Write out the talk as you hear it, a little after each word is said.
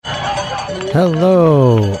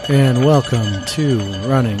Hello, and welcome to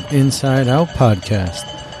Running Inside Out Podcast,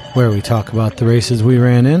 where we talk about the races we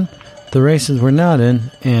ran in, the races we're not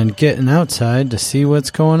in, and getting outside to see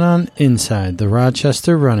what's going on inside the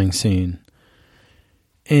Rochester running scene.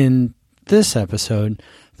 In this episode,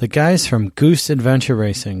 the guys from Goose Adventure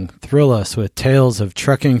Racing thrill us with tales of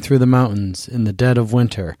trekking through the mountains in the dead of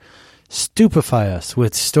winter, stupefy us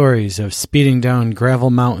with stories of speeding down gravel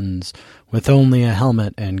mountains with only a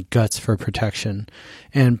helmet and guts for protection,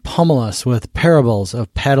 and pummel us with parables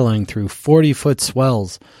of paddling through 40-foot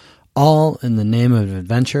swells, all in the name of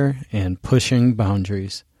adventure and pushing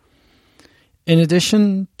boundaries. In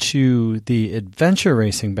addition to the adventure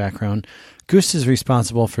racing background, Goose is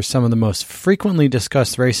responsible for some of the most frequently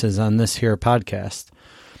discussed races on this here podcast.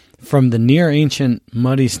 From the near-ancient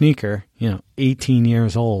Muddy Sneaker, 18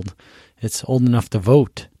 years old, it's old enough to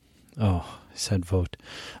vote. Oh, I said vote.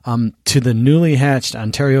 To the newly hatched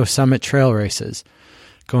Ontario Summit Trail races,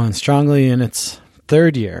 going strongly in its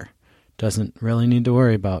third year. Doesn't really need to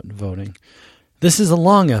worry about voting. This is a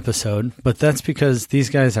long episode, but that's because these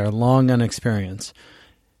guys are long on experience.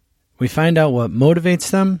 We find out what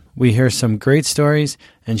motivates them, we hear some great stories,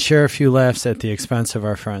 and share a few laughs at the expense of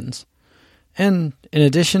our friends. And in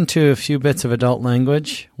addition to a few bits of adult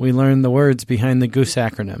language, we learn the words behind the Goose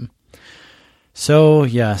acronym. So,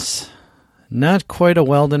 yes, not quite a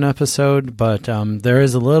Weldon episode, but there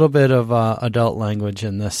is a little bit of adult language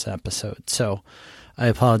in this episode. So I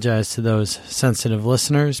apologize to those sensitive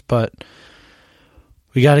listeners, but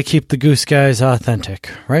we got to keep the Goose guys authentic,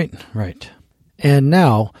 right? Right. And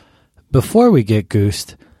now, before we get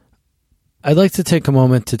goosed, I'd like to take a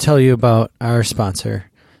moment to tell you about our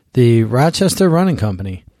sponsor, the Rochester Running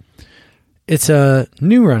Company. It's a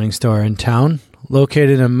new running store in town,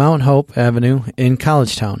 located in Mount Hope Avenue in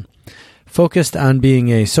Collegetown, focused on being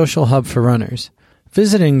a social hub for runners.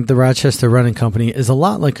 Visiting the Rochester Running Company is a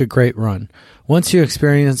lot like a great run. Once you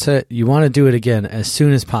experience it, you want to do it again as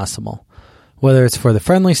soon as possible. Whether it's for the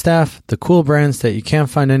friendly staff, the cool brands that you can't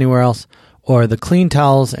find anywhere else, or the clean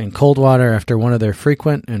towels and cold water after one of their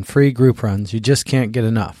frequent and free group runs, you just can't get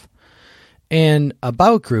enough. And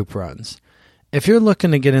about group runs, if you're looking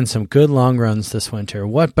to get in some good long runs this winter,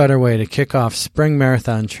 what better way to kick off spring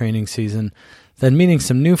marathon training season than meeting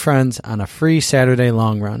some new friends on a free Saturday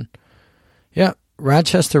long run? Yep,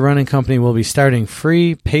 Rochester Running Company will be starting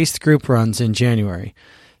free paced group runs in January.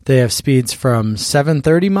 They have speeds from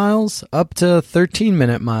 7:30 miles up to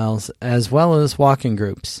 13-minute miles, as well as walking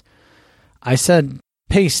groups. I said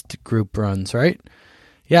paced group runs, right?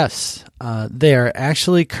 Yes, they are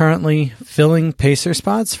actually currently filling pacer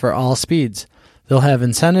spots for all speeds. They'll have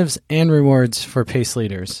incentives and rewards for pace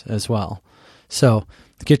leaders as well. So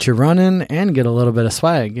get your run in and get a little bit of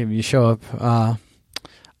swag if you show up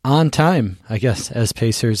on time, I guess, as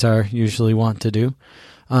pacers are usually want to do.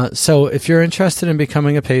 So if you're interested in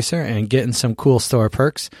becoming a pacer and getting some cool store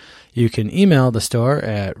perks, you can email the store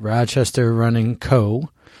at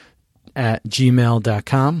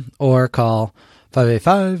rochesterrunningco@gmail.com or call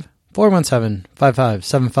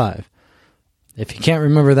 585-417-5575. If you can't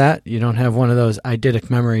remember that, you don't have one of those eidetic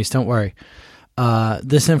memories, don't worry.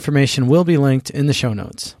 This information will be linked in the show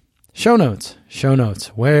notes. Show notes.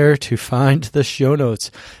 Where to find the show notes?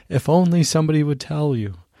 If only somebody would tell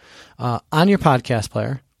you. On your podcast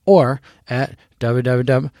player or at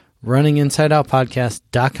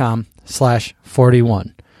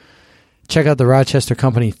www.runninginsideoutpodcast.com/41. Check out the Rochester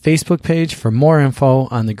Company Facebook page for more info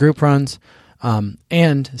on the group runs,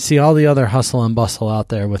 and see all the other hustle and bustle out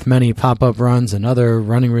there with many pop-up runs and other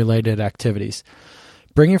running-related activities.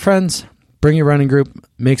 Bring your friends, bring your running group,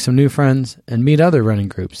 make some new friends, and meet other running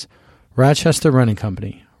groups. Rochester Running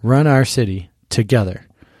Company. Run our city together.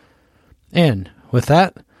 And with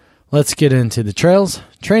that, let's get into the trails,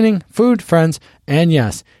 training, food, friends, and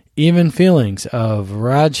yes, even feelings of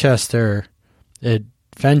Rochester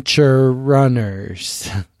adventure runners.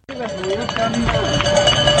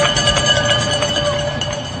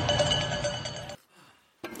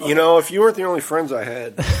 If you weren't the only friends I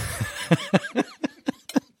had.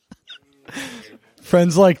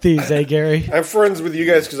 Friends like these, eh, Gary? I'm friends with you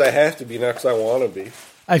guys because I have to be, not because I want to be.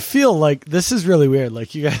 I feel like this is really weird.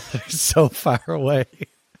 Like, you guys are so far away.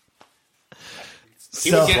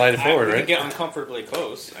 So, slide it forward, right? We could get uncomfortably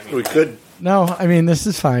close. We could. No, this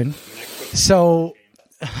is fine. So,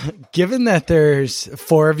 given that there's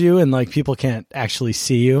four of you and, people can't actually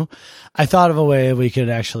see you, I thought of a way we could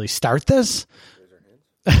actually start this.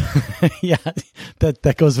 Yeah,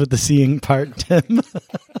 that goes with the seeing part, Tim.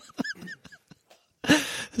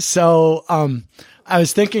 So, I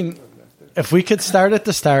was thinking if we could start at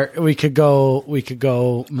the start, we could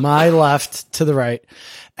go my left to the right,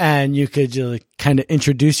 and you could just kind of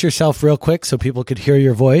introduce yourself real quick so people could hear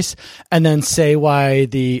your voice, and then say why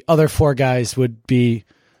the other four guys would be.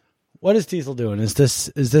 What is Diesel doing? Is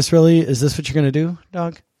this what you're going to do,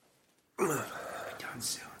 dog?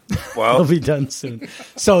 Well, It'll be done soon.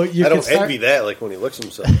 So you I could don't start, envy that. Like when he licks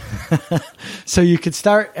himself. So you could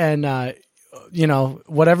start and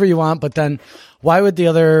whatever you want, but then why would the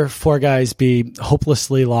other four guys be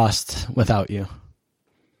hopelessly lost without you?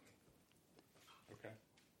 Okay.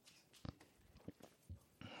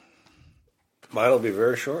 Mine'll be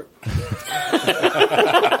very short.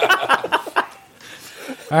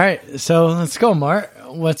 All right, so let's go, Mart.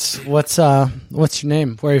 What's your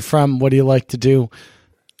name? Where are you from? What do you like to do?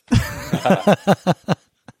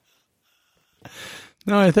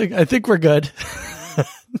 No, I think we're good.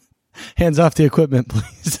 Hands off the equipment,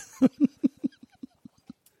 please.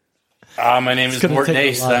 My name is Mort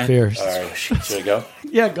Nace. All right, should I go?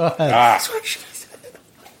 Yeah, go ahead.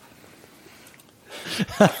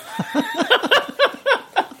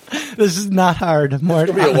 This is not hard, Mort.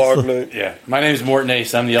 It's gonna be a long night. Yeah, my name is Mort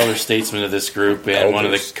Nace. I'm the elder statesman of this group and one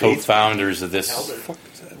of the co-founders of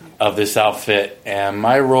this outfit. And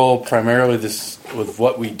my role primarily with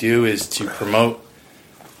what we do is to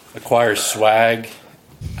acquire swag,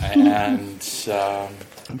 and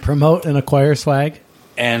Promote and acquire swag.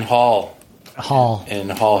 And haul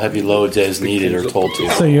heavy loads as needed or told to.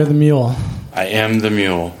 So you're the mule. I am the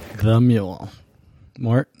mule. The mule.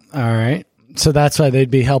 Mort. All right. So that's why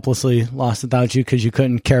they'd be helplessly lost without you, because you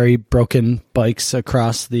couldn't carry broken bikes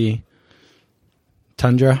across the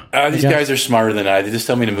tundra. These guys are smarter than I. They just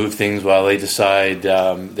tell me to move things while they decide.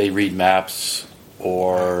 They read maps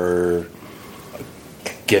or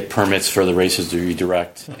get permits for the races to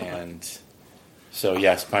redirect. And so,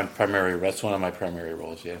 yes, that's one of my primary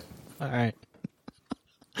roles, yeah. All right.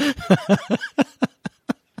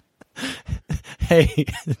 Hey,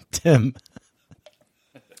 Tim.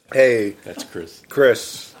 Hey. That's Chris.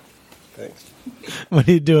 Chris. Thanks. What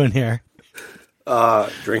are you doing here?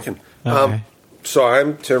 Drinking. Okay. So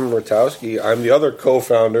I'm Tim Rotowski. I'm the other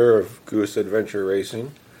co-founder of Goose Adventure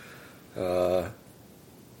Racing. I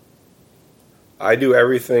do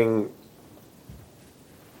everything.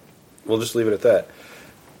 We'll just leave it at that.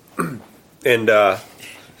 And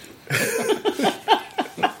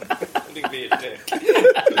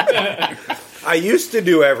I used to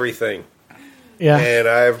do everything. Yeah. And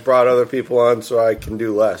I've brought other people on so I can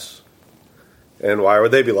do less. And why would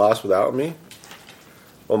they be lost without me?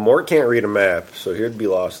 Well, Mort can't read a map, so he'd be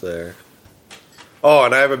lost there. Oh,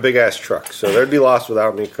 and I have a big-ass truck, so they'd be lost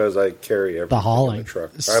without me because I carry everything the hauling. in the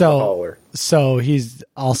truck. I'm a hauler. So he's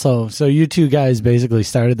also... So you two guys basically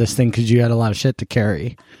started this thing because you had a lot of shit to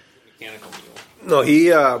carry.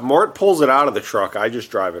 No, Mort pulls it out of the truck. I just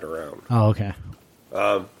drive it around. Oh, okay.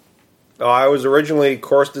 I was originally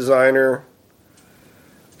course designer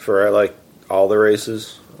for all the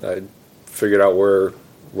races. I figured out where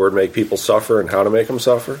to make people suffer and how to make them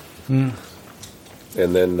suffer. Mm.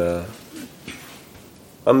 And then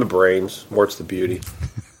I'm the brains. Mort's the beauty.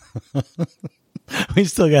 We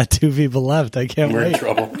still got two people left. I can't We're wait. in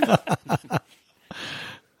trouble.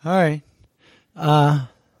 All right.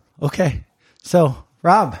 Okay. So,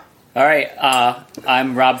 Rob. All right.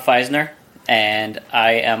 I'm Rob Feisner, and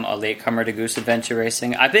I am a latecomer to Goose Adventure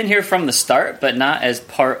Racing. I've been here from the start, but not as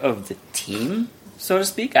part of the team, so to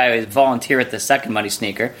speak. I volunteer at the second Muddy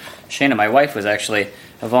Sneaker. Shana, my wife, was actually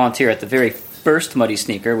a volunteer at the very first Muddy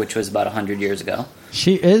Sneaker, which was about 100 years ago.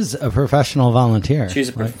 She is a professional volunteer. She's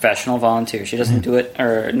a professional volunteer. She doesn't do it,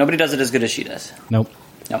 or nobody does it as good as she does. Nope.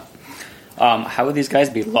 How would these guys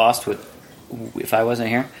be lost if I wasn't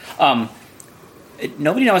here?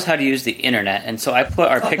 Nobody knows how to use the internet, and so I put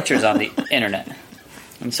our pictures on the internet.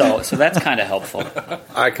 And so that's kind of helpful.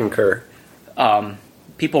 I concur.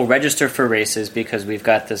 People register for races because we've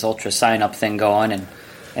got this ultra sign-up thing going,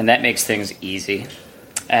 and that makes things easy.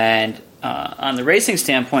 And on the racing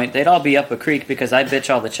standpoint, they'd all be up a creek because I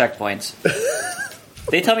bitch all the checkpoints.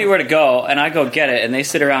 They tell me where to go, and I go get it, and they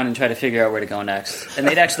sit around and try to figure out where to go next. And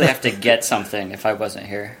they'd actually have to get something if I wasn't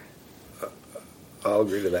here. I'll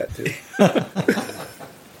agree to that, too.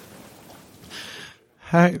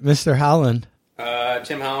 Hi, Mr. Howland.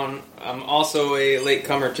 Tim Howland. I'm also a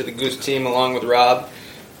latecomer to the Goose team along with Rob.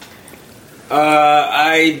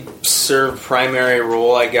 I serve primary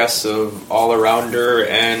role, I guess, of all-arounder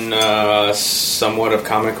and somewhat of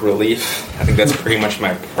comic relief. I think that's pretty much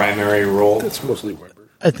my primary role. That's mostly Weber.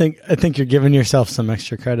 I think you're giving yourself some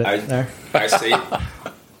extra credit there. I say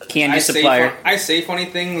Candy supplier. I say funny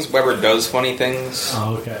things. Weber does funny things.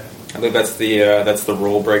 Oh, okay. I believe that's the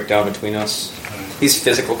role breakdown between us. He's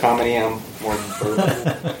physical comedy, I'm more verbal.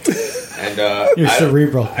 And You're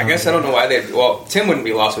cerebral. I guess I don't know why Tim wouldn't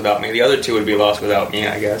be lost without me. The other two would be lost without me,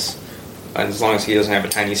 I guess. And as long as he doesn't have a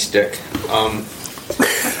tiny stick.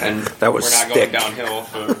 And that was we're not stick. going downhill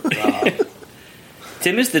for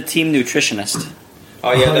Tim is the team nutritionist.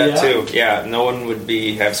 Oh yeah, that too. Yeah, no one would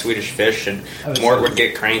have Swedish fish, and Mort would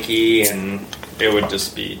get cranky, and it would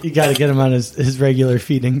just be. You got to get him on his regular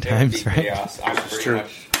feeding it would times, be right? chaos.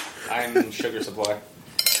 I'm sugar supply.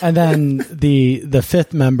 And then the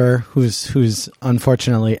fifth member, who's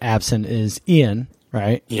unfortunately absent, is Ian,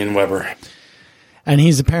 right? Ian Weber. And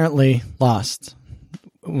he's apparently lost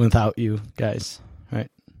without you guys, right?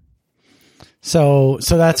 So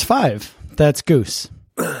that's 5. That's Goose.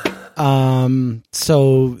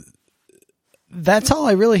 So that's all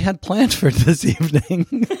I really had planned for this evening.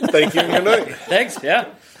 Thank you and good night. Thanks. Yeah.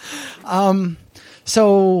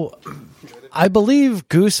 So I believe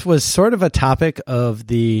Goose was sort of a topic of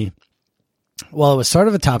it was sort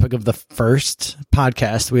of a topic of the first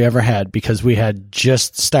podcast we ever had, because we had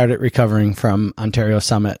just started recovering from Ontario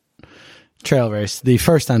Summit Trail Race, the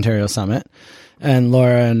first Ontario Summit. And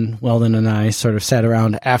Laura and Weldon and I sort of sat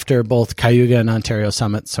around after both Cayuga and Ontario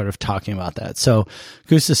Summit sort of talking about that. So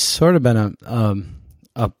Goose has sort of been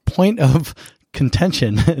a point of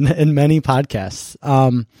contention in many podcasts.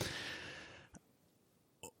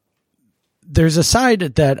 There's a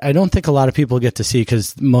side that I don't think a lot of people get to see,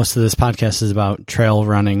 because most of this podcast is about trail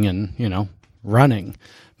running and, running.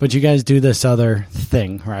 But you guys do this other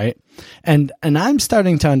thing, right? And I'm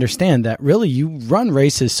starting to understand that really you run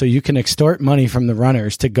races so you can extort money from the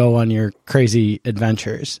runners to go on your crazy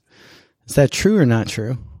adventures. Is that true or not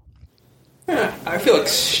true? I feel like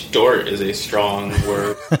extort is a strong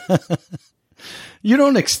word. You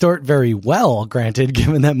don't extort very well, granted,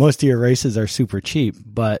 given that most of your races are super cheap.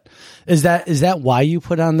 But is that why you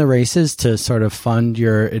put on the races, to sort of fund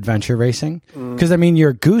your adventure racing? Because,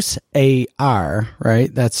 you're Goose AR,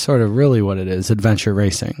 right? That's sort of really what it is, adventure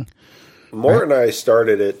racing. Mort and I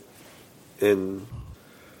started it in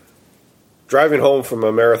driving home from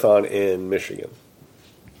a marathon in Michigan.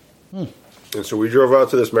 And so we drove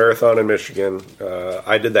out to this marathon in Michigan.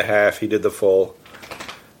 I did the half, he did the full.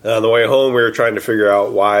 And on the way home, we were trying to figure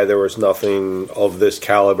out why there was nothing of this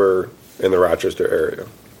caliber in the Rochester area.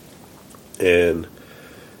 And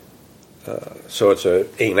so it's a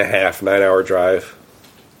 8.5, 9-hour drive.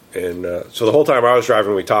 And so the whole time I was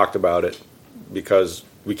driving, we talked about it, because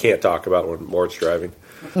we can't talk about it when Mort's driving.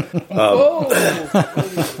 We're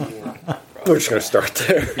just going to start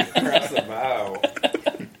there. Wow.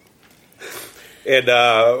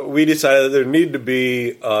 And we decided that there needed to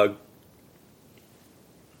be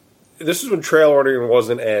this is when trail running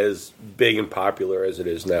wasn't as big and popular as it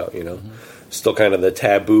is now, Still kind of the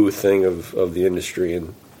taboo thing of the industry.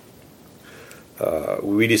 And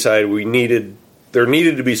we decided there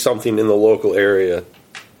needed to be something in the local area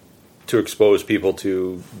to expose people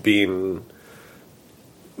to being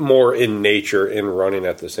more in nature and running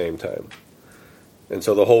at the same time. And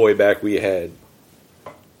so the whole way back, we had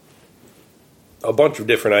a bunch of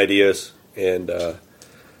different ideas. And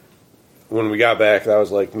when we got back, that was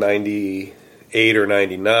like 98 or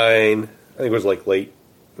 99. I think it was like late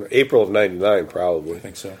April of 99, probably. I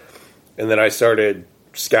think so. And then I started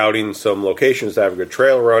scouting some locations to have a good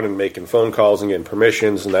trail run and making phone calls and getting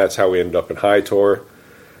permissions, and that's how we ended up in High Tour.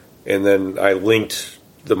 And then I linked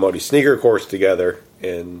the Muddy Sneaker course together.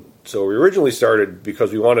 And so we originally started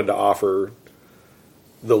because we wanted to offer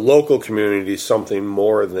the local community something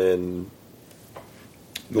more than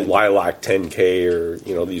the Lilac 10K or,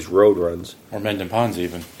 these road runs. Or Mendon Ponds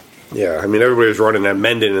even. Yeah, everybody was running at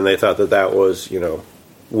Mendon, and they thought that was,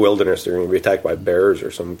 wilderness. They're going to be attacked by bears or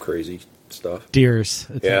some crazy stuff. Deers.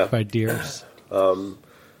 Attacked by deers. And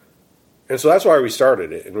so that's why we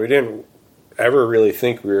started it. And we didn't ever really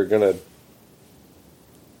think we were going to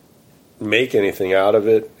make anything out of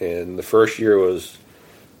it. And the first year was,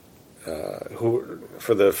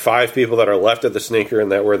 for the 5 people that are left at the Sneaker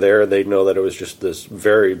and that were there, they'd know that it was just this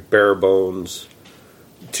very bare bones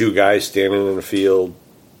 2 guys standing in the field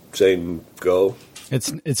saying go.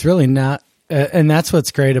 It's really not, and that's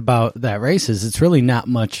what's great about that race is it's really not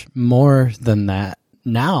much more than that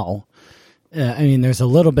now. There's a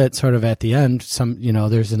little bit sort of at the end.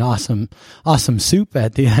 There's an awesome soup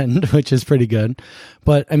at the end, which is pretty good.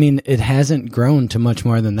 But it hasn't grown to much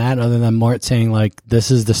more than that, other than Mort saying like,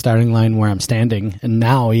 "This is the starting line where I'm standing," and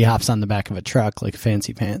now he hops on the back of a truck like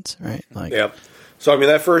Fancy Pants, right? Like, yeah. So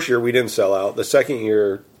that first year we didn't sell out. The second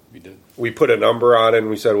year We did. We put a number on it, and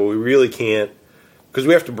we said, well, we really can't because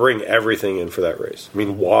we have to bring everything in for that race. I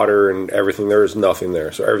mean, water and everything. There is nothing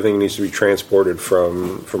there, so everything needs to be transported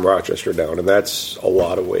from Rochester down, and that's a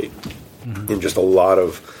lot of weight and just a lot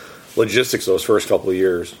of logistics those first couple of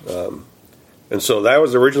years. And so that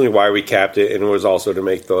was originally why we capped it, and it was also to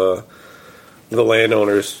make the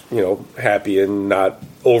landowners, happy and not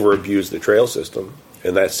over abuse the trail system.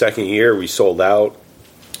 And that second year, we sold out.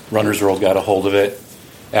 Runner's World got a hold of it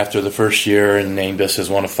after the first year and named us as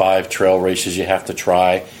one of 5 trail races you have to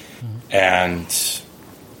try. And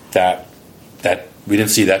that we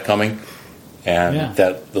didn't see that coming. And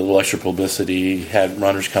that the little extra publicity had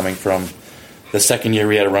runners coming from the second year.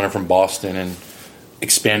 We had a runner from Boston and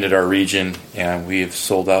expanded our region, and we've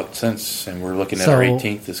sold out since, and we're looking at our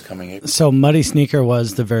 18th this coming April. So Muddy Sneaker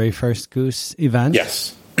was the very first Goose event?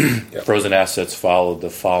 Yes. Yep. Frozen Assets followed the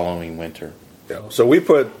following winter. Yeah. So we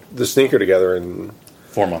put the sneaker together in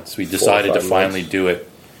 4 months. We decided to finally do it.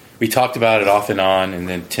 We talked about it off and on, and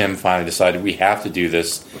then Tim finally decided we have to do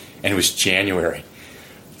this, and it was January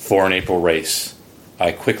for an April race.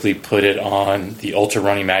 I quickly put it on the Ultra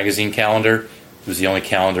Running Magazine calendar. It was the only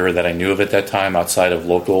calendar that I knew of at that time outside of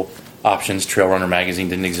local options. Trail Runner Magazine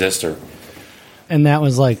didn't exist. And that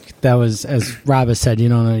was as Rob has said,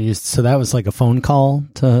 so that was like a phone call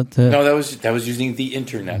to No, that was using the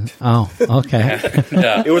internet. Oh, okay.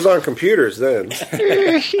 And, it was on computers then.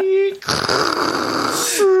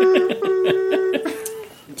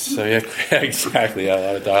 So yeah, exactly. A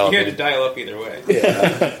lot of dial-up. You had to dial up either way.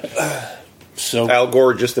 Yeah. So Al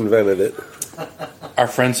Gore just invented it. Our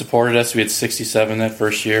friends supported us. We had 67 that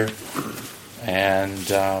first year, and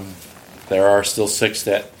there are still 6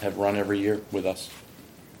 that have run every year with us.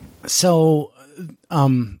 So,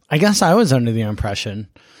 I guess I was under the impression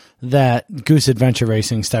that Goose Adventure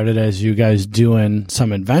Racing started as you guys doing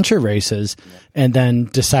some adventure races, and then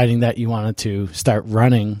deciding that you wanted to start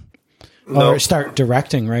running or start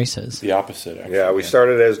directing races. The opposite, actually. Yeah, we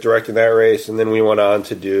started as directing that race, and then we went on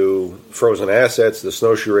to do Frozen Assets, the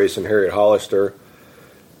snowshoe race in Harriet Hollister,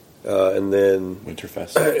 and then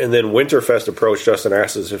Winterfest. And then Winterfest approached us and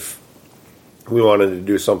asked us if we wanted to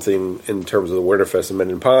do something in terms of the Winterfest in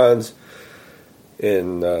Mendon Ponds,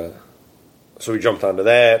 and so we jumped onto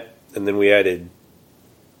that, and then we added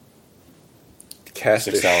Cast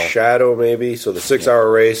a Shadow, maybe. So the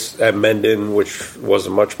 6-hour race at Mendon, which was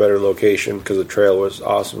a much better location because the trail was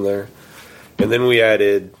awesome there. And then we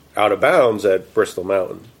added Out of Bounds at Bristol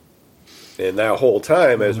Mountain. And that whole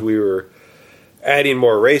time, as we were adding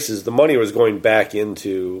more races, the money was going back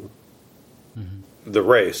into the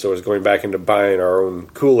race. So it was going back into buying our own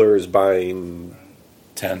coolers, buying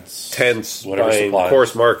tents, buying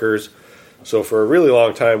course markers. So for a really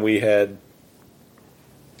long time, we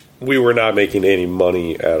were not making any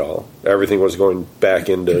money at all. Everything was going back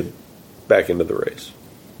into the race.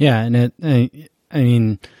 Yeah, and I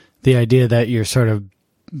mean, the idea that you're sort of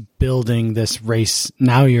building this race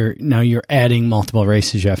now you're adding multiple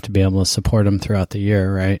races. You have to be able to support them throughout the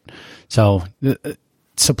year, right? So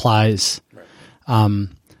supplies. Right.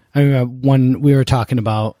 I remember when we were talking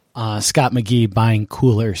about Scott McGee buying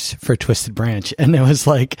coolers for Twisted Branch, and it was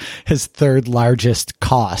like his third largest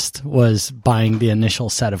cost was buying the initial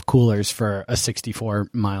set of coolers for a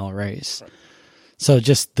 64-mile race. Right. So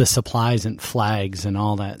just the supplies and flags and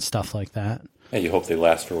all that stuff like that. Yeah, you hope they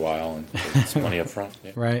last for a while and get some money up front.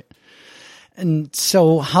 Yeah. Right. And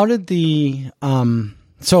so how did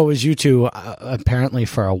so it was you two apparently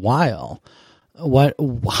for a while.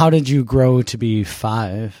 How did you grow to be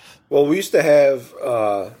 5? Well, we used to have,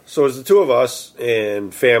 so it was the 2 of us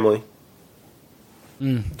and family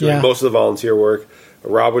doing most of the volunteer work.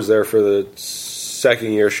 Rob was there for the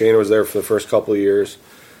second year. Shane was there for the first couple of years.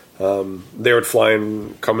 They would fly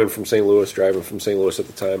and come in from St. Louis, driving from St. Louis at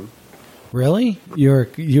the time. Really? You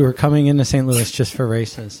were coming into St. Louis just for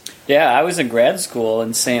races? Yeah, I was in grad school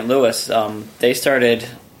in St. Louis. They started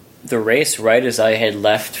the race right as I had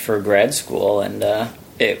left for grad school, and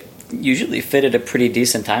it usually fitted a pretty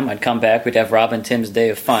decent time. I'd come back, we'd have Rob and Tim's day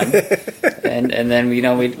of fun, and then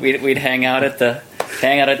we'd hang out at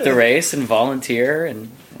the race and volunteer and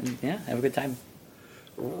have a good time.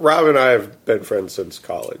 Rob and I have been friends since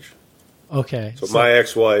college. Okay. So my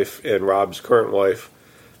ex-wife and Rob's current wife,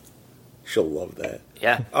 she'll love that.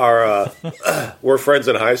 Yeah. We're friends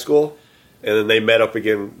in high school, and then they met up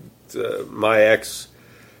again. My ex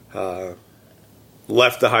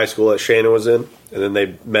left the high school that Shana was in, and then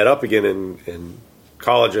they met up again in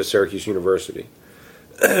college at Syracuse University.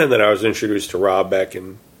 And then I was introduced to Rob back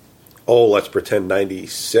in, let's pretend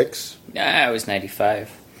 96? Yeah, I was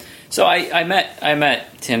 95. So I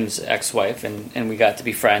met Tim's ex-wife, and we got to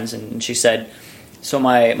be friends, and she said, so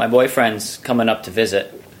my boyfriend's coming up to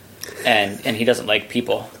visit. and he doesn't like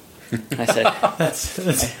people. I said, That's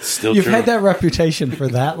Still you've true. had that reputation for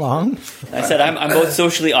that long. I said, I'm both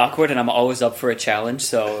socially awkward and I'm always up for a challenge,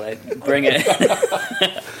 so bring it.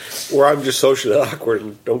 Or I'm just socially awkward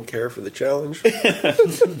and don't care for the challenge.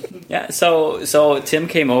 Yeah, so Tim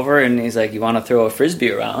came over and he's like, you want to throw a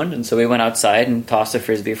Frisbee around? And so we went outside and tossed a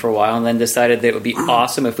Frisbee for a while and then decided that it would be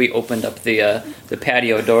awesome if we opened up the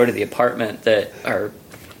patio door to the apartment that our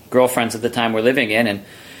girlfriends at the time were living in. And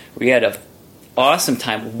we had a awesome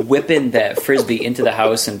time whipping that Frisbee into the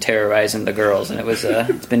house and terrorizing the girls. And it was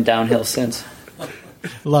it's been downhill since.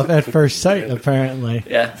 Love at first sight, apparently.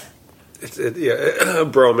 Yeah.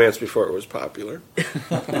 Bromance before it was popular.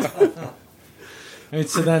 Right,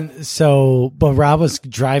 but Rob was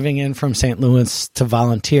driving in from St. Louis to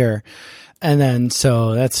volunteer, and then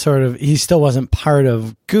so that's sort of he still wasn't part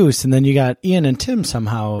of Goose, and then you got Ian and Tim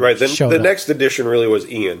somehow. Right. showed The up. next edition really was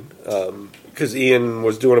Ian, because Ian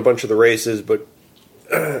was doing a bunch of the races, but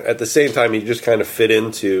at the same time he just kind of fit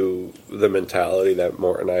into the mentality that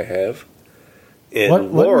Mort and I have.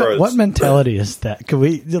 And What mentality is that? Can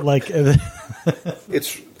we like?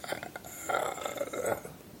 It's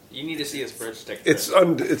You need to see his bridge stick. it's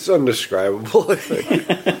undescribable. I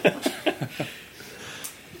think.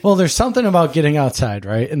 Well, there's something about getting outside,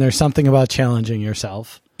 right? And there's something about challenging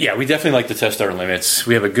yourself. Yeah, we definitely like to test our limits.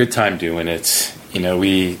 We have a good time doing it. You know,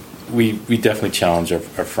 we definitely challenge our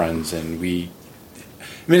friends, and it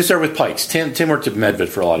started with pikes. Tim worked at Medved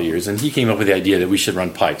for a lot of years, and he came up with the idea that we should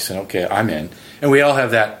run pikes. And okay, I'm in. And we all have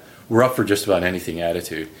that we're up for just about anything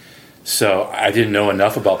attitude. So I didn't know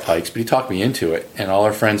enough about pikes, but he talked me into it. And all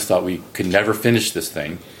our friends thought we could never finish this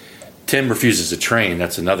thing. Tim refuses to train.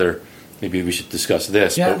 That's another. Maybe we should discuss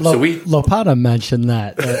this. Yeah, but, Lopata mentioned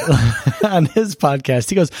that on his podcast.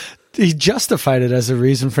 He goes, he justified it as a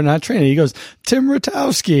reason for not training. He goes, Tim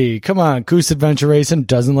Ratowski, come on, Goose Adventure Racing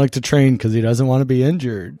doesn't like to train because he doesn't want to be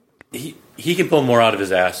injured. He can pull more out of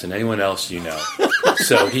his ass than anyone else you know.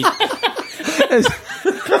 So he.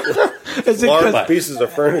 Is it large pieces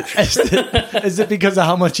of furniture. Is it because of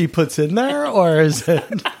how much he puts in there, or is it?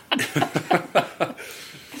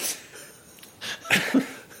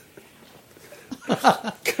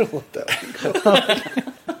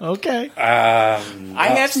 Okay. I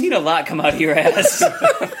have seen a lot come out of your ass.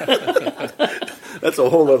 That's a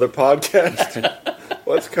whole other podcast.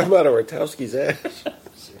 What's come out of Ratowski's ass?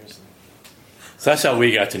 So that's how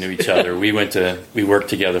we got to know each other. We worked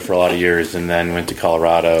together for a lot of years, and then went to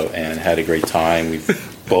Colorado and had a great time.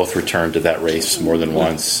 We've both returned to that race more than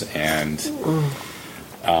once, and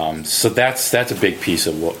so that's a big piece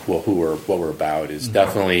of what we're about. Is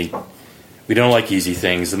definitely we don't like easy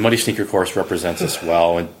things. The Muddy Sneaker course represents us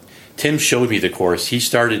well, and Tim showed me the course. He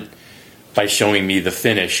started by showing me the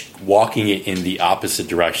finish, walking it in the opposite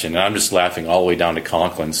direction, and I'm just laughing all the way down to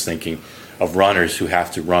Conklin's, thinking of runners who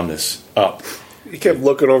have to run this up. He kept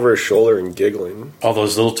looking over his shoulder and giggling. All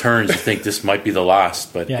those little turns, you think this might be the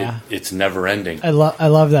last, but Yeah. it's never ending. I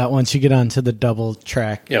love that once you get onto the double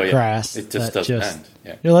track Oh, yeah. grass. It just that doesn't end.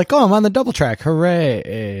 Yeah. You're like, oh, I'm on the double track. Hooray.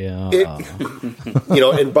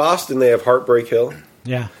 In Boston, they have Heartbreak Hill.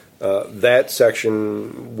 Yeah. That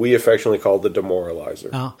section we affectionately call the Demoralizer.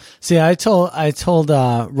 Oh, see, I told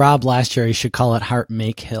Rob last year he should call it Heart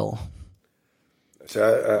Make Hill.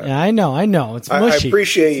 So Yeah, I know. It's mushy. I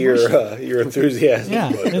appreciate your enthusiasm. Yeah,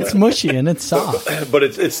 but, it's mushy and it's soft. but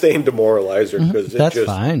it's staying Demoralizer because it That's just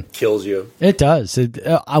fine. kills you. It does.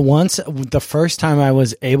 The first time I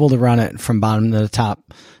was able to run it from bottom to the top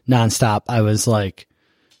nonstop, I was like,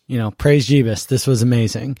 praise Jeebus. This was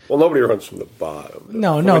amazing. Well, nobody runs from the bottom.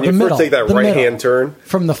 No, when the you middle. first take that the right middle. hand turn.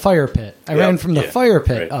 From the fire pit. I ran from the fire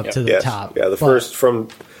pit right, up yeah. to the Yes, top. yeah, the But- first from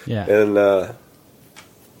Yeah. and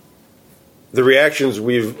the reactions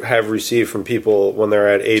we have received from people when they're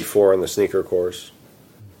at 8-4 on the sneaker course.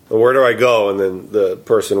 Where do I go? And then the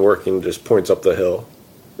person working just points up the hill.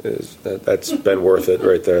 That's been worth it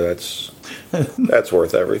right there. That's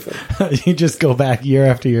worth everything. You just go back year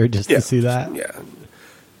after year just to see that.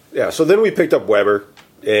 Yeah. So then we picked up Weber,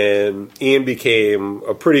 and Ian became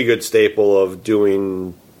a pretty good staple of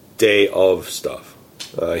doing day of stuff.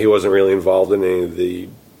 He wasn't really involved in any of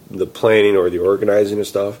the planning or the organizing of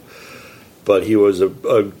stuff, but he was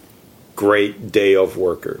a great day of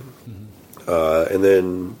worker. And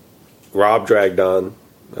then Rob dragged on.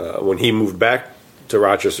 When he moved back to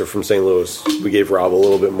Rochester from St. Louis, we gave Rob a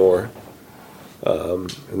little bit more. And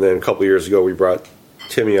then a couple years ago, we brought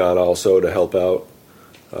Timmy on also to help out.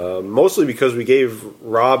 Mostly because we gave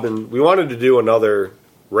Rob we wanted to do another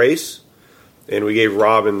race, and we gave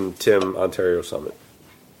Rob and Tim Ontario Summit.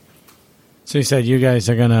 So you said you guys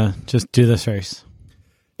are going to just do this race.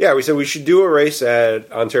 Yeah, we said we should do a race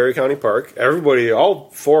at Ontario County Park. Everybody, all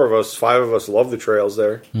 4 of us, 5 of us, love the trails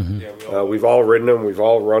there. Yeah, We've all ridden them. We've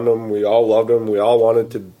all run them. We all loved them. We all wanted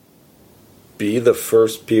to be the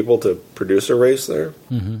first people to produce a race there.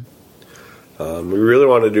 We really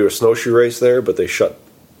wanted to do a snowshoe race there, but they shut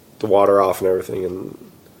the water off and everything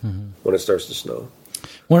and when it starts to snow.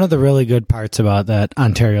 One of the really good parts about that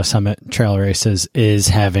Ontario Summit trail races is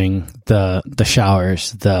having the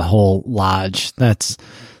showers, the whole lodge. That's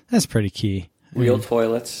pretty key. Real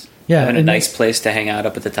toilets. Yeah, And a and nice place to hang out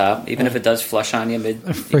up at the top, even if it does flush on you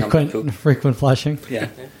frequent flushing. Yeah.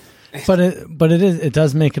 But it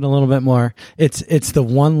does make it a little bit more. It's the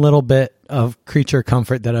one little bit of creature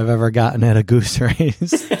comfort that I've ever gotten at a goose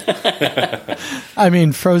race. I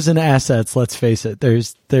mean, frozen assets. Let's face it.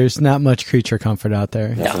 There's not much creature comfort out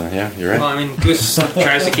there. Yeah, you're right. Well, I mean, Goose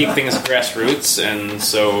tries to keep things grassroots, and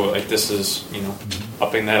so like this is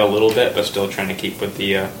upping that a little bit, but still trying to keep with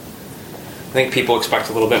the. I think people expect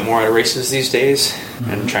a little bit more out of races these days,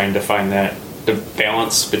 and trying to find the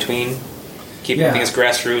balance between keeping things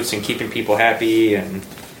grassroots and keeping people happy. And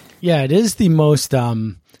yeah, it is the most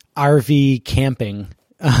RV camping.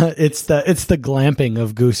 It's the glamping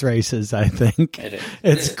of goose races, I think.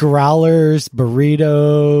 It's growlers,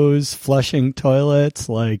 burritos, flushing toilets.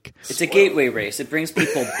 Like it's a gateway race. It brings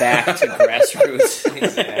people back to grassroots.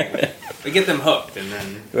 exactly. We get them hooked, and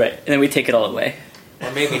then we take it all away.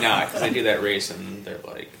 Or maybe not, because they do that race and they're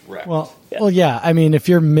like wrecked. Well, yeah. I mean, if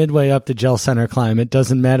you're midway up the Gel Center climb, it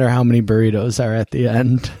doesn't matter how many burritos are at the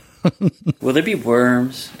end. Will there be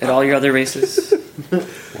worms at all your other races?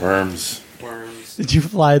 Worms. Did you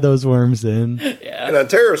fly those worms in? Yeah. And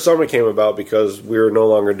Ontario Summit came about because we were no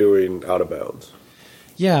longer doing out of bounds.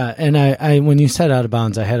 Yeah, and I when you said out of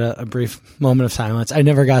bounds, I had a brief moment of silence. I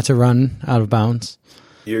never got to run out of bounds.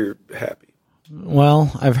 You're happy.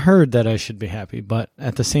 Well, I've heard that I should be happy, but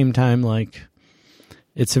at the same time, like,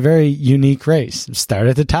 it's a very unique race. Start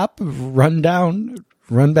at the top, run down,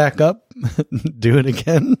 run back up, do it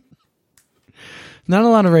again. Not a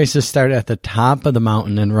lot of races start at the top of the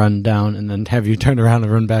mountain and run down and then have you turn around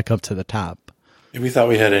and run back up to the top. We thought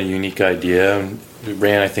we had a unique idea. We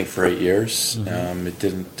ran, I think, for 8 years. It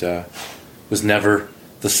didn't was never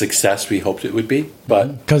the success we hoped it would be,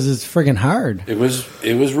 but because it's friggin' hard. It was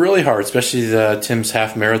really hard, especially the Tim's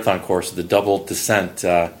half marathon course, the double descent.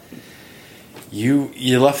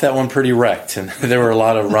 You left that one pretty wrecked, and there were a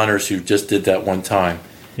lot of runners who just did that one time.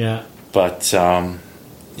 Yeah, but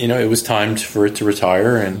it was time for it to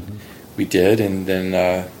retire, and we did. And then,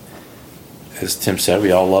 as Tim said,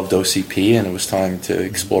 we all loved OCP, and it was time to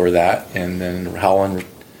explore that. And then Howland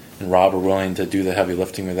and Rob were willing to do the heavy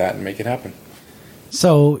lifting with that and make it happen.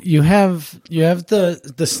 So you have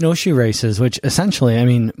the snowshoe races, which essentially, I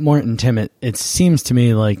mean, Morton, Tim, it seems to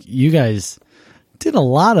me like you guys did a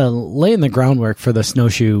lot of laying the groundwork for the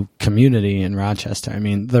snowshoe community in Rochester. I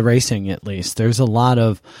mean, the racing, at least. I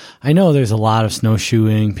know there's a lot of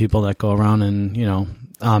snowshoeing people that go around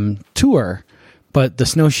and, tour, but the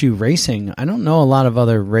snowshoe racing, I don't know a lot of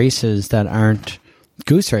other races that aren't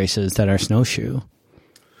goose races that are snowshoe.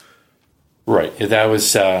 Right. That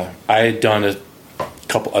was, I had done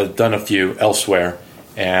I've done a few elsewhere,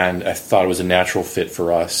 and I thought it was a natural fit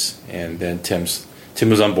for us. And then Tim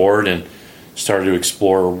was on board and started to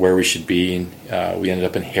explore where we should be. And we ended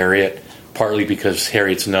up in Harriet, partly because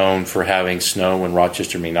Harriet's known for having snow when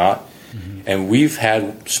Rochester may not. And we've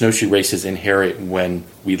had snowshoe races in Harriet when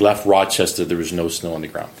we left Rochester. There was no snow on the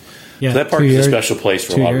ground. Yeah, so that park is a special place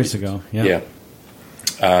for a lot of reasons. 2 years ago.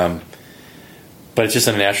 Yeah. But it's just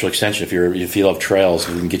a natural extension. If you love trails,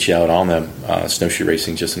 we can get you out on them. Snowshoe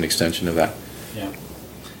racing is just an extension of that. Yeah.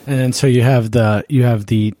 And then so you have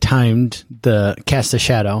the timed, the cast a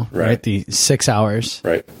shadow, right? The 6 hours,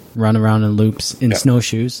 right? Run around in loops in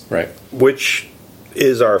snowshoes, right? Which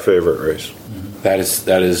is our favorite race. That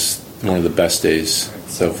is one of the best days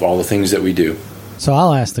of all the things that we do. So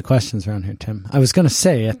I'll ask the questions around here, Tim. I was going to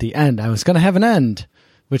say at the end, I was going to have an end,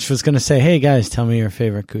 which was going to say, hey, guys, tell me your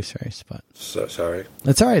favorite goose race. But so sorry.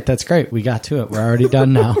 That's all right. That's great. We got to it. We're already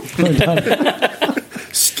done now. We're done.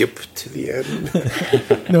 Skip to the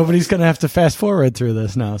end. Nobody's going to have to fast forward through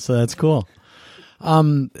this now, so that's cool.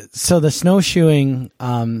 So the snowshoeing,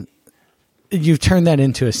 you've turned that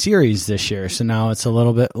into a series this year. So now it's a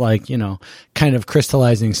little bit like, kind of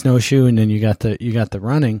crystallizing snowshoe, and then you got the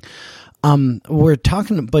running. We're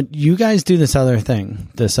talking, but you guys do this other thing,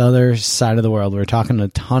 this other side of the world. We're talking a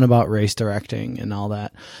ton about race directing and all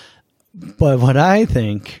that. But when I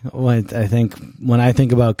think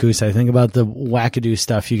about Goose, I think about the wackadoo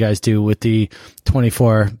stuff you guys do with the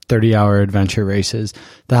 24, 30-hour adventure races,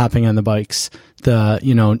 the hopping on the bikes, the,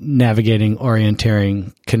 navigating,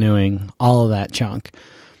 orienteering, canoeing, all of that junk.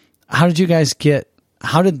 How did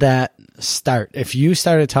that start? If you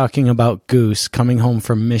started talking about Goose coming home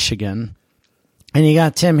from Michigan, and you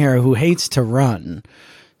got Tim here who hates to run,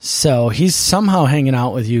 so he's somehow hanging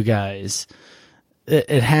out with you guys,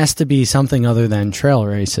 it has to be something other than trail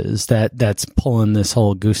races that's pulling this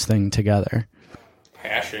whole Goose thing together.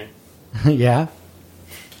 Hashing. Yeah?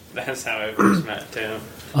 That's how I first met Tim.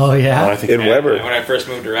 Oh, yeah? In Weber. When I first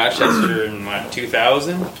moved to Rochester in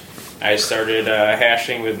 2000, I started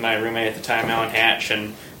hashing with my roommate at the time, Alan Hatch,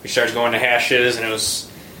 and we started going to hashes, and it was,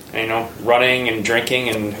 running and drinking,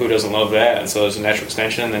 and who doesn't love that? And so it was a natural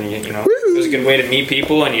extension, and then, it was a good way to meet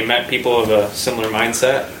people, and you met people of a similar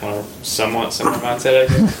mindset, or somewhat similar mindset, I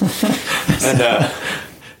guess. And,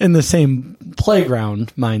 in the same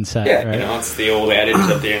playground mindset, yeah, right? It's the old adage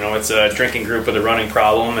that, it's a drinking group with a running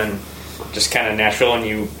problem, and just kind of natural, and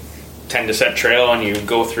you tend to set trail, and you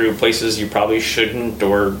go through places you probably shouldn't,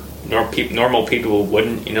 or normal people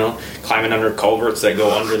wouldn't, climbing under culverts that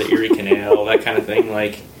go under the Erie Canal, that kind of thing,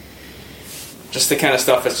 just the kind of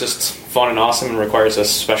stuff that's just fun and awesome and requires a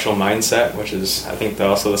special mindset, which is, I think,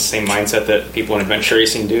 also the same mindset that people in adventure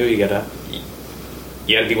racing do. You gotta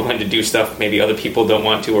be willing to do stuff maybe other people don't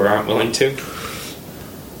want to or aren't willing to.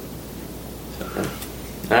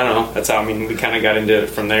 I don't know. That's how, we kind of got into it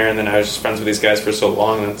from there, and then I was just friends with these guys for so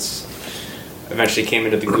long, that's eventually came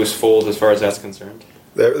into the Goose fold as far as that's concerned.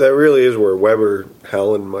 That really is where Weber,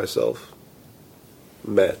 Helen, and myself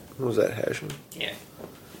met. What was that, hashing? Yeah.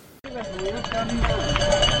 Do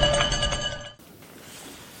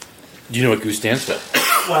you know what Goose stands for?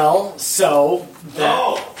 Well, so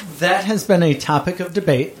that has been a topic of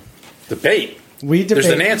debate. Debate? There's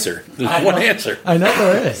an answer. There's one answer. I know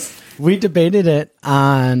there is. We debated it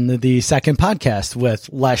on the second podcast with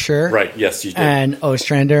Lesher. Right, yes, you did. And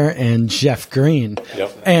Ostrander and Jeff Green.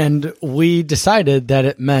 Yep. And we decided that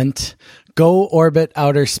it meant go orbit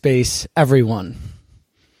outer space, everyone.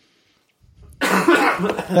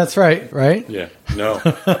 That's right? Yeah, no.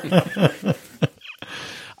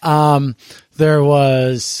 There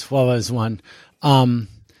was, what was one?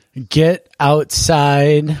 Get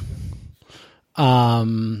outside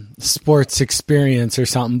sports experience or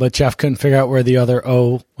something, but Jeff couldn't figure out where the other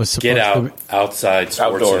O was supposed to be. Outside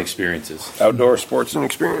sports and experiences. Outdoor sports and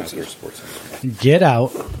experiences. Outdoor sports and experiences. Get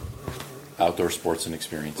out. Outdoor sports and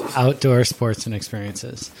experiences. Outdoor sports and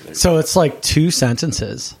experiences. So it's like two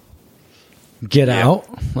sentences. Get out,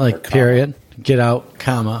 period. Get out,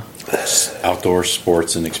 comma. Outdoor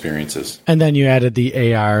sports and experiences. And then you added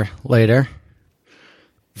the AR later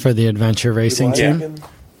for the adventure racing team. Yeah.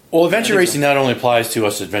 Well, adventure racing not only applies to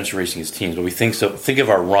us adventure racing as teams, but we think of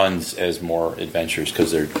our runs as more adventures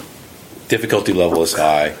because their difficulty level is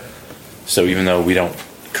high. So even though we don't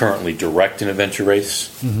currently direct an adventure race,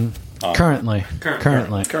 currently,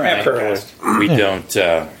 we don't.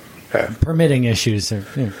 Permitting issues are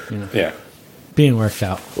being worked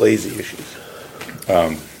out. Lazy issues.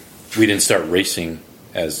 We didn't start racing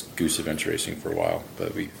as Goose Adventure Racing for a while,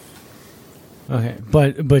 but we. Okay,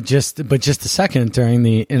 but just a second during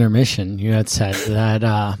the intermission, you had said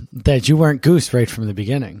that you weren't Goose right from the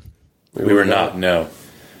beginning. We were not. No,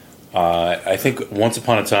 I think once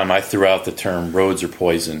upon a time I threw out the term "roads are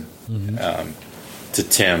poison" to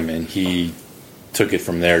Tim, and he took it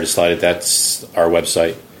from there. Decided that's our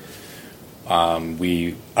website.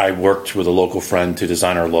 I worked with a local friend to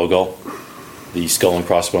design our logo, the Skull and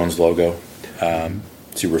Crossbones logo,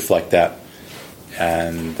 to reflect that,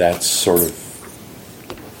 and that's sort of.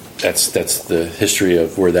 That's the history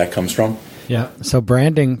of where that comes from. Yeah. So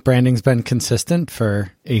branding's been consistent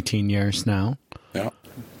for 18 years now. Yeah.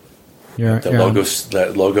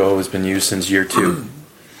 That logo has been used since year 2.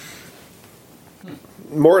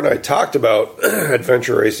 Mort and I talked about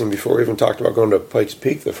adventure racing before we even talked about going to Pikes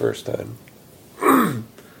Peak the first time.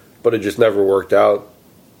 But it just never worked out.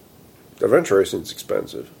 Adventure racing is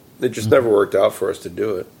expensive. It just never worked out for us to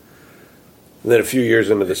do it. And then a few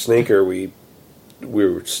years into the sneaker, we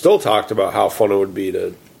were still talked about how fun it would be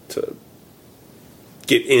to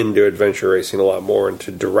get into adventure racing a lot more and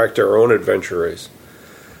to direct our own adventure race.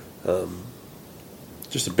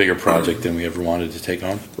 Just a bigger project than we ever wanted to take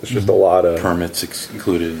on. It's just a lot of permits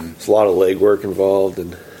included. It's a lot of legwork involved,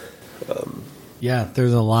 and yeah,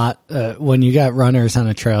 there's a lot. When you got runners on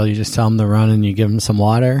a trail, you just tell them to run and you give them some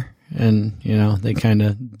water, and they kind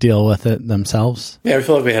of deal with it themselves. Yeah, we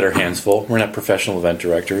feel like we had our hands full. We're not professional event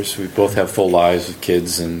directors. We both have full lives with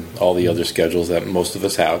kids and all the other schedules that most of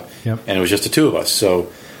us have. Yep. And it was just the two of us,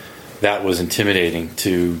 so that was intimidating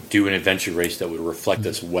to do an adventure race that would reflect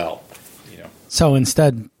us well. So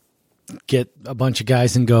instead, get a bunch of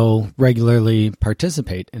guys and go regularly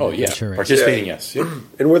participate in adventure race. Participating, yes. Yep.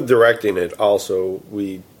 And with directing it, also,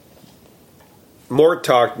 Mort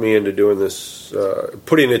talked me into doing this,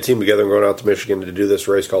 putting a team together and going out to Michigan to do this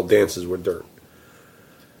race called Dances with Dirt,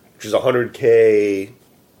 which is 100K.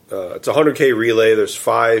 It's a 100K relay. There's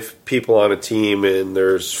 5 people on a team, and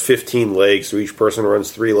there's 15 legs. So each person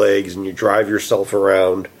runs 3 legs, and you drive yourself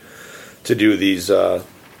around to do these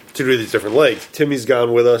different legs. Timmy's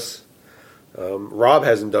gone with us. Rob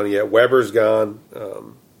hasn't done it yet. Weber's gone.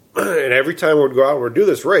 And every time we'd go out and we'd do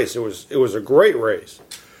this race, it was a great race.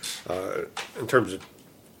 In terms of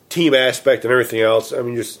team aspect and everything else. I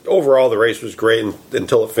mean, just overall the race was great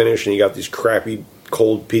until it finished and you got these crappy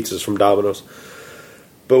cold pizzas from Domino's.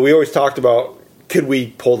 But we always talked about, could we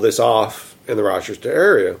pull this off in the Rochester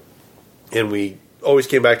area? And we always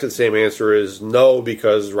came back to the same answer is no,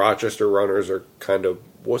 because Rochester runners are kind of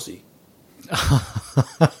wussy.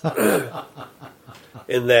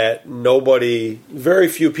 In that very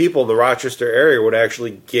few people in the Rochester area would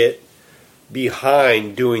actually get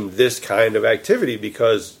behind doing this kind of activity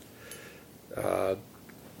because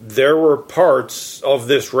there were parts of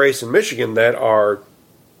this race in Michigan that are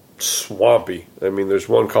swampy. I mean, there's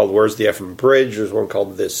one called Where's the Effing Bridge? There's one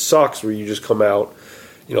called This Sucks, where you just come out,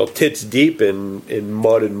 tits deep in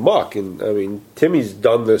mud and muck. And, I mean, Timmy's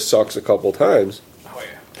done This Sucks a couple times. Oh,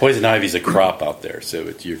 yeah. Poison ivy's a crop out there,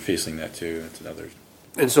 so you're facing that too. It's another.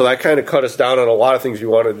 And so that kind of cut us down on a lot of things we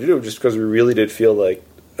wanted to do just because we really did feel like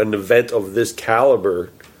an event of this caliber,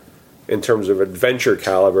 in terms of adventure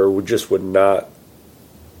caliber, would not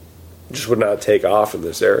take off in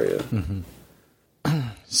this area. Mm-hmm.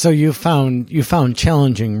 So you found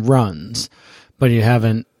challenging runs, but you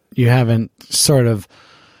haven't sort of,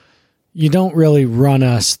 you don't really run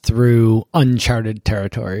us through uncharted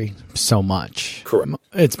territory so much. Correct.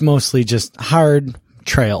 It's mostly just hard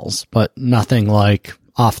trails, but nothing like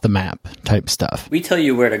off the map type stuff. We tell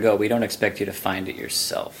you where to go. We don't expect you to find it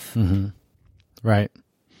yourself. Mm-hmm. Right.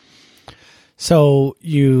 So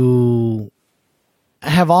you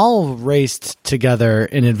have all raced together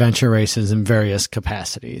in adventure races in various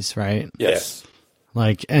capacities, right? Yes.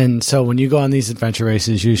 And so when you go on these adventure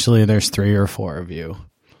races, usually there's 3 or 4 of you,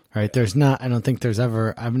 right? I've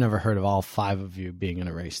never heard of all 5 of you being in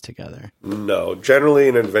a race together. No. Generally,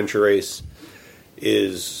 an adventure race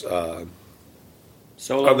is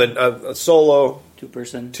Solo? Solo,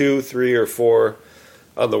 2-person? 2, 3, or 4.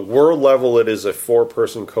 On the world level, it is a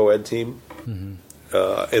 4-person co-ed team.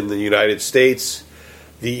 Mm-hmm. In the United States,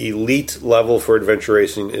 the elite level for adventure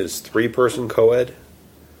racing is 3-person co-ed.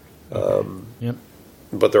 Yep.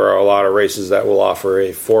 But there are a lot of races that will offer a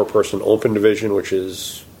 4-person open division, which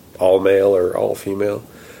is all male or all female.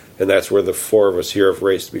 And that's where the 4 of us here have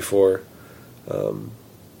raced before.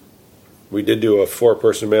 We did do a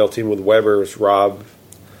 4-person male team with Weber. It was Rob,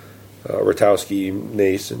 Ratowski,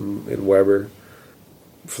 Nace, and Weber.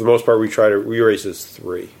 For the most part, we race as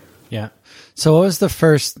 3. Yeah. So what was the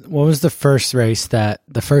first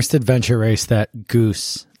adventure race that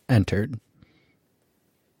Goose entered?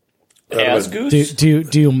 As Goose? Do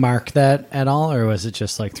you mark that at all, or was it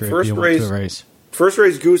just like 3 of you went to a race? First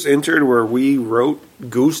race Goose entered where we wrote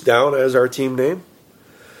Goose down as our team name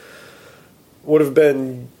would have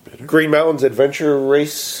been Green Mountains Adventure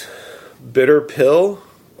Race Bitter Pill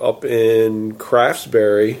up in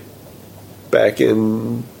Craftsbury back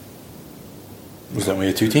in... Was that when you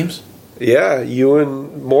had 2 teams? Yeah, you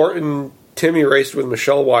and Morton, Timmy raced with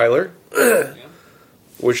Michelle Weiler,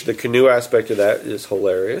 which the canoe aspect of that is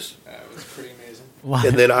hilarious. That was pretty amazing. Wow.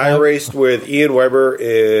 And then I raced with Ian Weber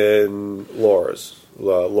and Laura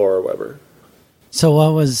Weber. So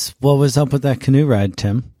what was up with that canoe ride,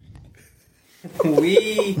 Tim?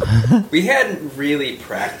 We hadn't really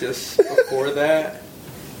practiced before that,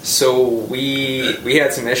 so we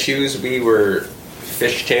had some issues. We were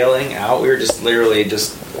fishtailing out. We were just literally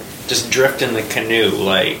just drifting the canoe.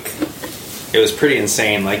 Like, it was pretty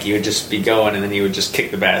insane. Like, you would just be going and then you would just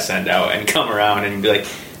kick the bass end out and come around and be like,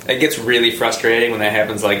 it gets really frustrating when that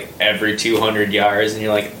happens like every 200 yards and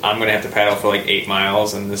you're like, I'm gonna have to paddle for like 8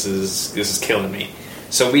 miles and this is killing me.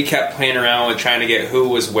 So we kept playing around with trying to get who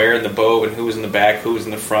was where in the boat and who was in the back, who was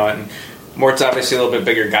in the front. And Mort's obviously a little bit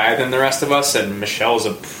bigger guy than the rest of us, and Michelle's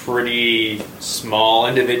a pretty small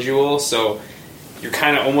individual, so you're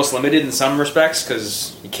kind of almost limited in some respects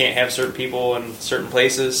because you can't have certain people in certain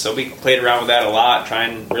places. So we played around with that a lot,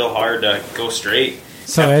 trying real hard to go straight.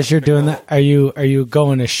 So as you're doing that, are you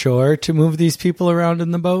going ashore to move these people around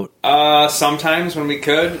in the boat? Sometimes when we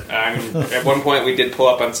could. At one point, we did pull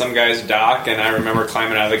up on some guy's dock, and I remember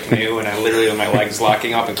climbing out of the canoe, and I literally had my legs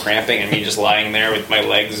locking up and cramping, and me just lying there with my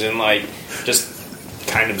legs in, like, just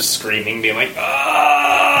kind of screaming, being like,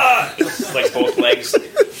 ah! Just, like, both legs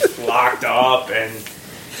locked up, and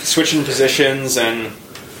switching positions, and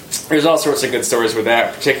there's all sorts of good stories with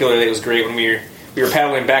that. Particularly, it was great when we were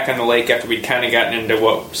paddling back on the lake after we'd kind of gotten into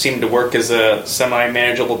what seemed to work as a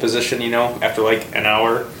semi-manageable position, after like an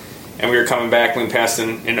hour. And we were coming back and we passed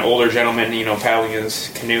an older gentleman, paddling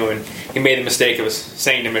his canoe. And he made the mistake of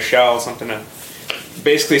saying to Michelle something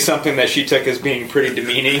that she took as being pretty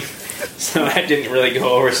demeaning. So that didn't really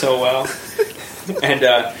go over so well. And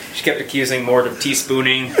she kept accusing Mort of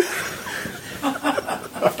teaspooning.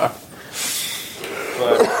 But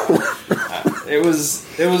it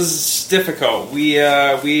was difficult. We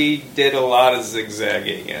did a lot of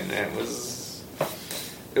zigzagging, and it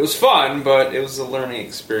was fun, but it was a learning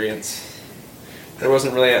experience. There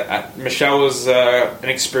wasn't really Michelle was an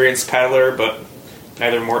experienced paddler, but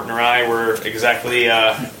neither Mort nor I were exactly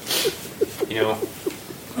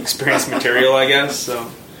experienced material, I guess. So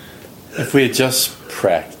if we had just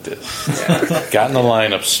practiced, gotten the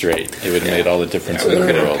line up straight, it would have made all the difference in the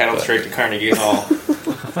world. Paddled straight to Carnegie Hall.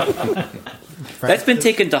 That's been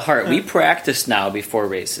taken to heart. We practice now before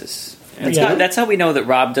races. That's how we know that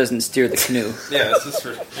Rob doesn't steer the canoe. Yeah, this is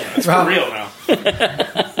for real now.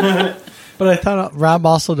 But I thought Rob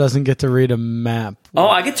also doesn't get to read a map. Oh,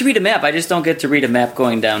 I get to read a map. I just don't get to read a map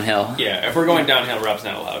going downhill. Yeah, if we're going downhill, Rob's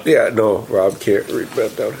not allowed. Yeah, no, Rob can't read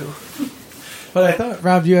map downhill. But I thought,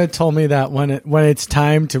 Rob, you had told me that when it's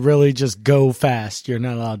time to really just go fast, you're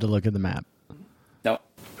not allowed to look at the map. No.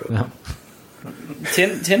 No.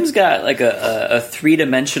 Tim's got like a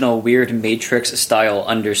three-dimensional weird Matrix-style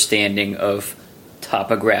understanding of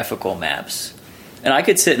topographical maps. And I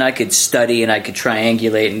could sit and I could study and I could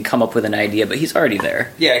triangulate and come up with an idea, but he's already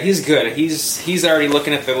there. Yeah, he's good. He's already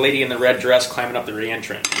looking at the lady in the red dress climbing up the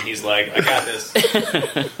re-entrant. And he's like, I got this.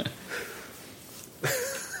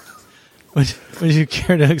 Would you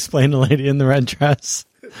care to explain the lady in the red dress?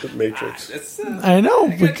 The Matrix. I know.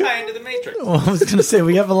 We could tie into the Matrix. Well, I was going to say,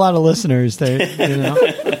 we have a lot of listeners there,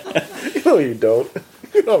 No, you don't.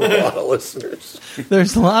 You don't have a lot of listeners.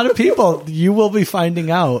 There's a lot of people. You will be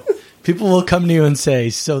finding out. People will come to you and say,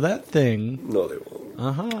 so that thing. No, they won't.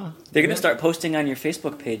 Uh-huh. They're going to start posting on your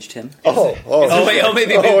Facebook page, Tim. Maybe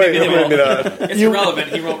they won't. It's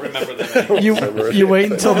irrelevant. He won't remember them anymore. You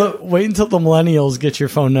wait until the millennials get your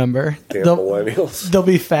phone number. Damn millennials. They'll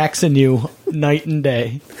be faxing you night and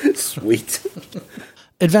day. Sweet.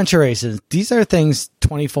 Adventure races. These are things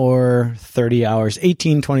 24, 30 hours,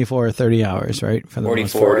 18, 24, or 30 hours, right? For the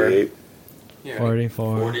 44. 48. Yeah,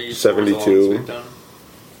 44. 40, 72.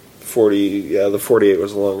 40, yeah, the 48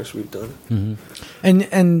 was the longest we've done. Mm-hmm.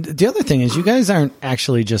 And the other thing is you guys aren't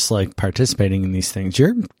actually just like participating in these things.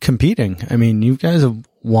 You're competing. I mean, you guys have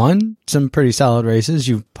won some pretty solid races.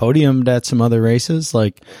 You've podiumed at some other races.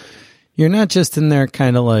 Like, you're not just in there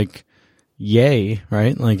kind of like, yay,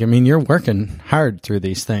 right? Like, I mean, you're working hard through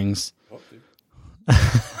these things.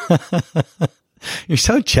 You're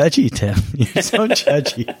so judgy, Tim. You're so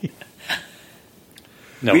judgy.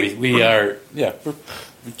 No, we are,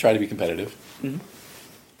 we try to be competitive. Mm-hmm.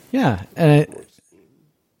 Yeah.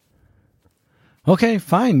 Okay,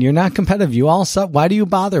 fine. You're not competitive. You all suck. Why do you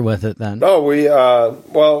bother with it then? No,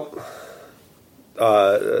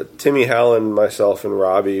 Timmy Hallen, myself, and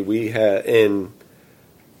Robbie, and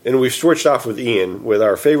we've switched off with Ian. With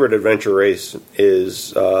our favorite adventure race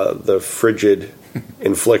is the Frigid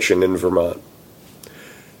Infliction in Vermont,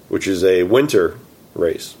 which is a winter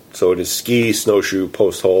race. So it is ski, snowshoe,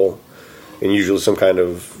 post hole, and usually some kind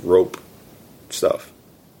of rope stuff.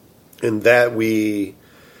 And that we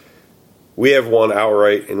have won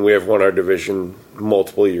outright, and we have won our division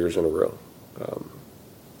multiple years in a row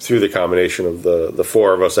through the combination of the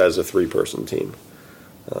four of us as a three-person team.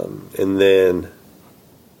 And then,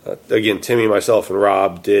 again, Timmy, myself, and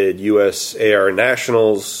Rob did USAR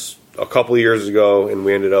Nationals a couple of years ago, and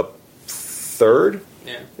we ended up third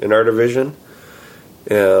in our division.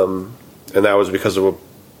 And that was because of a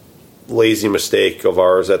lazy mistake of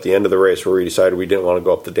ours at the end of the race where we decided we didn't want to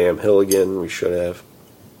go up the damn hill again. We should have.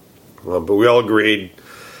 But we all agreed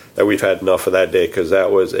that we've had enough of that day because that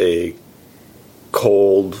was a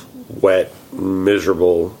cold, wet,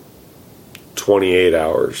 miserable 28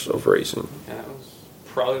 hours of racing. Yeah, that was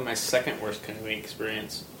probably my second worst canoeing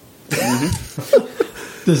experience.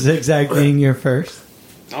 The zigzag being your first.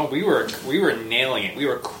 Oh, we were nailing it. We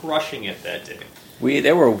were crushing it that day.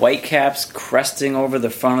 There were whitecaps cresting over the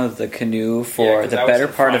front of the canoe for the better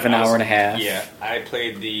part of an hour and a half. Yeah, I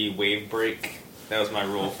played the wave break. That was my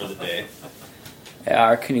role for the day.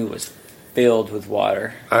 Our canoe was filled with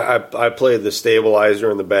water. I played the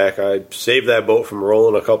stabilizer in the back. I saved that boat from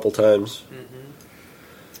rolling a couple times.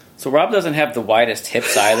 So Rob doesn't have the widest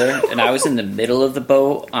hips either, and I was in the middle of the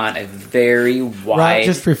boat on a very wide... Rob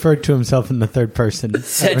just referred to himself in the third person.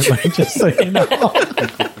 Everybody, just so you know.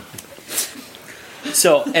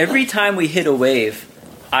 So every time we hit a wave,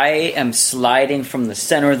 I am sliding from the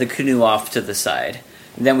center of the canoe off to the side.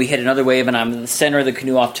 And then we hit another wave, and I'm in the center of the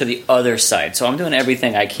canoe off to the other side. So I'm doing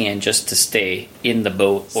everything I can just to stay in the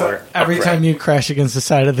boat. So every time you crash against the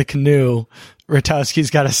side of the canoe, Ratowski's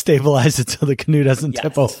got to stabilize it so the canoe doesn't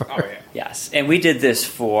tip over. Oh, yeah. Yes, and we did this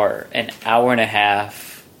for an hour and a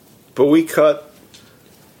half. But we cut...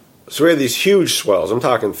 So we had these huge swells. I'm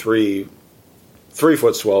talking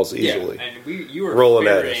 3-foot swells easily. Yeah, and you were rolling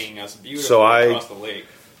ferrying us beautifully So across the lake.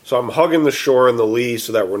 So I'm hugging the shore in the lee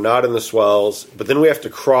so that we're not in the swells, but then we have to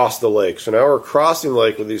cross the lake. So now we're crossing the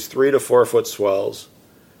lake with these 3 to 4 foot swells,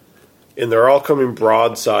 and they're all coming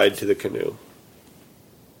broadside to the canoe.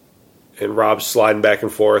 And Rob's sliding back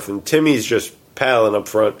and forth, and Timmy's just paddling up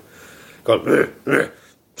front, going,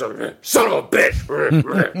 son of a bitch!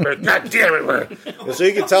 God damn it! And so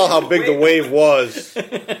you can tell how big the wave was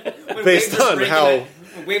based on how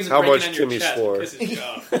much Timmy swore.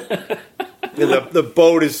 And the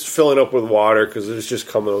boat is filling up with water because it's just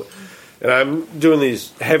coming. And I'm doing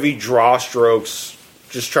these heavy draw strokes,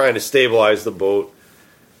 just trying to stabilize the boat.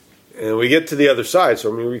 And we get to the other side.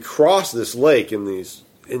 So, I mean, we cross this lake in these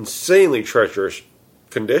insanely treacherous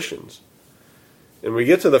conditions. And we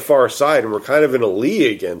get to the far side, and we're kind of in a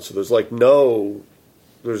lee again. So there's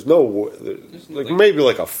maybe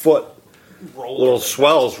like a foot little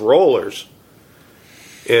swells, rollers.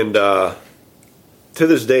 And to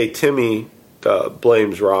this day, Timmy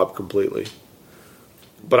blames Rob completely.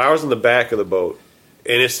 But I was in the back of the boat,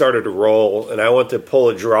 and it started to roll, and I went to pull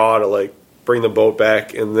a draw to bring the boat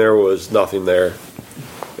back, and there was nothing there.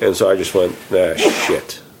 And so I just went,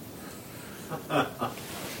 shit.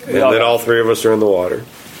 And then all three of us are in the water.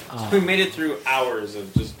 We made it through hours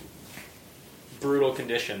of just brutal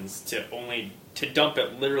conditions to dump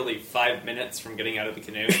it literally 5 minutes from getting out of the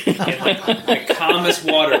canoe in the calmest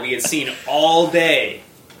water we had seen all day,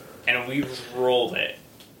 and we just rolled it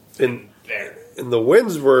in there. And the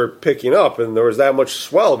winds were picking up, and there was that much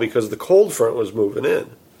swell because the cold front was moving in.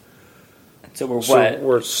 So we're wet. So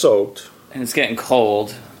we're soaked. And it's getting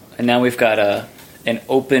cold, and now we've got an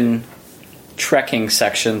open trekking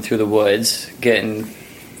section through the woods, getting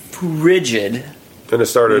frigid. And it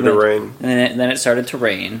started to rain. And then it started to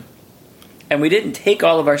rain. And we didn't take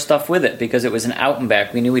all of our stuff with it because it was an out and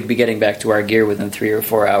back. We knew we'd be getting back to our gear within 3 or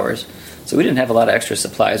 4 hours. So we didn't have a lot of extra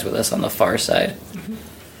supplies with us on the far side.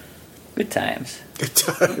 Good times. Good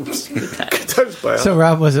times. Good times. Good times, pal. So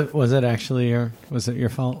Rob, was it your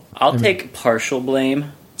fault? I'll take partial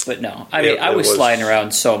blame, but no. I was sliding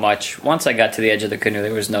around so much. Once I got to the edge of the canoe,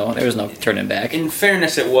 there was no turning back. In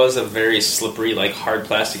fairness, it was a very slippery, hard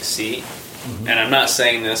plastic seat. Mm-hmm. And I'm not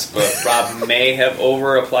saying this, but Rob may have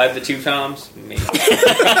over applied the 2 toms. Maybe.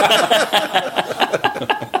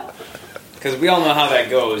 Because we all know how that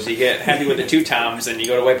goes. You get heavy with the 2 toms, and you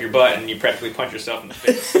go to wipe your butt, and you practically punch yourself in the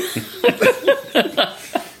face.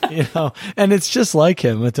 And it's just like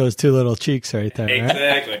him with those 2 little cheeks right there.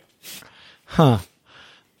 Exactly. Right? Huh.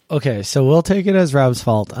 Okay, so we'll take it as Rob's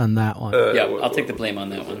fault on that one. I'll take the blame on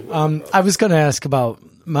that one. I was going to ask about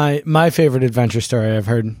my favorite adventure story I've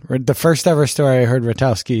heard. The first ever story I heard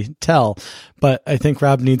Ratowski tell, but I think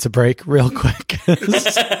Rob needs a break real quick.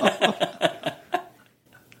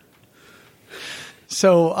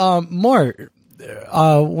 So,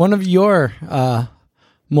 one of your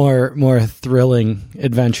more thrilling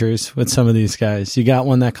adventures with some of these guys. You got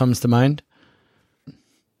one that comes to mind?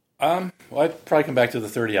 Well, I'd probably come back to the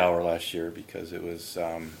 30 hour last year because it was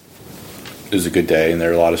a good day, and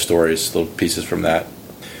there are a lot of stories, little pieces from that.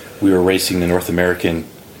 We were racing the North American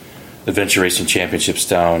Adventure Racing Championships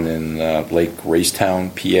down in Lake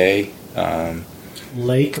Racetown, PA.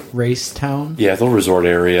 Lake Racetown? Yeah, the little resort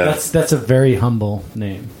area. That's a very humble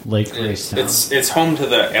name, Lake Racetown. It's home to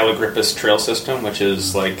the Allegrippus Trail System, which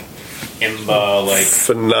is IMBA,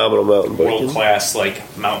 phenomenal mountain biking, world class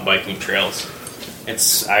mountain biking trails.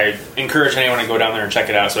 I encourage anyone to go down there and check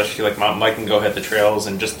it out, especially if you like mountain biking. Go hit the trails,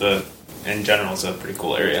 and in general, it's a pretty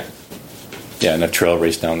cool area. Yeah, and I've trail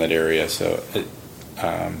raced down that area, so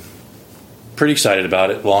pretty excited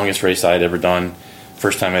about it. Longest race I had ever done.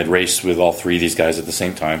 first time I'd raced with all three of these guys at the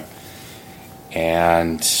same time.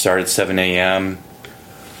 And started at 7 a.m.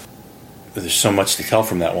 There's so much to tell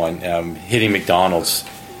from that one. Hitting McDonald's.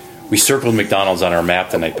 We circled McDonald's on our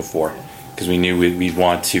map the night before because we knew we'd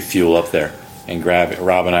want to fuel up there and grab it.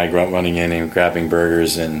 Rob and I running in and grabbing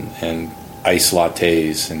burgers and ice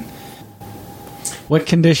lattes. And What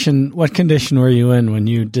condition were you in when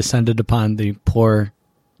you descended upon the poor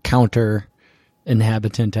counter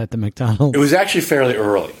inhabitant at the McDonald's? it was actually fairly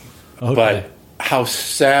early. Okay. But how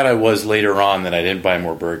sad I was later on that I didn't buy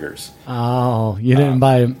more burgers. Oh, you didn't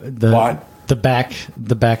buy the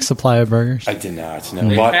back supply of burgers? I did not. No.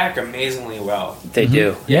 They But pack amazingly well. They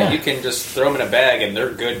do. Yeah. You can just throw them in a bag and they're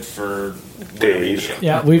good for Days.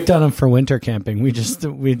 Yeah, we've done them for winter camping. We just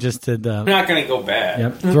did. They're not going to go bad.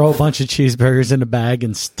 Yep, throw a bunch of cheeseburgers in a bag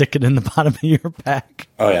and stick it in the bottom of your pack.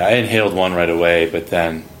 oh yeah, I inhaled one right away, but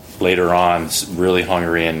then later on, really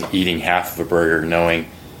hungry and eating half of a burger, knowing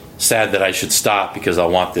sad that I should stop because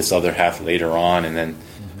I'll want this other half later on, and then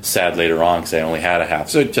sad later on because I only had a half.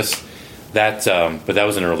 So just that, but that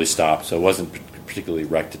was an early stop, so it wasn't particularly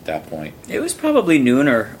wrecked at that point. It was probably noon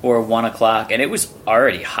or 1 o'clock, and it was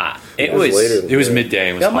already hot. It was later. It was midday.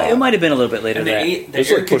 And it was It hot. might have been a little bit later And than the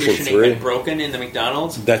It's air like pushing conditioning 3. had broken in the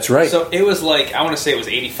McDonald's. That's right. So it was like, I want to say it was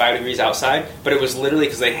 85 degrees outside, but it was literally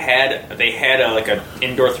because they had like an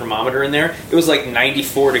indoor thermometer in there. It was like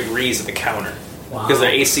 94 degrees at the counter because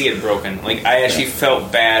their AC had broken. Like I actually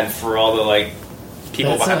felt bad for all the like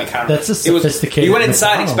people behind the counter. That's a sophisticated You went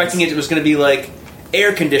inside McDonald's. expecting it was going to be like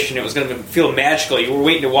air conditioned. It was going to feel magical. You were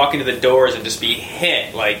waiting to walk into the doors and just be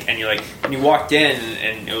hit. Like, and you're like, and you walked in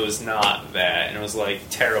and it was not that, and it was like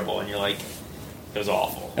terrible. And you're like, it was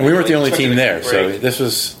awful. And we weren't the only Expected team a there, so break. this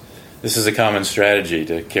is a common strategy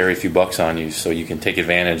to carry a few bucks on you so you can take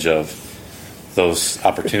advantage of those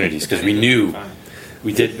opportunities because we knew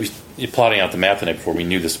plotting out the map the night before, we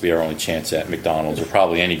knew this would be our only chance at McDonald's or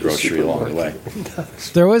probably any grocery along the way.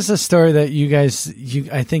 There was a story that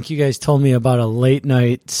I think you guys told me about a late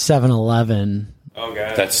night 7-Eleven. Oh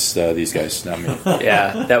god, That's these guys, not me.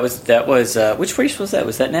 Yeah, that was which race was that?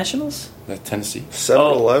 Was that Nationals? That Tennessee.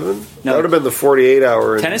 7-Eleven? No. That would have been the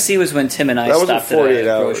 48-hour. Tennessee was when Tim and I That wasn't stopped at 48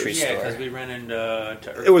 a hours. grocery yeah, store. because we ran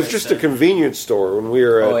into. It was just a convenience store when we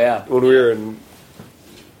were at, when we were in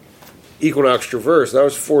Equinox Traverse. That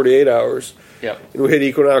was 48 hours. Yep. And we hit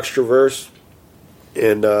Equinox Traverse,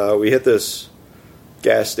 and we hit this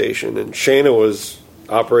gas station, and Shayna was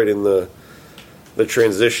operating the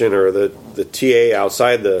transition or the TA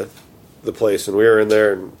outside the place, and we were in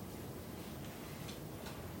there, and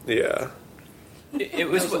yeah. It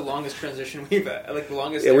was was the longest transition we've had. Like the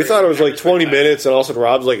longest. Yeah, we thought it was like 20 minutes, and all of a sudden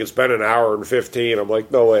Rob's like, it's been an hour and 15. I'm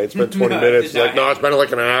like, no way, it's been 20 No, it minutes. did He's like, not no, it's been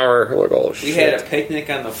like an hour. I'm like, oh, shit. We had a picnic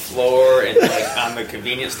on the floor and like on the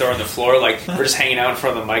convenience store on the floor. Like we're just hanging out in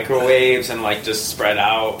front of the microwaves and like just spread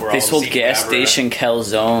out. We're they all sold eating gas whatever. station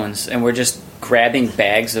calzones, and we're just grabbing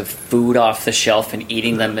bags of food off the shelf and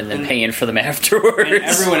eating them, and then paying for them afterwards. And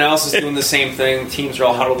everyone else is doing the same thing. Teams are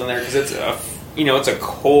all huddled in there because it's a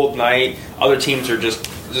cold night. Other teams are just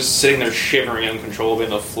sitting there shivering uncontrollably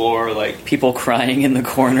on the floor. Like People crying in the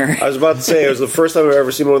corner. I was about to say, it was the first time I've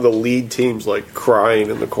ever seen one of the lead teams like crying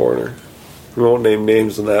in the corner. We won't name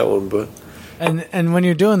names in that one, but And when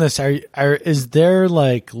you're doing this, is there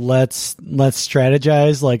like let's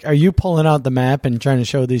strategize? Like, are you pulling out the map and trying to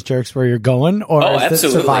show these jerks where you're going, or Oh, is this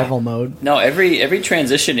absolutely. survival mode? No, every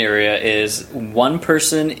transition area is one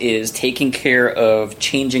person is taking care of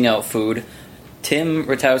changing out food. Tim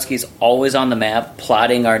Ratowski's always on the map,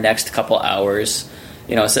 plotting our next couple hours.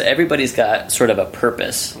 So everybody's got sort of a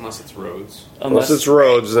purpose. unless it's roads. unless it's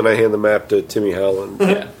roads, then I hand the map to Timmy Howland.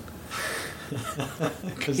 Yeah.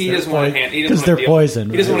 He doesn't want to hand. He doesn't because want they're to poison.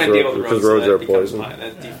 He doesn't want to deal with Because roads. roads so are that becomes poison.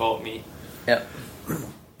 That default me. Yep.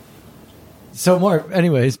 So more,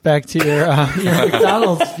 anyways, back to your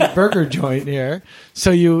McDonald's burger joint here.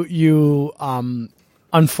 So you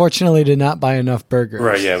unfortunately did not buy enough burgers.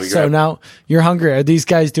 Right, yeah, we So grabbed- now you're hungry. Are these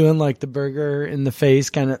guys doing like the burger in the face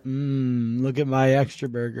kind of, look at my extra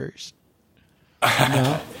burgers?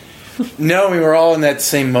 No? No, we were all in that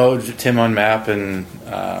same mode, Tim on map, and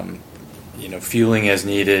fueling as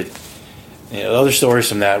needed. Other stories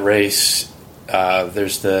from that race.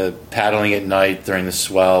 There's the paddling at night during the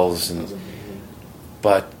swells,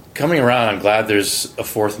 but coming around, I'm glad there's a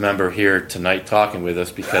fourth member here tonight talking with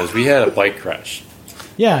us because we had a bike crash.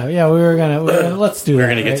 Yeah, we were gonna let's do that. We're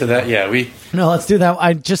going to get to that. Yeah, No, let's do that.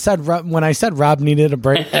 I just said when I said Rob needed a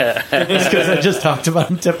break, it's because I just talked about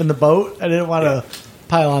him tipping the boat. I didn't want to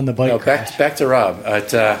pile on the bike. No, crash. back to Rob.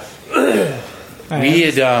 We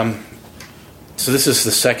had so this is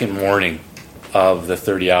the second morning of the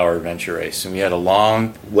 30-hour adventure race, and we had a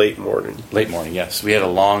long Late morning. Yes, we had a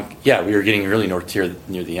long. Yeah, we were getting really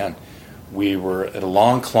near the end. We were at a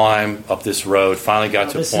long climb up this road. Finally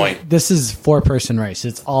got to a point. This is 4-person race.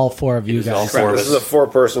 It's all 4 of you is all guys. 4 of This is a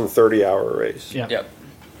 4-person 30-hour race. Yeah. Yep.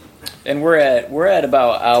 And we're at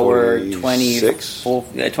about hour 26?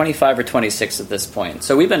 25 or 26 at this point.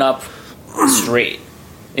 So we've been up straight,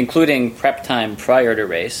 including prep time prior to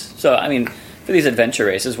race. So, I mean, for these adventure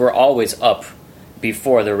races, we're always up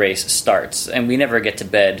before the race starts. And we never get to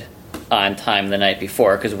bed on time the night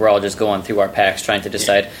before because we're all just going through our packs trying to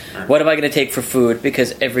decide what am I going to take for food,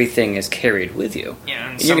 because everything is carried with you.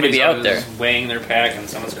 Yeah, and You're going to be out there weighing their pack, and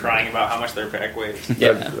someone's crying about how much their pack weighs.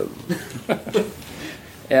 Yeah.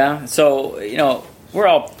 Yeah, so, we're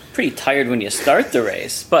all pretty tired when you start the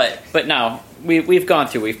race, but now we've gone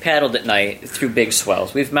through, we've paddled at night through big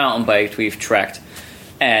swells, we've mountain biked, we've trekked,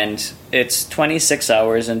 and it's 26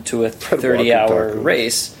 hours into a 30-hour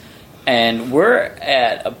race, and we're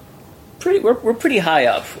at we're pretty high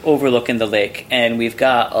up overlooking the lake, and we've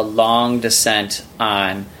got a long descent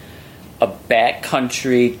on a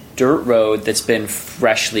backcountry dirt road that's been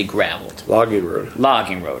freshly graveled. Logging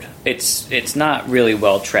road. It's not really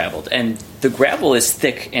well traveled, and the gravel is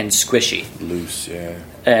thick and squishy, Loose, yeah.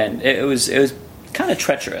 and it was kind of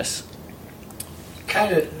treacherous.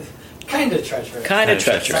 Kind of treacherous. Kind of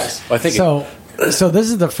treacherous. Well, I think So this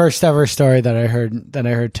is the first ever story that I heard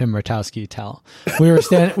Tim Ratowski tell. We were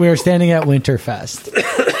standing at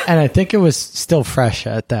Winterfest, and I think it was still fresh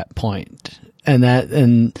at that point.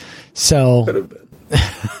 And so Could have been.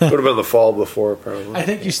 Would have been the fall before, probably. I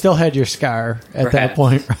think you still had your scar at that Perhaps.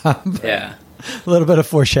 point, Rob. Yeah, A little bit of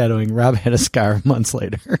foreshadowing. Rob had a scar months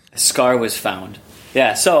later. scar was found.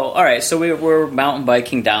 Yeah. So all right. So we're mountain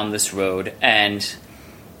biking down this road, and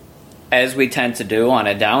as we tend to do on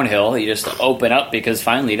a downhill, you just open up because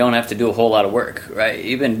finally you don't have to do a whole lot of work, right?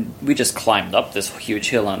 We just climbed up this huge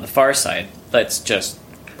hill on the far side. Let's just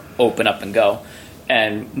open up and go.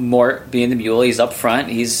 And Mort, being the mule, he's up front.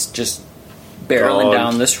 He's just barreling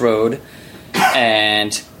down this road.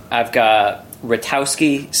 And I've got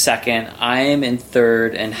Ratowski second. I am in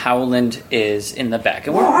third, and Howland is in the back.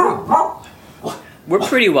 And we're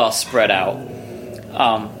pretty well spread out.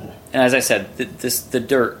 And as I said,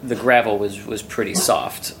 the gravel was pretty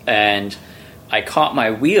soft, and I caught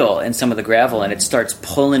my wheel in some of the gravel, and it starts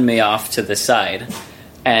pulling me off to the side.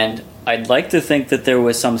 And I'd like to think that there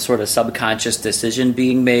was some sort of subconscious decision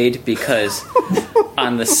being made, because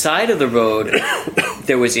on the side of the road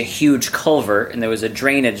there was a huge culvert and there was a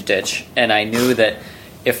drainage ditch, and I knew that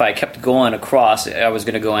if I kept going across, I was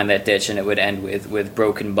going to go in that ditch and it would end with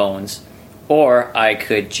broken bones, or I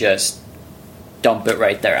could just dump it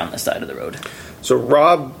right there on the side of the road. So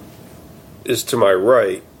Rob is to my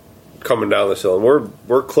right, coming down this hill, and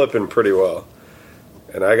we're clipping pretty well.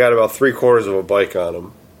 And I got about 3/4 of a bike on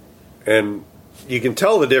him, and you can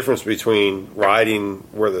tell the difference between riding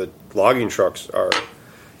where the logging trucks are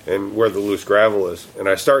and where the loose gravel is. And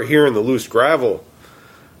I start hearing the loose gravel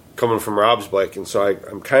coming from Rob's bike, and so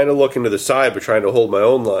I'm kind of looking to the side but trying to hold my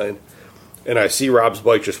own line. And I see Rob's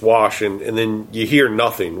bike just wash, and then you hear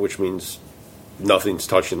nothing, which means nothing's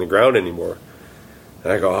touching the ground anymore.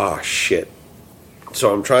 And I go, oh, shit.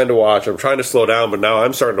 So I'm trying to watch. I'm trying to slow down, but now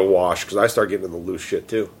I'm starting to wash because I start getting in the loose shit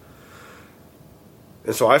too.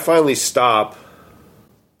 And so I finally stop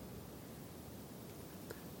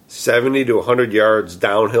 70 to 100 yards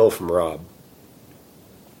downhill from Rob.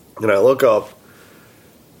 And I look up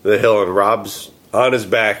the hill, and Rob's on his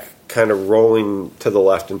back, kind of rolling to the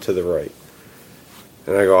left and to the right.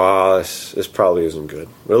 And I go, this probably isn't good.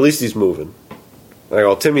 But at least he's moving. And I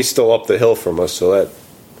go, Timmy's still up the hill from us, so that,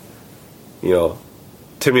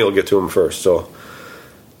 Timmy will get to him first. So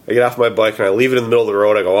I get off my bike and I leave it in the middle of the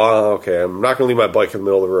road. I go, okay, I'm not going to leave my bike in the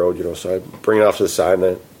middle of the road, so I bring it off to the side and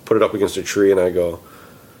I put it up against a tree, and I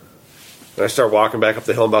start walking back up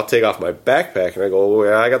the hill. I'm about to take off my backpack, and I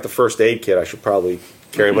go, I got the first aid kit. I should probably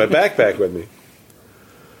carry my backpack with me.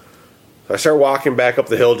 I start walking back up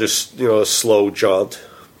the hill, just, a slow jaunt.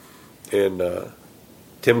 And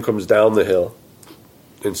Tim comes down the hill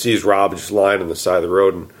and sees Rob just lying on the side of the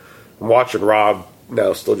road. And I'm watching Rob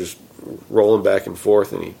now still just rolling back and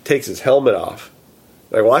forth, and he takes his helmet off.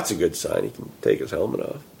 Like, well, that's a good sign. He can take his helmet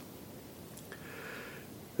off.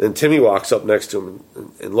 Then Timmy walks up next to him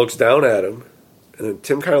and looks down at him. And then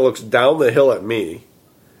Tim kind of looks down the hill at me.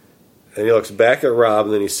 And he looks back at Rob,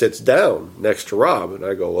 and then he sits down next to Rob. And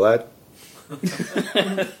I go, well,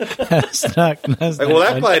 that's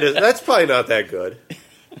probably not that good.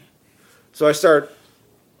 So I start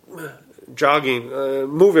jogging,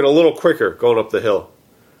 moving a little quicker, going up the hill.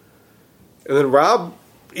 And then Rob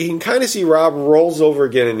he can kind of see Rob rolls over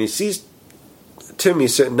again, and he sees Timmy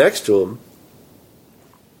sitting next to him.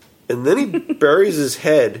 And then he buries his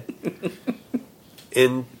head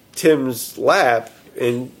in Tim's lap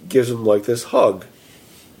and gives him like this hug.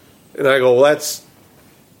 And I go, well, that's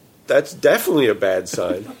definitely a bad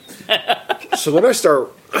sign. So then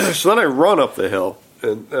I run up the hill,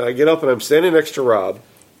 and I get up and I'm standing next to Rob.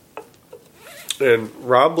 And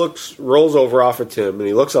Rob rolls over off of Tim, and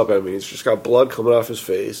he looks up at me. He's just got blood coming off his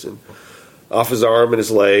face and off his arm and his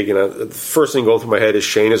leg. And the first thing going through my head is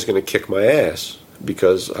Shane is going to kick my ass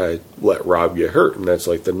because I let Rob get hurt. And that's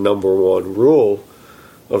like the number one rule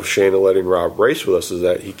of Shane letting Rob race with us is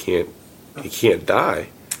that he can't die.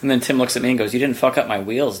 And then Tim looks at me and goes, "You didn't fuck up my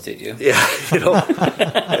wheels, did you?" Yeah,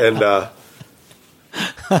 and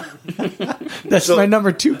that's my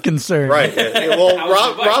number 2 concern. Right. Well,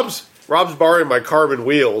 Rob's borrowing my carbon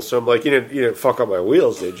wheels, so I'm like, you didn't fuck up my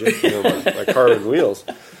wheels, did you? My carbon wheels.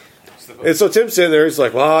 And so Tim's sitting there, he's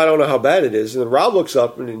like, well, I don't know how bad it is. And then Rob looks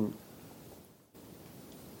up, and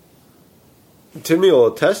Timmy will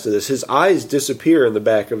attest to this, his eyes disappear in the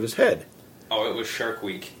back of his head. Oh, it was Shark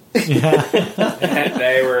Week. Yeah.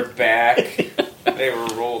 They were back. They were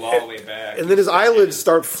rolled all the way back. And then his eyelids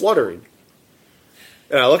start fluttering.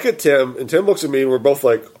 And I look at Tim, and Tim looks at me, and we're both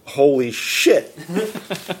like, holy shit.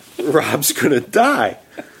 Rob's going to die.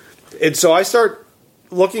 And so I start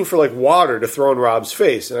looking for like water to throw in Rob's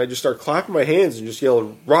face. And I just start clapping my hands and just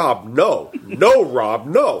yelling, Rob, no. No, Rob,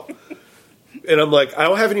 no. And I'm like, I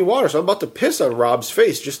don't have any water, so I'm about to piss on Rob's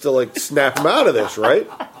face just to like snap him out of this, right?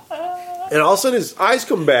 And all of a sudden his eyes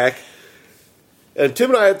come back. And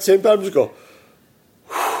Tim and I at the same time just go,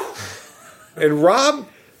 whew. And Rob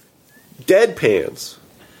deadpans.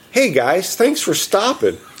 Hey guys, thanks for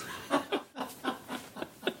stopping.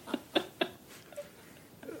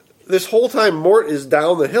 This whole time Mort is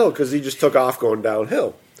down the hill because he just took off going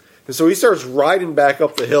downhill. And so he starts riding back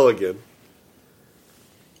up the hill again.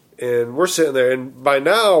 And we're sitting there, and by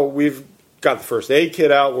now we've got the first aid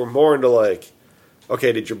kit out. We're more into like,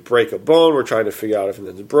 okay, did you break a bone? We're trying to figure out if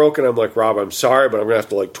anything's broken. I'm like, Rob, I'm sorry, but I'm going to have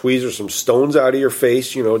to like tweezer some stones out of your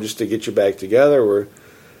face, just to get you back together. We're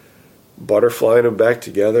butterflying them back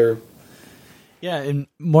together. Yeah, and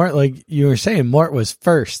Mort, like you were saying, Mort was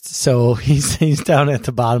first, so he's down at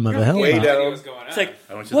the bottom of the hill. Way now. down. It's like,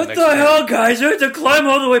 what the hell, guys? I have to climb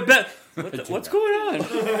all the way back. What's going on?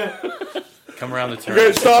 Come around the turn. You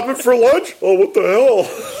guys stopping for lunch? Oh, what the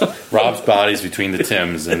hell? Rob's body's between the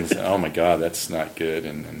Tims, and oh my god, that's not good.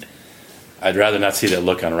 And I'd rather not see that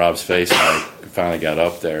look on Rob's face when I finally got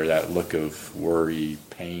up there. That look of worry,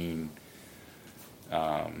 pain,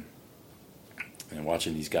 and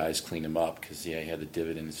watching these guys clean him up because he had the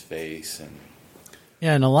divot in his face. And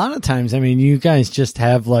Yeah, and a lot of times, I mean, you guys just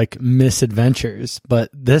have like misadventures, but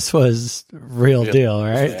this was real deal,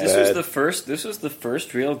 right? This was the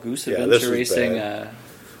first real goose adventure racing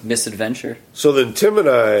misadventure. So then Tim and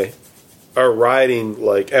I are riding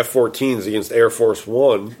like F-14s against Air Force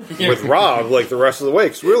One with Rob like the rest of the way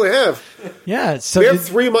because we only have so we have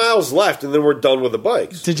 3 miles left and then we're done with the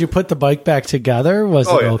bikes. Did you put the bike back together? Was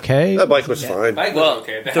it okay? That bike was fine. Bike was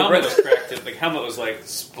okay. The helmet was cracked. The helmet was like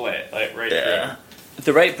split, like right through.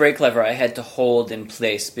 The right brake lever I had to hold in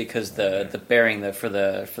place because the bearing for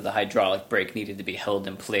the hydraulic brake needed to be held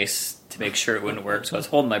in place to make sure it wouldn't work. So I was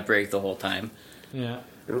holding my brake the whole time. Yeah.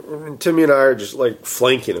 And Timmy and I are just like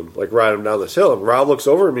flanking him, like riding him down this hill. And Rob looks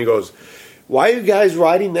over at me and goes, "Why are you guys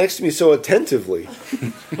riding next to me so attentively?"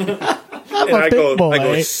 And I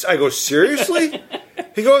go, "Seriously?"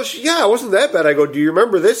 He goes, "Yeah, it wasn't that bad." I go, "Do you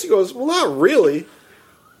remember this?" He goes, "Well, not really."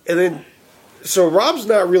 And then, so Rob's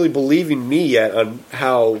not really believing me yet on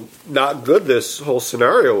how not good this whole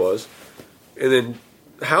scenario was. And then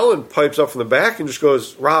Howland pipes up from the back and just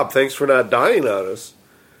goes, "Rob, thanks for not dying on us."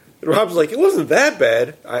 And Rob's like, "It wasn't that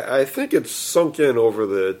bad. I think it's sunk in over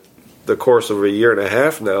the course of a year and a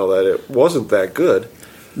half now that it wasn't that good."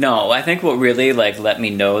 No, I think what really let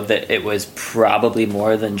me know that it was probably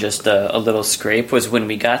more than just a little scrape was when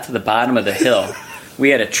we got to the bottom of the hill. We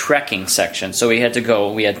had a trekking section, so we had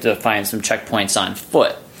to find some checkpoints on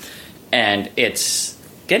foot. And it's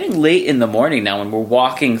getting late in the morning now when we're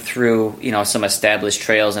walking through, some established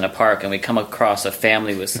trails in a park, and we come across a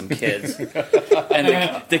family with some kids.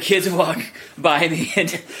 And the kids walk by me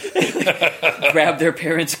and grab their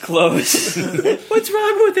parents' clothes. What's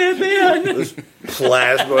wrong with that man? This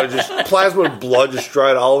plasma and blood just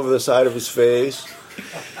dried all over the side of his face.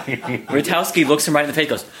 Rutowski looks him right in the face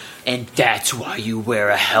and goes, "And that's why you wear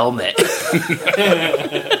a helmet."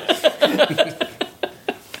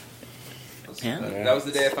 That was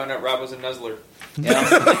the day I found out Rob was a nuzzler. Yeah.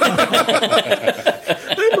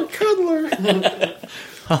 I'm a cuddler.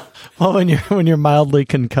 Well, when you're mildly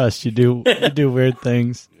concussed, you do weird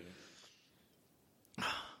things.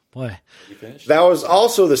 Boy, You finished? That was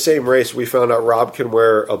also the same race we found out Rob can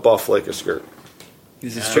wear a buff like a skirt.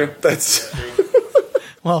 This is true. That's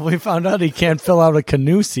well, we found out he can't fill out a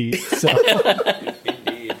canoe seat. So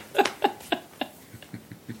Indeed.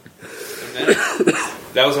 And then,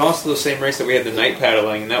 that was also the same race that we had the night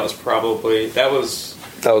paddling, and that was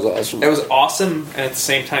awesome. It was awesome and at the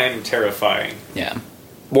same time terrifying. Yeah.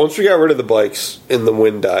 Once we got rid of the bikes and the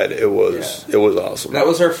wind died, it was awesome. That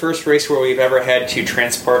was our first race where we've ever had to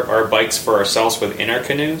transport our bikes for ourselves within our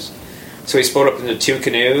canoes. So we split up into 2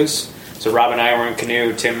 canoes. So Rob and I were in a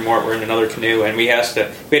canoe, Tim and Mort were in another canoe, and we had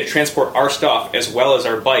to transport our stuff as well as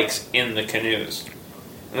our bikes in the canoes.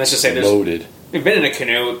 And let's just say Loaded. we've been in a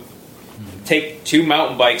canoe. Take 2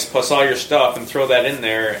 mountain bikes plus all your stuff and throw that in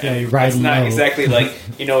there. Yeah, and you're riding it's not low. exactly like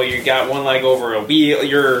you got one leg over a wheel.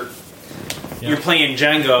 You're playing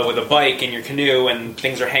Jenga with a bike in your canoe, and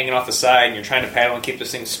things are hanging off the side, and you're trying to paddle and keep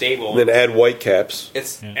this thing stable. And then add white caps.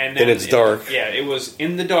 And it's dark. It was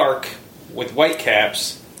in the dark with white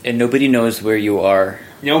caps. And nobody knows where you are.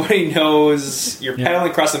 Nobody knows. You're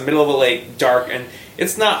paddling across the middle of a lake, dark, and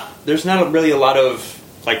there's not really a lot of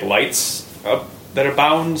lights that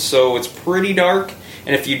abound, so it's pretty dark.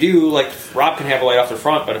 And if you do, Rob can have a light off the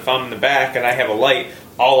front, but if I'm in the back and I have a light,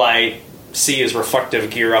 all I see is reflective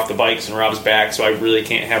gear off the bikes and Rob's back, so I really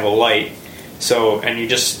can't have a light. So, and you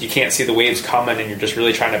can't see the waves coming, and you're just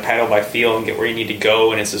really trying to paddle by feel and get where you need to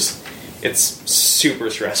go, and it's super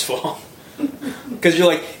stressful. Because you're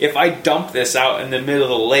like, if I dump this out in the middle of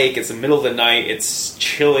the lake, it's the middle of the night, it's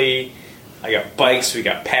chilly, I got bikes, we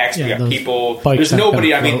got packs, we got people. There's nobody,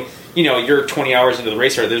 you're 20 hours into the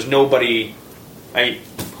race, there's nobody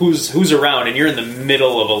who's around, and you're in the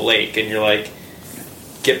middle of a lake, and you're like,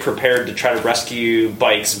 get prepared to try to rescue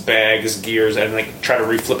bikes, bags, gears, and try to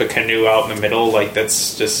reflip a canoe out in the middle.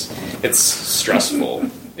 That's just, it's stressful.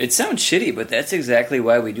 It sounds shitty, but that's exactly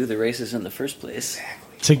why we do the races in the first place.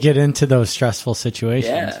 to get into those stressful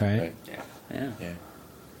situations, right? Yeah.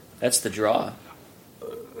 That's the draw.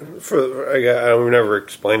 We've never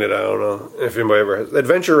explained it. I don't know if anybody ever has.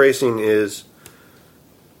 Adventure racing is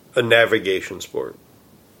a navigation sport.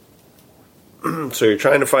 So you're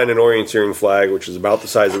trying to find an orienteering flag, which is about the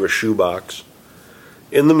size of a shoebox,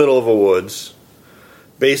 in the middle of a woods,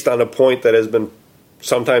 based on a point that has been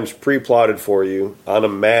sometimes pre-plotted for you on a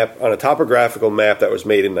map, on a topographical map that was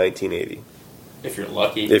made in 1980. If you're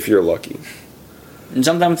lucky. If you're lucky. And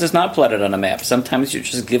sometimes it's not plotted on a map. Sometimes you're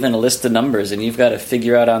just given a list of numbers, and you've got to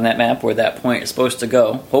figure out on that map where that point is supposed to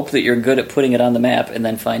go. Hope that you're good at putting it on the map, and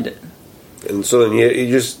then find it. And so then you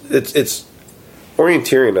just it's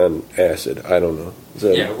orienteering on acid. I don't know.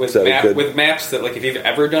 With maps that, if you've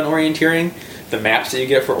ever done orienteering, the maps that you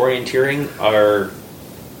get for orienteering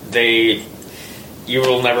you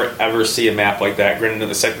will never ever see a map like that. Granted,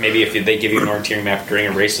 maybe if they give you an orienteering map during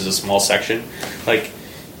a race as a small section,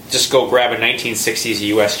 just go grab a 1960s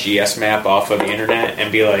USGS map off of the internet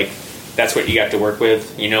and be like, that's what you got to work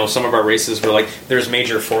with. Some of our races were there's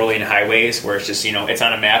major 4-lane highways where it's just, it's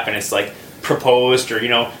on a map and it's proposed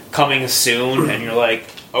or, coming soon. And you're like,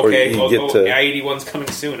 okay, I-81's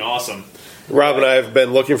coming soon. Awesome. Rob and I have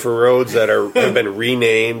been looking for roads that have been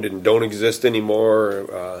renamed and don't exist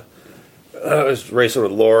anymore. I was racing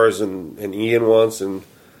with Loris and Ian once, and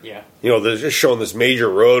they're just showing this major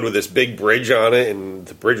road with this big bridge on it, and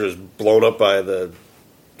the bridge was blown up by the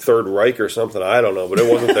Third Reich or something. I don't know, but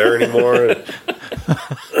it wasn't there anymore.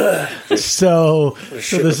 So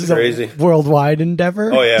this is crazy. A worldwide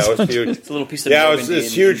endeavor? Oh, yeah, it was huge. It's a little piece of it was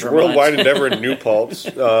this huge worldwide endeavor in New Paltz.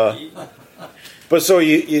 But so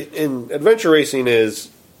in adventure racing is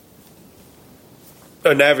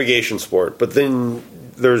a navigation sport, but then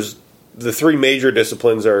there's the 3 major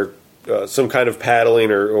disciplines are some kind of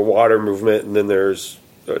paddling or water movement, and then there's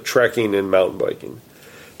trekking and mountain biking.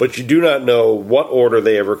 But you do not know what order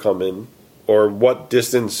they ever come in or what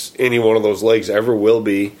distance any one of those legs ever will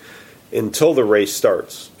be until the race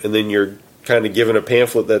starts. And then you're kind of given a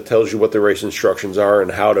pamphlet that tells you what the race instructions are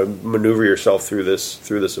and how to maneuver yourself through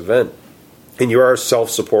this event. And you are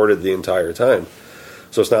self-supported the entire time.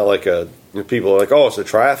 So it's not like people are like, oh, it's a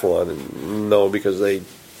triathlon. And no, because they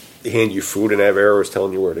hand you food and have arrows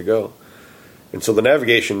telling you where to go. And so the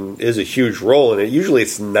navigation is a huge role in it. Usually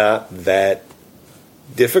it's not that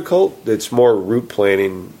difficult. It's more route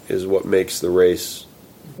planning is what makes the race.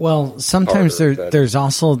 Well, sometimes there's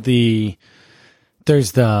also the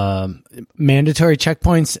there's the mandatory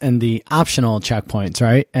checkpoints and the optional checkpoints,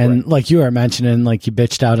 right? And like you were mentioning, like you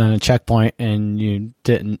bitched out on a checkpoint and you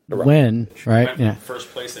didn't win, right? Went from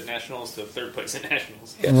first place at nationals to third place at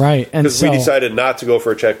nationals. Yes. Right. And because we decided not to go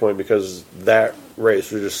for a checkpoint because that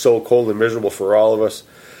race was just so cold and miserable for all of us.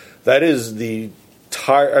 That is the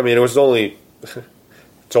I mean, it was only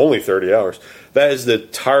it's only 30 hours. That is the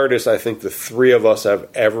tiredest I think the three of us have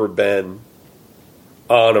ever been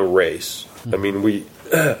on a race. I mean,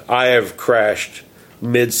 I have crashed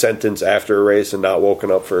mid-sentence after a race and not woken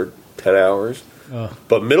up for 10 hours.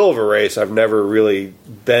 But middle of a race, I've never really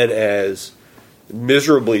been as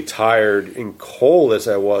miserably tired and cold as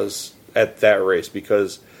I was at that race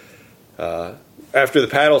because after the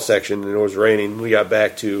paddle section and it was raining, we got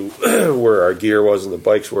back to where our gear was and the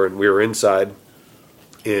bikes were, and we were inside.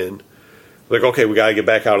 And like, okay, we got to get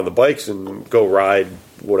back out on the bikes and go ride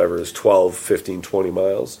whatever it is, 12, 15, 20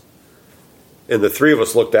 miles. And the three of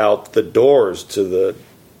us looked out the doors to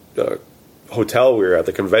the hotel we were at,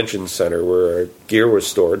 the convention center where our gear was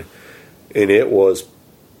stored, and it was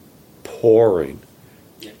pouring.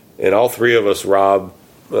 Yeah. And all three of us, Rob,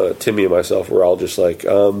 Timmy, and myself, were all just like,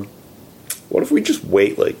 what if we just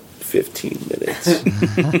wait like 15 minutes?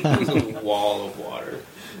 It was a wall of water.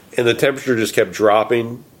 And the temperature just kept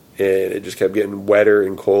dropping, and it just kept getting wetter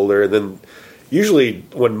and colder. And then usually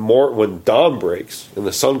when dawn breaks and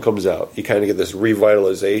the sun comes out, you kind of get this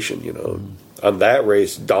revitalization, you know. On that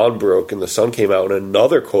race, dawn broke and the sun came out and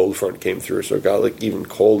another cold front came through, so it got like even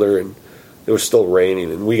colder and it was still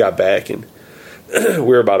raining. And we got back and we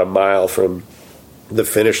were about a mile from the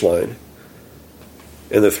finish line.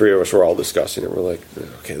 And the three of us were all discussing it. We're like,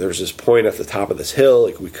 okay, there's this point at the top of this hill,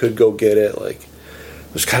 like we could go get it. Like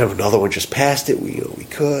there's kind of another one just past it. We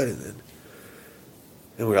could,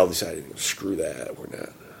 and we all decided, screw that.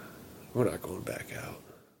 We're not going back out.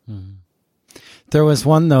 Mm-hmm. There was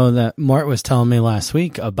one though that Mort was telling me last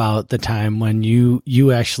week about the time when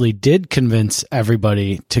you actually did convince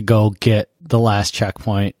everybody to go get the last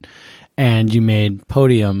checkpoint, and you made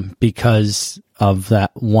podium because of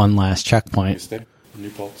that one last checkpoint. New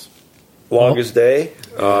Paltz. Longest day,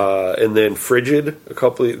 and then Frigid.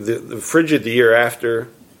 The Frigid the year after.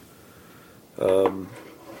 The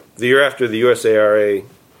year after the USARA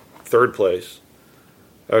third place,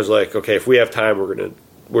 I was like, okay, if we have time,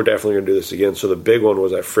 we're definitely gonna do this again. So the big one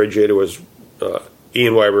was at Frigid. It was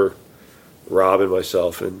Ian Weber, Rob, and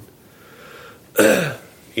myself, and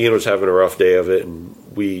Ian was having a rough day of it, and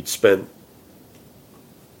we spent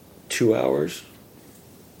 2 hours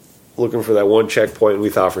looking for that one checkpoint, and we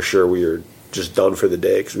thought for sure we were just done for the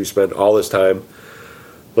day because we spent all this time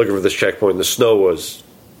looking for this checkpoint. And the snow was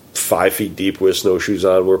 5 feet deep with snowshoes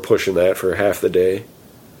on. We're pushing that for half the day.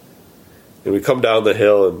 And we come down the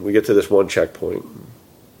hill, and we get to this one checkpoint.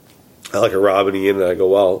 I look at Rob and Ian, and I go,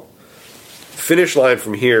 well, finish line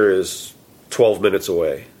from here is 12 minutes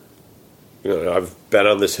away. I've been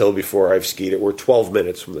on this hill before. I've skied it. We're 12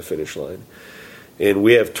 minutes from the finish line. And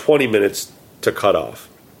we have 20 minutes to cut off.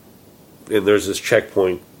 And there's this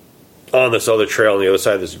checkpoint on this other trail on the other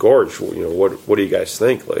side of this gorge. What do you guys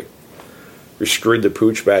think? Like, we screwed the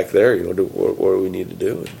pooch back there. What do we need to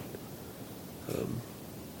do? And,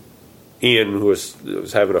 Ian, who was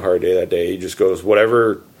having a hard day that day, he just goes,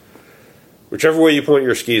 whichever way you point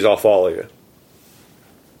your skis, I'll follow you.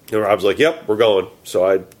 And Rob's like, yep, we're going. So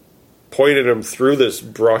I pointed him through this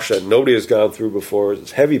brush that nobody has gone through before.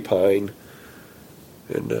 It's heavy pine.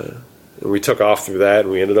 And we took off through that,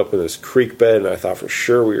 and we ended up in this creek bed, and I thought for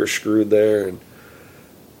sure we were screwed there. And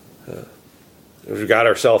we got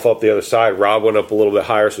ourselves up the other side. Rob went up a little bit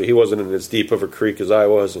higher, so he wasn't in as deep of a creek as I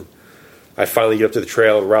was. And I finally get up to the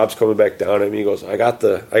trail, and Rob's coming back down at me. He goes, I got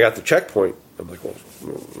the checkpoint. I'm like, well,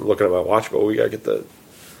 I'm looking at my watch. Go, we gotta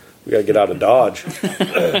get out of Dodge.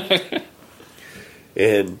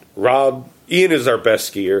 And Ian is our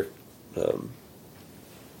best skier.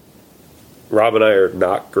 Rob and I are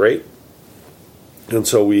not great. And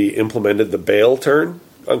so we implemented the bail turn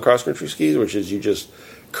on cross-country skis, which is you just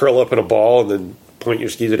curl up in a ball and then point your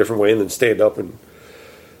skis a different way and then stand up and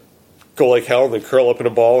go like hell and then curl up in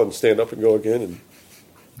a ball and stand up and go again. And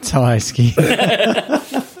that's how I ski.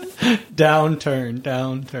 Down turn.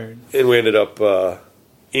 And we ended up, Rob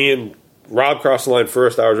crossed the line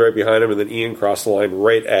first. I was right behind him, and then Ian crossed the line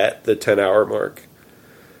right at the 10-hour mark.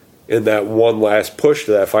 And that one last push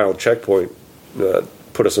to that final checkpoint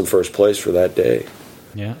put us in first place for that day.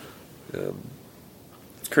 Yeah.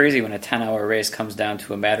 It's crazy when a 10-hour race comes down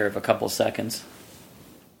to a matter of a couple seconds.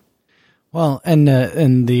 Well, and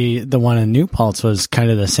the one in New Paltz was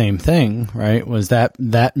kind of the same thing, right? Was that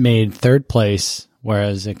made third place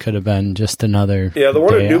whereas it could have been just another. Yeah, the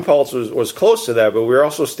one day in New out. Paltz was close to that, but we were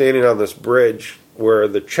also standing on this bridge where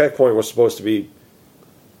the checkpoint was supposed to be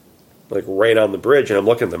like right on the bridge, and I'm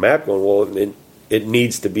looking at the map going, well, it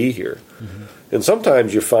needs to be here. Mm-hmm. And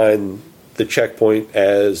sometimes you find the checkpoint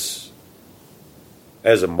as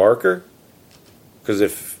a marker, because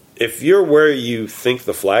if you're where you think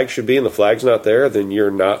the flag should be and the flag's not there, then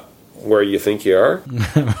you're not where you think you are.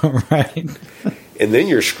 Right. And then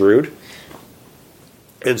you're screwed.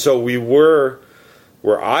 And so we were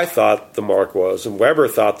where I thought the mark was, and Weber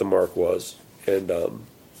thought the mark was, and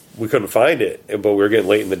we couldn't find it. But we were getting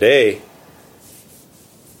late in the day,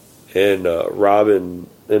 and Rob and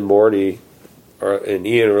Morty and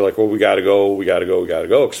Ian were like, "Well, we got to go,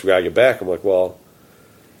 because we got to get back." I'm like, "Well,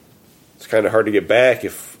 it's kind of hard to get back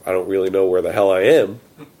if I don't really know where the hell I am,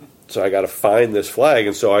 so I got to find this flag."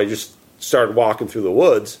 And so I just started walking through the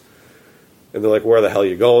woods, and they're like, "Where the hell are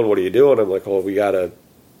you going? What are you doing?" I'm like, "Well,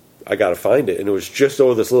 I got to find it." And it was just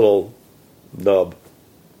over this little nub.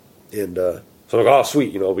 And so I'm like, "Oh,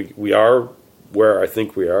 sweet. We are where I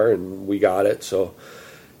think we are, and we got it." So,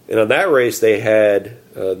 and on that race, they had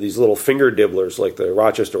these little finger dibblers like the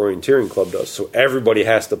Rochester Orienteering Club does. So everybody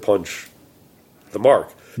has to punch the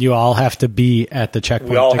mark. You all have to be at the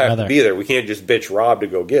checkpoint We all together. have to be there. We can't just bitch Rob to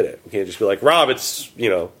go get it. We can't just be like, "Rob, it's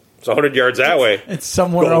 100 yards that way. It's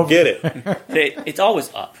somewhere Go over. get it." It's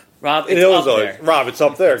always up. Rob, it's It was up always, there. "Rob, it's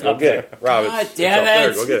up there. Go up get there. it. Rob, God it's damn up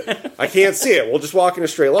there. it. Go get it." I can't see it. We'll just walk in a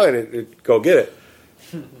straight line. Go get it.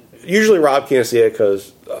 Usually Rob can't see it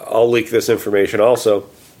because I'll leak this information also.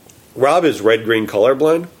 Rob is red-green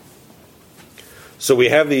colorblind. So we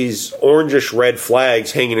have these orangish-red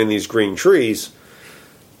flags hanging in these green trees.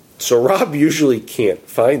 So Rob usually can't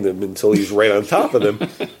find them until he's right on top of them.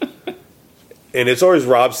 And it's always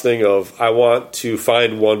Rob's thing of, I want to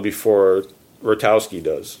find one before Rotowski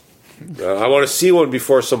does. I want to see one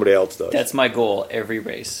before somebody else does. That's my goal every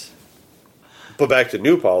race. But back to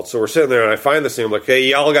New Paltz. So we're sitting there, and I find this thing. I'm like, "Hey,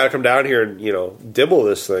 y'all got to come down here and, dibble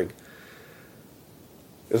this thing."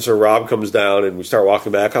 And so Rob comes down, and we start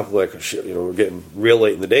walking back up. I'm like, "Oh, shit, we're getting real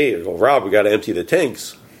late in the day." I go, "Rob, we got to empty the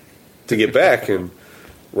tanks to get back." And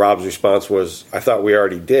Rob's response was, "I thought we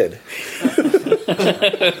already did."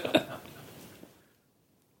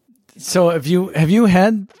 So have you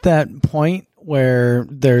had that point where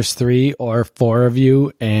there's 3 or 4 of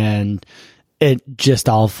you and it just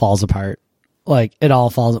all falls apart? Like it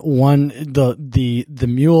all falls. The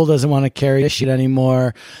mule doesn't want to carry shit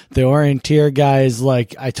anymore. The orienteer guy is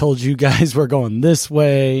like, "I told you guys we're going this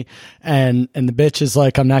way," and the bitch is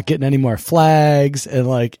like, "I'm not getting any more flags." And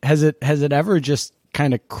like, has it ever just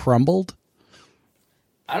kind of crumbled?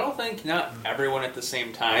 I don't think not everyone at the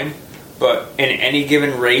same time, but in any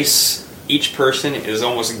given race, each person is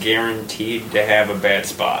almost guaranteed to have a bad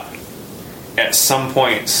spot. At some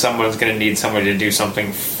point, someone's going to need somebody to do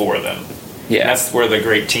something for them. Yeah. And that's where the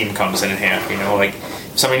great team comes in handy. Like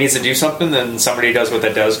if somebody needs to do something, then somebody does what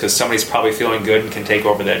that does because somebody's probably feeling good and can take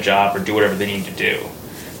over that job or do whatever they need to do.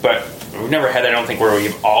 But we've never had that, I don't think, where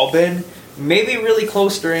we've all been. Maybe really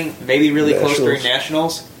close during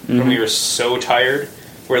Nationals when we were so tired.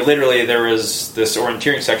 Where literally there was this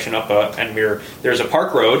orienteering section up, and there's a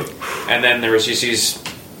park road, and then there was just these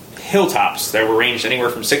hilltops that were ranged anywhere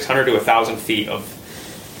from 600 to 1,000 feet of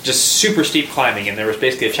just super steep climbing, and there was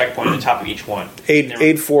basically a checkpoint at the top of each one.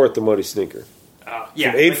 8-4 at the Muddy Sneaker.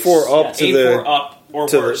 Yeah, from 8-4 up to 8-4 up or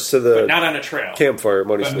worse, to the but not on a trail. Campfire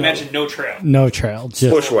Muddy But Sneaker. imagine no trail. No trail, just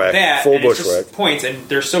Bushwhack, That, full and it's just bushwhack. points, and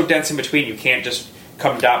they're so dense in between, you can't just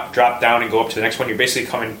drop down and go up to the next one. You're basically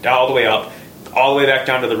coming all the way up, all the way back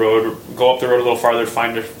down to the road, go up the road a little farther,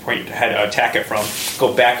 find a point to attack it from,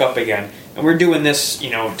 go back up again. And we're doing this,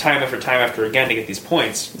 time after again to get these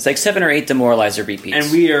points. It's like 7 or 8 demoralizer repeats. And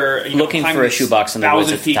we are looking for a shoebox in the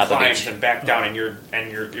woods at the top of the beach. and back down, and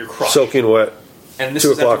you're crushed. Soaking wet. And this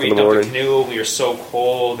 2 is after o'clock we in the dumped morning. the canoe. We were so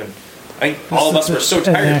cold, and I think all of us were so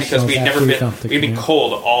the tired because we'd Nationals never after we been dumped the we'd been canoe.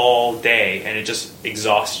 cold all day, and it just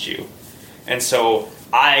exhausts you. And so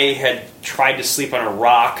I had tried to sleep on a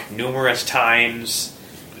rock numerous times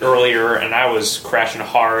earlier, and I was crashing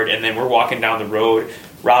hard. And then we're walking down the road.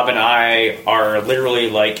 Rob and I are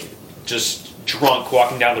literally like just drunk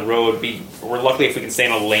walking down the road. We're lucky if we can stay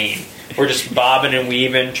in a lane. We're just bobbing and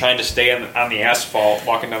weaving, trying to stay on the asphalt,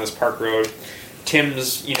 walking down this park road.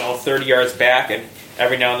 Tim's, 30 yards back, and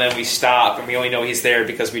every now and then we stop, and we only know he's there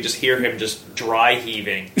because we just hear him just dry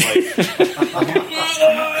heaving. Like,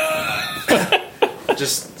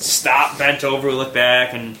 just stop, bent over, look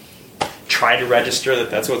back, and try to register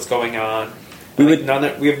that that's what's going on. I've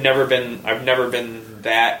never been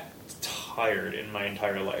that tired in my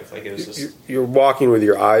entire life. Like it was just You're walking with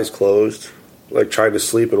your eyes closed, like trying to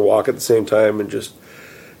sleep and walk at the same time, and just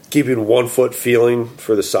keeping 1 foot feeling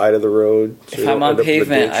for the side of the road. So if I'm on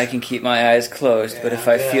pavement, I can keep my eyes closed. But if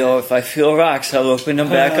I feel rocks, I'll open them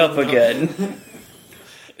back up again.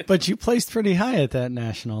 But you placed pretty high at that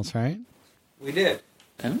Nationals, right? We did.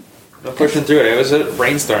 Huh? I'm pushing through it. It was a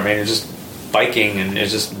rainstorm, and it was just biking, and it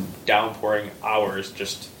was just downpouring hours,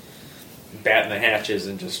 just batting the hatches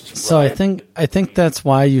and just. So I think that's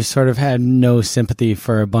why you sort of had no sympathy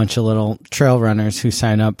for a bunch of little trail runners who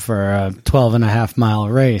sign up for a 12.5 mile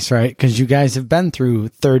race, right? Because you guys have been through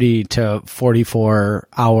 30 to 44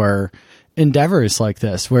 hour endeavors like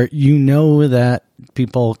this, where you know that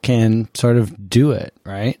people can sort of do it,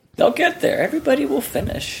 right? They'll get there. Everybody will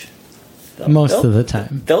finish. Most of the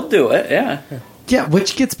time. They'll do it, yeah. Yeah,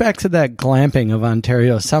 which gets back to that glamping of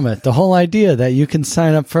Ontario Summit. The whole idea that you can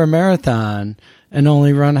sign up for a marathon and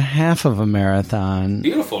only run half of a marathon.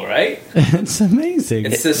 Beautiful, right? It's amazing.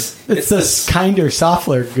 It's this kinder,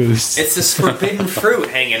 softer goose. It's this forbidden fruit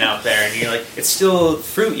hanging out there, and you're like, it's still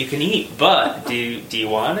fruit you can eat, but do you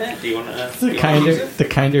want it? Do you want to? The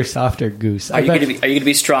kinder, softer goose. Are you going to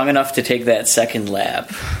be strong enough to take that second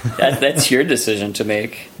lap? That's your decision to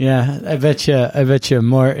make. Yeah, I bet you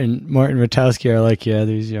Morton Ratowski are like, yeah,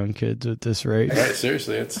 these young kids with this race. Right,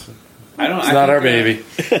 seriously, it's not our baby.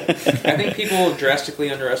 I think people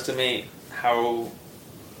drastically underestimate how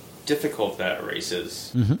difficult that race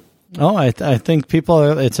is. Mm-hmm. Oh, I think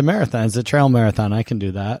it's a marathon. It's a trail marathon. I can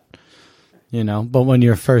do that. But when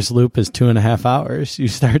your first loop is 2.5 hours, you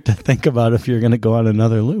start to think about if you're going to go on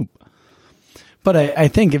another loop. But I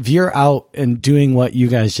think if you're out and doing what you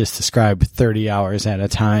guys just described, 30 hours at a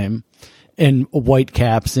time, in white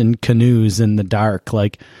caps and canoes in the dark,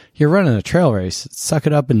 like, you're running a trail race. Suck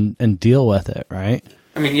it up and deal with it, right?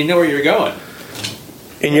 I mean, you know where you're going.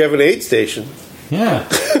 And you have an aid station. Yeah.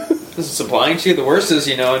 This is supplying to you. The worst is,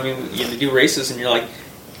 you do races and you're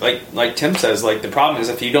like Tim says, like, the problem is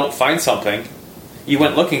if you don't find something, you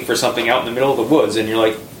went looking for something out in the middle of the woods, and you're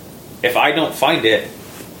like, if I don't find it,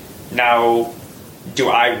 now do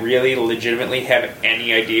I really legitimately have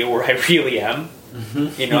any idea where I really am?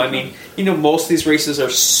 Mm-hmm. Most of these races are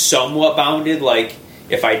somewhat bounded. Like,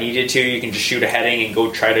 if I needed to, you can just shoot a heading and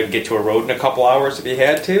go try to get to a road in a couple hours if you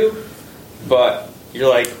had to. But you're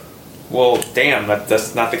like, well, damn,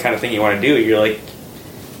 that's not the kind of thing you want to do. You're like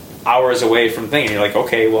hours away from thinking. You're like,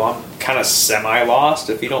 okay, well, I'm kind of semi-lost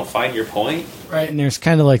if you don't find your point. Right, and there's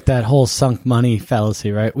kind of like that whole sunk money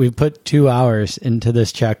fallacy, right? We put 2 hours into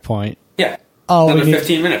this checkpoint. Yeah. Oh, another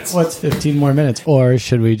 15 minutes. What's 15 more minutes? Or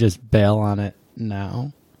should we just bail on it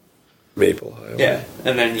now? Maple Highway. Yeah,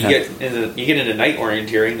 and then you get into night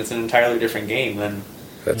orienteering. That's an entirely different game. Then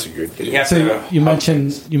that's a good game. You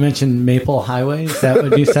mentioned Maple Highway. Is that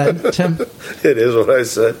what you said, Tim? It is what I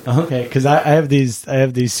said. Okay, because I have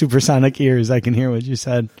these supersonic ears. I can hear what you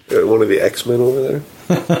said. One of the X-Men over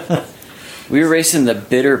there. We were racing the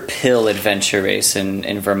Bitter Pill Adventure Race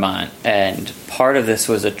in Vermont, and part of this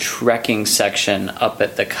was a trekking section up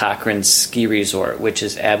at the Cochrane Ski Resort, which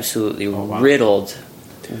is absolutely riddled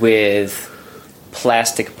with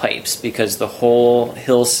plastic pipes because the whole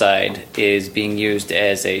hillside is being used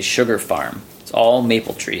as a sugar farm. It's all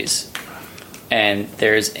maple trees. And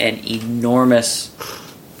there's an enormous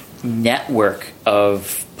network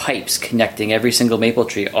of pipes connecting every single maple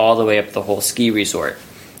tree all the way up the whole ski resort.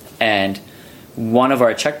 And one of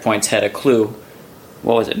our checkpoints had a clue.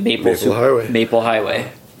 What was it? Maple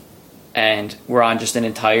Highway. And we're on just an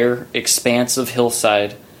entire expanse of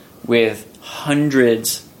hillside with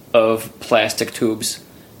hundreds of plastic tubes,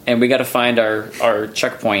 and we got to find our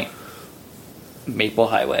checkpoint. Maple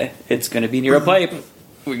Highway. It's going to be near a pipe.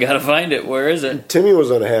 We got to find it. Where is it? Timmy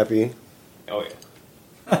was unhappy. Oh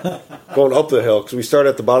yeah. Going up the hill because we started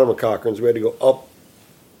at the bottom of Cochrane's. We had to go up.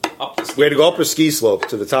 We had to go up a ski slope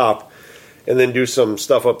to the top, and then do some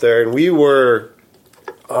stuff up there. And we were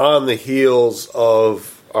on the heels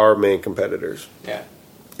of our main competitors. Yeah.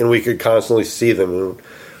 And we could constantly see them. And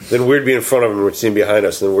then we'd be in front of them, and we'd see them behind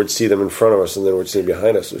us, and then we'd see them in front of us, and then we'd see them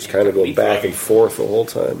behind us. It was kind of going back and forth the whole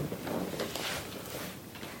time.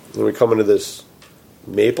 And we come into this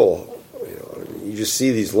maple, you just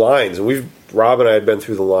see these lines. And Rob and I had been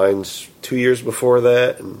through the lines 2 years before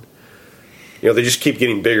that, and they just keep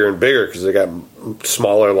getting bigger and bigger because they got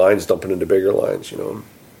smaller lines dumping into bigger lines.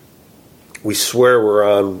 We swear we're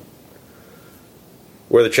on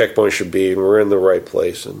where the checkpoint should be, and we're in the right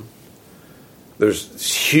place, and there's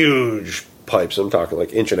huge pipes. I'm talking like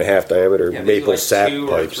 1.5-inch diameter maple sap pipes. 2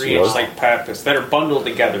 or 3 inch like pipes that are bundled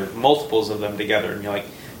together, multiples of them together, and you're like,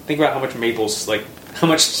 think about how much maples, like how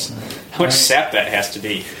much sap that has to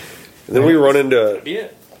be. And then we run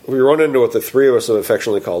into what the three of us have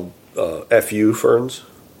affectionately called FU ferns.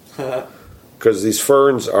 Because these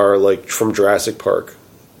ferns are like from Jurassic Park.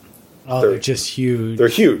 Oh, they're just huge. They're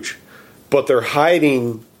huge. But they're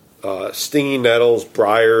hiding stinging nettles,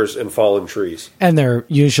 briars, and fallen trees. And they're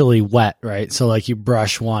usually wet, right? So like you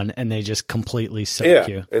brush one and they just completely soak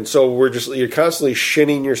you. And so you're constantly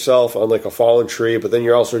shinning yourself on like a fallen tree, but then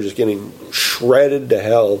you're also just getting shredded to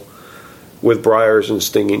hell with briars and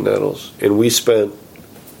stinging nettles. And we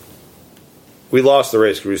lost the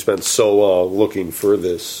race because we spent so long looking for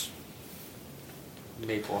this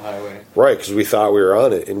Maple Highway. Right, because we thought we were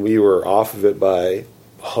on it, and we were off of it by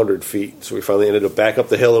 100 feet. So we finally ended up back up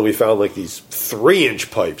the hill, and we found like these 3-inch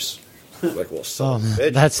pipes. Like, well,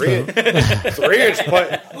 that's 3-inch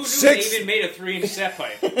pipe. Who even made a 3-inch sap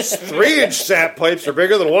pipe? 3-inch sap pipes are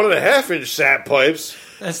bigger than 1.5-inch sap pipes.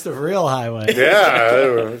 That's the real highway.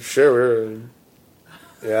 Yeah, sure.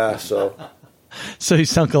 Yeah, so. So you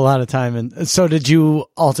sunk a lot of time in. So did you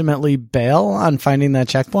ultimately bail on finding that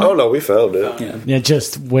checkpoint? Oh no, we found it. Yeah,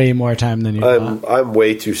 just way more time than you thought. I'm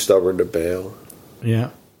way too stubborn to bail.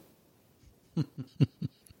 Yeah.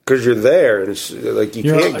 Because you're there, and it's like you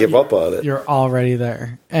can't give up on it. You're already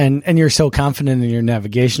there, and you're so confident in your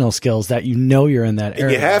navigational skills that you know you're in that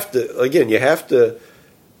area. And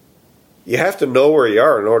you have to know where you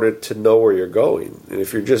are in order to know where you're going. And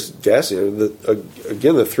if you're just guessing,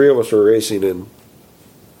 the three of us were racing in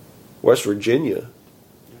West Virginia,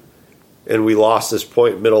 and we lost this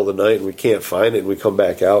point in the middle of the night, and we can't find it. And we come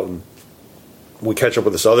back out, and we catch up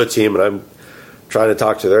with this other team, and I'm trying to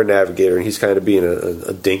talk to their navigator, and he's kind of being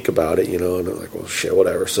a dink about it, And I'm like, well, shit,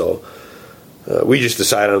 whatever. So we just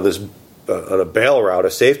decided on this on a bail route,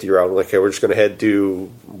 a safety route. I'm like, okay, we're just going to head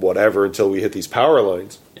do whatever until we hit these power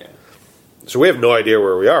lines. Yeah. So we have no idea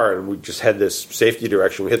where we are, and we just head this safety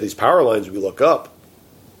direction. We hit these power lines, we look up,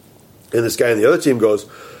 and this guy on the other team goes,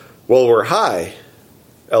 well, we're high,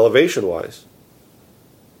 elevation-wise.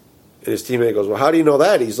 And his teammate goes, well, how do you know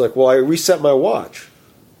that? He's like, well, I reset my watch.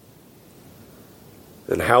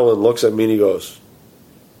 And Howland looks at me and he goes,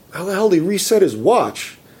 how the hell did he reset his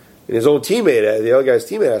watch? And his own teammate, the other guy's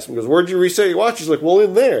teammate, asked him, he goes, where'd you reset your watch? He's like, well,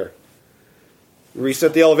 in there. He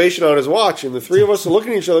reset the elevation on his watch, and the three of us are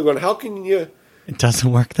looking at each other going, how can you... It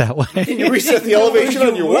doesn't work that way. Can you reset the elevation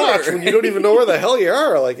on your watch when you don't even know where the hell you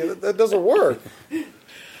are? Like, that doesn't work.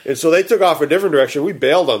 And so they took off a different direction. We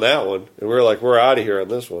bailed on that one, and we were like, we're out of here on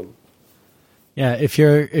this one. Yeah, if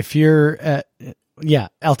you're at... Yeah,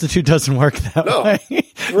 altitude doesn't work that way.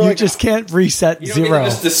 You just can't reset you zero. You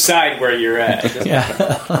just decide where you're at.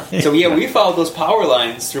 Yeah. So we followed those power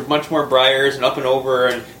lines through much more briars and up and over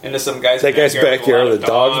and into some guys. That guy's backyard, the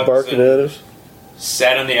dogs barking at us.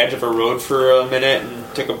 Sat on the edge of a road for a minute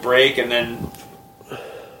and took a break, and then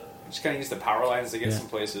just kind of used the power lines to get some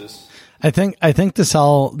places. I think this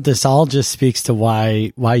all just speaks to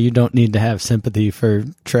why you don't need to have sympathy for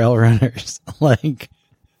trail runners. Like,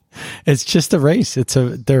 it's just a race.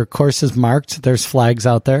 Their course is marked. There's flags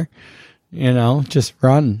out there. Just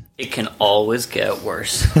run. It can always get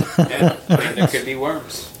worse. Yeah, there could be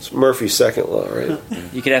worms. It's Murphy's second law, right?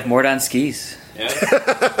 You could have more on skis. Yeah.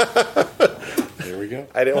 There we go.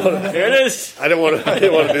 I didn't want to. There it is. I didn't want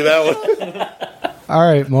to do that one. All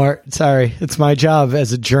right, Mort. Sorry, it's my job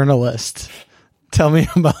as a journalist. Tell me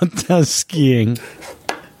about skiing.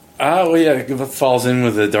 Well, yeah, it falls in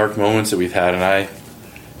with the dark moments that we've had, and I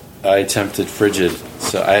attempted frigid.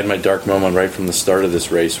 So I had my dark moment right from the start of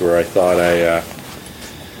this race, where I thought I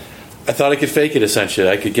could fake it. Essentially,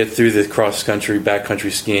 I could get through the cross country,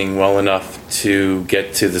 backcountry skiing well enough to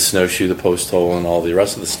get to the snowshoe, the post hole, and all the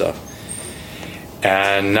rest of the stuff.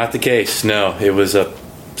 And not the case. No, it was a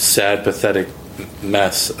sad, pathetic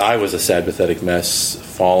mess. I was a sad, pathetic mess,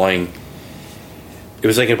 falling. It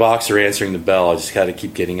was like a boxer answering the bell. I just had to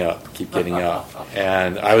keep getting up.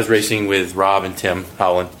 And I was racing with Rob and Tim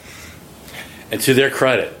Howland. And to their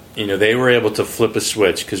credit, they were able to flip a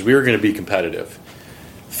switch because we were going to be competitive.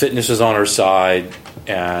 Fitness was on our side,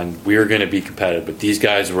 and we were going to be competitive. But these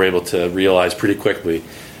guys were able to realize pretty quickly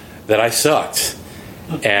that I sucked,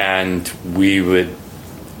 and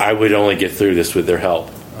I would only get through this with their help.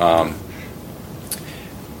 Out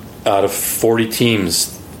of 40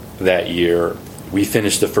 teams that year, we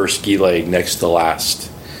finished the first ski leg next to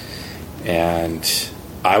last, and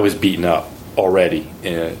I was beaten up already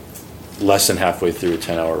less than halfway through a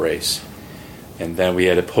 10-hour race. And then we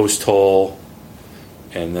had a post hole,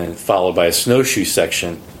 and then followed by a snowshoe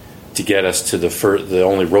section to get us to the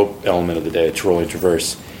only rope element of the day, a rolling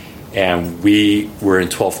traverse. And we were in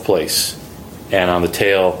 12th place. And on the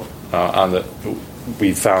tail,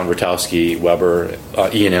 we found Rutowski, Weber,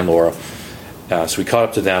 Ian, and Laura. So we caught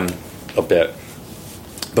up to them a bit.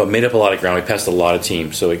 but made up a lot of ground. We passed a lot of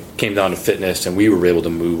teams, so it came down to fitness, and we were able to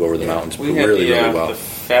move over the mountains We had really well. the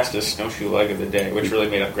fastest snowshoe leg of the day, which really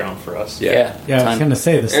made up ground for us. Yeah, I was going to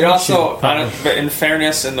say this. It also, but in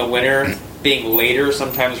fairness, in the winter, being later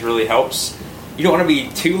sometimes really helps. You don't want to be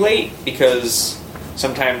too late because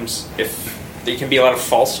sometimes there can be a lot of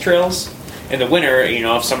false trails. In the winter,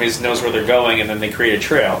 if somebody knows where they're going and then they create a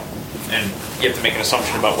trail, and you have to make an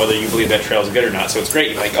assumption about whether you believe that trail is good or not. So it's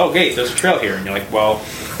great. You're like, oh, great, there's a trail here. And you're like, well,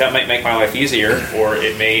 that might make my life easier, or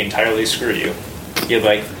it may entirely screw you. You're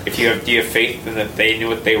like, do you have faith in that they knew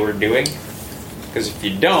what they were doing? Because if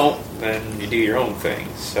you don't, then you do your own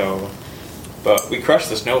thing. So, but we crushed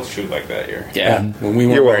the snowshoe like that year. Yeah, when we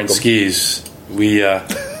weren't wearing skis, we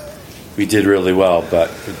did really well, but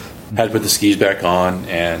had to put the skis back on,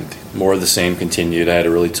 and more of the same continued. I had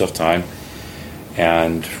a really tough time,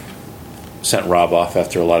 and sent Rob off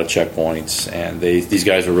after a lot of checkpoints, and these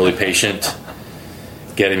guys were really patient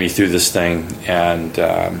getting me through this thing, and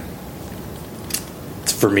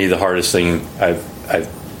it's for me the hardest thing I've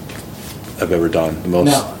ever done. The most.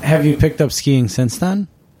 Now, have you picked up skiing since then?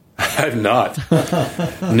 I've not.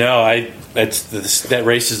 No, that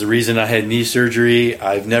race is the reason I had knee surgery.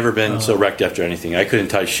 I've never been so wrecked after anything. I couldn't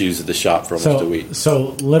tie shoes at the shop for almost a week.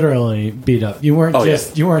 So literally beat up. You weren't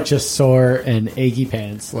you weren't just sore and achy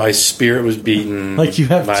pants. My spirit was beaten. Like you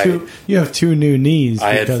have two new knees.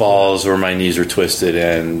 I had falls where my knees were twisted,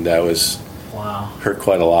 and that was hurt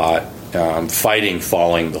quite a lot.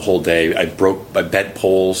 Falling the whole day. I bent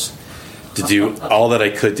poles to do all that I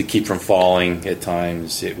could to keep from falling at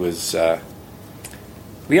times. It was...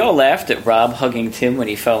 We all laughed at Rob hugging Tim when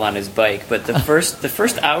he fell on his bike, but the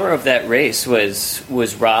first hour of that race was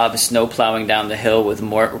Rob snow plowing down the hill with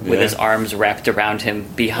his arms wrapped around him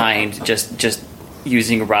behind, just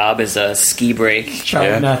using Rob as a ski brake.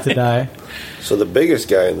 Trying not to die. So the biggest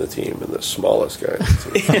guy in the team and the smallest guy in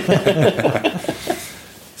the team.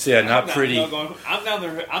 So yeah, not pretty. I'm down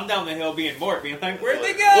the hill being Mort, being like, where'd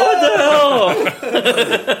they go? What the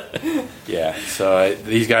hell? Yeah, so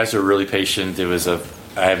these guys are really patient.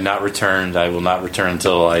 I have not returned. I will not return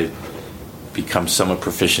until I become somewhat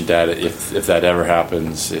proficient at it. If that ever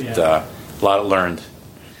happens, a lot learned.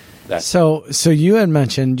 So you had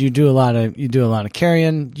mentioned you do a lot of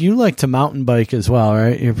carrying. You like to mountain bike as well,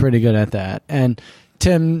 right? You're pretty good at that. And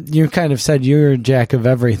Tim, you kind of said you're a jack of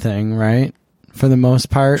everything, right? For the most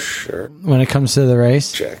part, sure. When it comes to the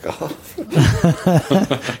race, jack off.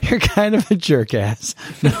 You're kind of a jerk ass.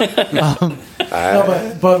 But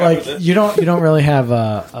like you don't really have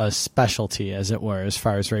a specialty, as it were, as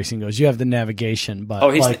far as racing goes. You have the navigation, but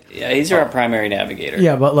he's our primary navigator.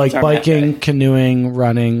 Yeah, but like biking, canoeing,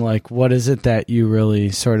 running, like what is it that you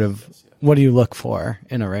really what do you look for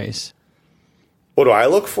in a race? What do I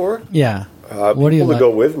look for? Yeah. What do you go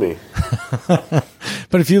with me?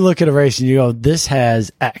 But if you look at a race and you go, this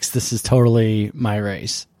has X, this is totally my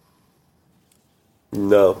race.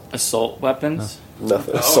 No. Assault weapons?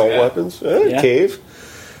 Nothing. Weapons? Cave?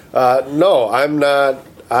 No, I'm not.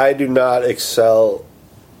 I do not excel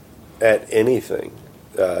at anything.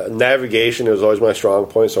 Navigation is always my strong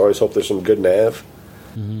point, so I always hope there's some good nav.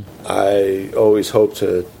 Mm-hmm. I always hope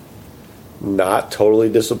to not totally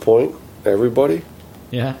disappoint everybody.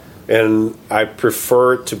 Yeah. And I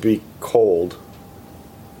prefer to be cold.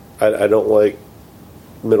 I don't like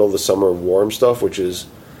middle of the summer warm stuff, which is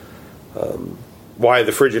why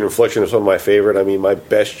the Frigid Infliction is one of my favorite. I mean, my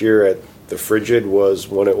best year at the Frigid was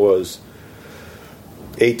when it was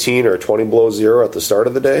 18 or 20 below zero at the start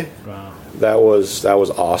of the day. Wow. That was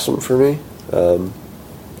awesome for me.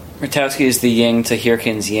 Murtowski is the yin to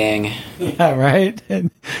Hirkin's yang. Yeah, right?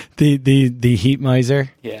 And the heat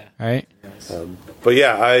miser. Yeah. Right? But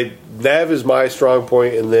yeah, nav is my strong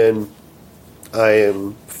point, and then I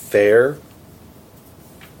am fair.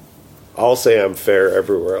 I'll say I'm fair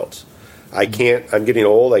everywhere else. I'm getting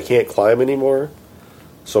old. I can't climb anymore.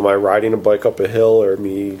 So my riding a bike up a hill or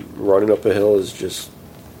me running up a hill is just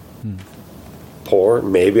poor.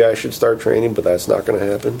 Maybe I should start training, but that's not going to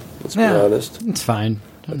happen. Let's be honest. It's fine.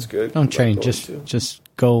 That's good. Don't train. Just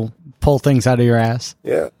go pull things out of your ass.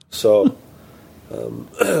 Yeah. So,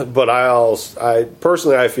 but I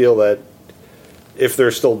personally feel that if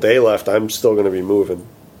there's still day left, I'm still going to be moving.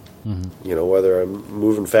 Mm-hmm. You know, whether I'm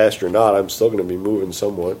moving fast or not, I'm still going to be moving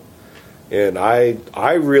somewhat. And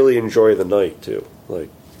I really enjoy the night too. Like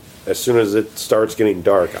as soon as it starts getting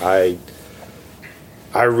dark, I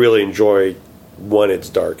really enjoy when it's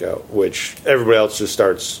dark out, which everybody else just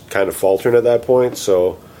starts kind of faltering at that point.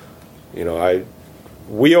 So, you know,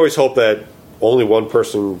 we always hope that only one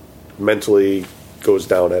person mentally goes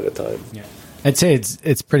down at a time. Yeah. I'd say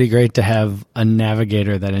it's pretty great to have a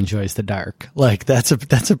navigator that enjoys the dark. Like that's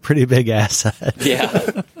a pretty big asset.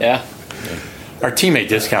 Yeah. Our teammate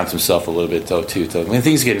discounts himself a little bit though too. So when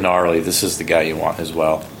things get gnarly, this is the guy you want as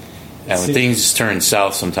well. And when things turn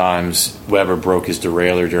south, sometimes Weber broke his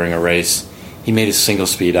derailleur during a race. He made a single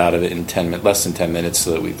speed out of it in less than 10 minutes,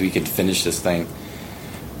 so that we could finish this thing.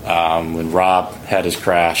 When Rob had his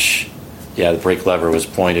crash, the brake lever was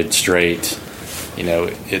pointed straight. You know,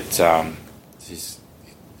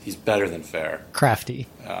 he's better than fair. Crafty.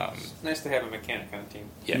 Nice to have a mechanic on the team.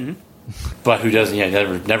 Yeah. Mm-hmm. But who doesn't?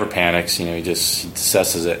 Never panics. You know, he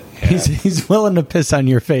assesses it. Yeah. He's willing to piss on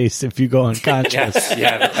your face if you go unconscious.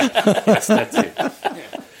 yes, that too.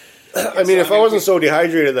 I mean, if I wasn't so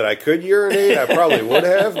dehydrated that I could urinate, I probably would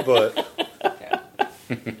have. But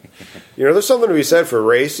there's something to be said for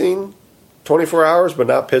racing 24 hours, but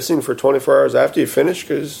not pissing for 24 hours after you finish,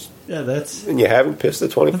 and you haven't pissed the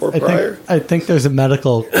 24 prior. I think there's a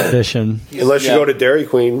medical condition. Unless you go to Dairy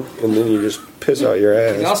Queen and then you just piss out your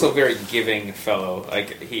ass. He's also a very giving fellow.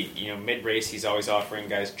 Like mid race, he's always offering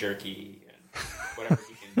guys jerky and whatever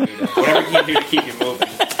he can do to keep you moving.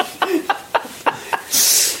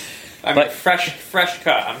 I mean, fresh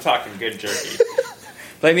cut. I'm talking good jerky.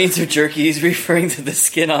 By means of jerky, he's referring to the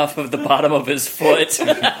skin off of the bottom of his foot.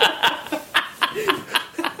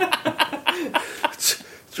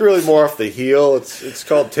 It's really more off the heel. It's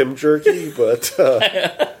called Tim Jerky, but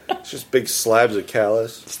it's just big slabs of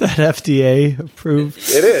callus. Is that FDA approved?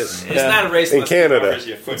 It is. It's not a race in Canada.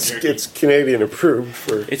 Jerky. It's Canadian approved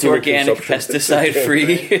for. It's organic, pesticide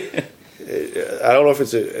free. I don't know if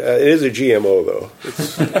it is a GMO though.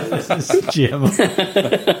 It's GMO.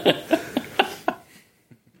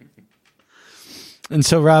 And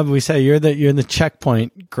so, Rob, we say you're the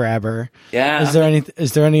checkpoint grabber. Yeah.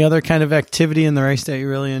 Is there any other kind of activity in the race that you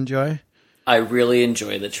really enjoy? I really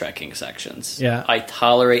enjoy the trekking sections. Yeah. I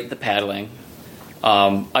tolerate the paddling.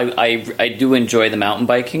 I do enjoy the mountain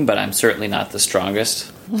biking, but I'm certainly not the strongest.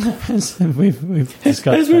 we've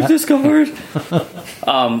discussed as we've discovered.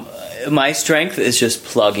 My strength is just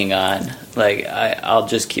plugging on. Like I'll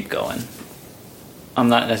just keep going. I'm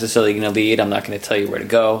not necessarily going to lead. I'm not going to tell you where to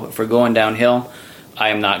go. If we're going downhill, I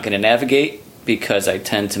am not going to navigate because I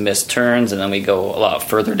tend to miss turns, and then we go a lot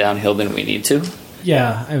further downhill than we need to.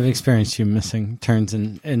 Yeah, I've experienced you missing turns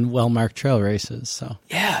in well-marked trail races. So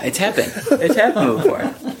yeah, it's happened. It's happened before.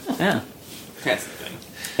 Yeah, that's the thing.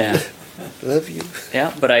 Yeah, love you.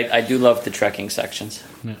 Yeah, but I do love the trekking sections.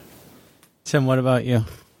 Yeah. Tim, what about you?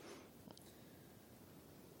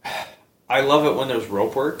 I love it when there's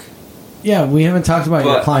rope work. Yeah, we haven't talked about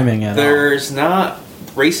your climbing at all. There's not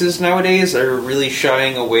races nowadays are really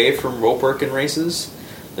shying away from rope work in races.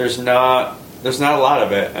 There's not a lot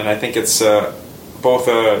of it, and I think it's both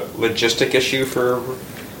a logistic issue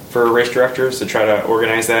for race directors to try to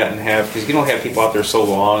organize that and have, because you don't have people out there so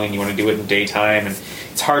long, and you want to do it in daytime, and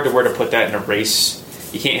it's hard to where to put that in a race.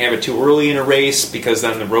 You can't have it too early in a race because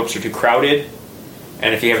then the ropes are too crowded,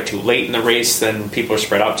 and if you have it too late in the race, then people are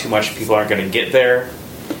spread out too much, and people aren't going to get there.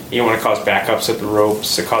 You don't want to cause backups at the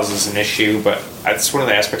ropes. It causes an issue, but that's one of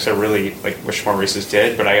the aspects I really wish more races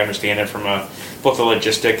did. But I understand it from both a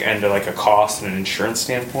logistic and a cost and an insurance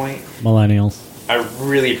standpoint. Millennials. I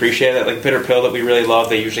really appreciate that. Like Bitter Pill that we really love.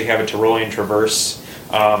 They usually have a Tyrolean Traverse.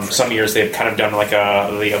 Some years they've kind of done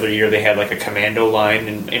the other year they had a commando line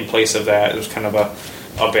in place of that. It was kind of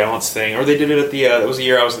a balance thing. Or they did it at the it was the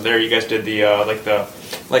year I wasn't there. You guys did the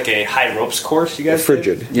a high ropes course. You guys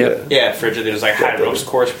Frigid. Yeah, Frigid. There's high ropes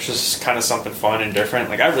course, which is kind of something fun and different.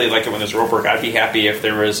 I really like it when there's rope work. I'd be happy if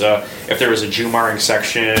there was a Jumaring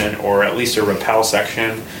section or at least a rappel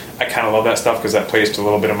section. I kind of love that stuff because that plays to a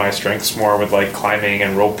little bit of my strengths more with climbing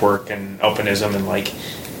and rope work and alpinism, and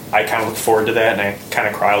I kind of look forward to that, and I kind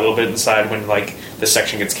of cry a little bit inside when the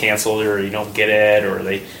section gets canceled or you don't get it or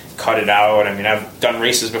they cut it out. I mean, I've done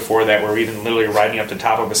races before that where we're even literally riding up the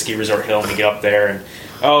top of a ski resort hill and we get up there and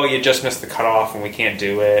you just missed the cutoff and we can't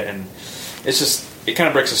do it, and it's just, it kind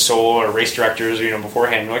of breaks the soul. Or race directors,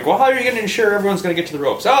 beforehand, you're like, well, how are you going to ensure everyone's going to get to the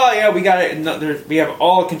ropes? Oh yeah, we got it, and we have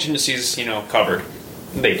all contingencies covered.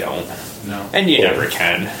 They don't. No. And you never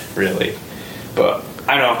can, really. But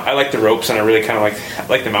I don't know, I like the ropes, and I really kind of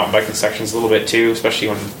like the mountain biking sections a little bit too, especially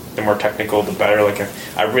when the more technical, the better.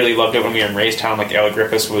 I really loved it when we were in Racetown.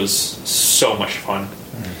 Allegrippus was so much fun.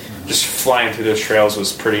 Mm-hmm. Just flying through those trails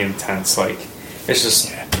was pretty intense. It's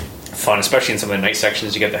just fun, especially in some of the night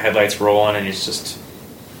sections. You get the headlights rolling, and it's just,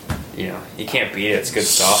 you can't beat it. It's good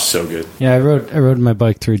stuff. So good. Yeah, I rode my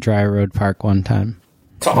bike through Dry Road Park one time.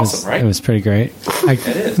 It's awesome, right? It was pretty great. It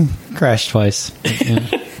is. Crashed twice. Yeah.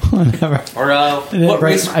 Whatever. Or I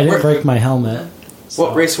didn't break my helmet.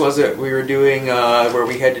 What race was it we were doing where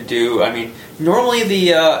we had to do? I mean, normally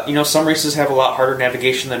the some races have a lot harder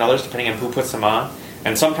navigation than others depending on who puts them on,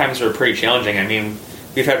 and sometimes they're pretty challenging. I mean,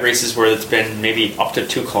 we've had races where it's been maybe up to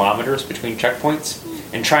 2 kilometers between checkpoints,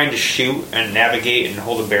 and trying to shoot and navigate and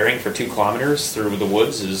hold a bearing for 2 kilometers through the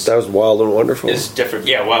woods that was wild and wonderful. Is different.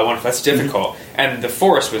 Yeah, wild and wonderful. That's difficult, and the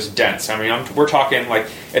forest was dense. I mean, we're talking like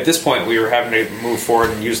at this point we were having to move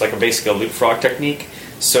forward and use like basically a leapfrog technique.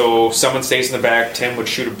 So someone stays in the back, Tim would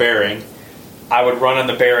shoot a bearing, I would run on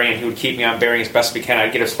the bearing, and he would keep me on bearing as best we can.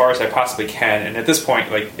 I'd get as far as I possibly can, and at this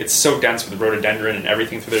point, like, it's so dense with rhododendron and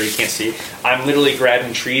everything through there you can't see. I'm literally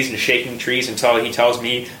grabbing trees and shaking trees until he tells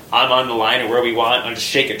me I'm on the line of where we want. I'll just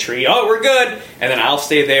shake a tree. Oh, we're good! And then I'll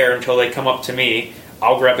stay there until they come up to me.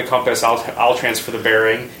 I'll grab the compass, I'll transfer the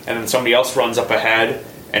bearing, and then somebody else runs up ahead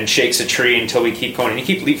and shakes a tree until we keep going. And you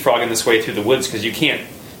keep leapfrogging this way through the woods because you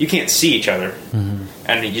can't see each other. Mm-hmm.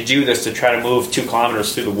 And you do this to try to move 2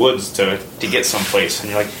 kilometers through the woods to get someplace. And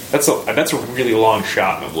you're like, that's a really long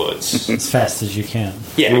shot in the woods. As fast as you can.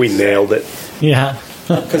 Yeah, we nailed it. Yeah.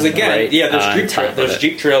 Because again, there's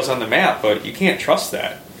Jeep trails on the map, but you can't trust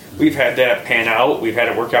that. We've had that pan out. We've had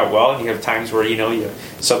it work out well, and you have times where you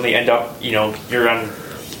suddenly end up you're on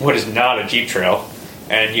what is not a Jeep trail,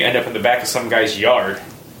 and you end up in the back of some guy's yard.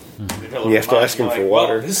 You have to ask him for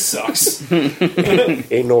water. Well, this sucks.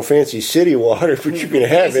 Ain't no fancy city water, but you can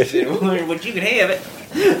have it. But you can have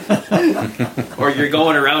it. Or you're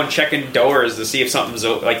going around checking doors to see if something's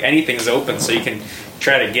anything's open, so you can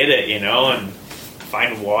try to get it, and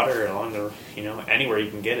find water along the, anywhere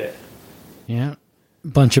you can get it. Yeah.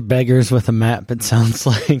 Bunch of beggars with a map, it sounds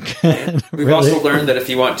like. Yeah. We've also learned that if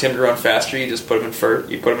you want Tim to run faster, you just put him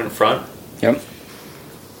in front. Yep.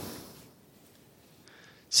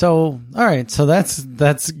 So, all right. So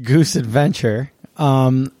that's Goose Adventure.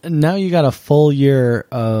 Now you got a full year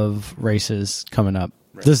of races coming up.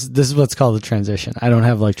 Right. This is what's called the transition. I don't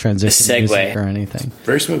have transition music or anything.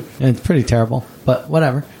 Very smooth. And it's pretty terrible, but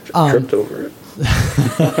whatever. Tripped over it.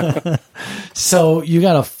 So you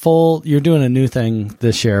got you're doing a new thing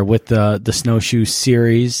this year with the snowshoe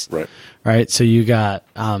series. Right. Right. So you got,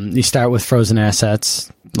 you start with Frozen Assets.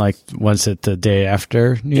 Was it the day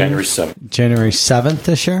after? January 7th. January 7th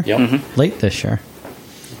this year? Yep. Mm-hmm. Late this year.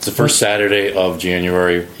 It's the first Saturday of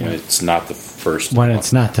January when it's not the first. When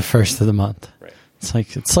it's not the first of the month. Right.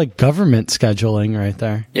 It's like government scheduling right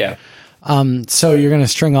there. Yeah. So you're going to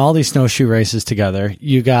string all these snowshoe races together.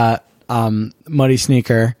 You got Muddy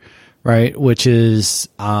Sneaker, right? Which is,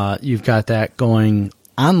 you've got that going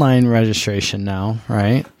online registration now,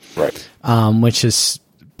 right? Right. Which has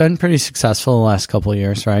been pretty successful the last couple of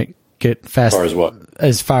years, right? Get fast. As far as what?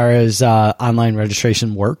 As far as online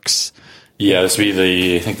registration works. Yeah, this will be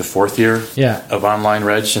the 4th year of online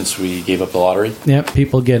reg since we gave up the lottery. Yep,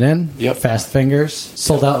 people get in. Yep. Fast Fingers.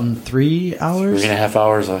 Sold out in 3 hours? 3.5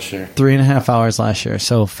 hours last year. 3.5 hours last year.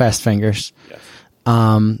 So Fast Fingers.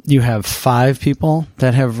 Yes. You have 5 people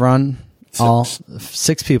that have run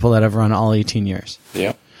 6 people that have run all 18 years.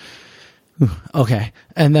 Yep. Okay.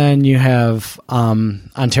 And then you have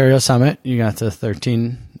Ontario Summit. You got the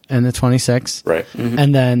 13 and the 26. Right. Mm-hmm.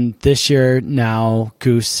 And then this year now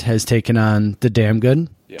Goose has taken on the Damn Good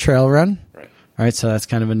Trail Run. Right. Right. So that's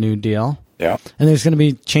kind of a new deal. Yeah. And there's going to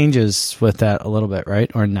be changes with that a little bit, right?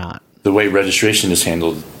 Or not? The way registration is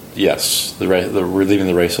handled, yes. We're leaving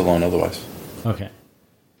the race alone otherwise. Okay.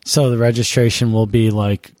 So the registration will be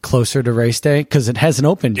closer to race day because it hasn't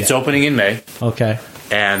opened yet. It's opening in May. Okay.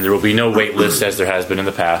 And there will be no wait list as there has been in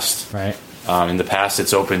the past. Right. In the past,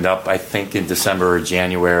 it's opened up, I think, in December or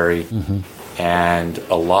January. Mm-hmm. And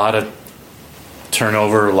a lot of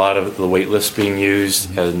turnover, a lot of the wait list being used,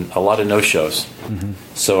 mm-hmm. and a lot of no-shows. Mm-hmm.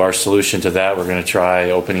 So our solution to that, we're going to try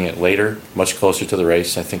opening it later, much closer to the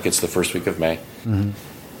race. I think it's the first week of May. Mm-hmm.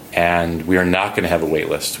 And we are not going to have a wait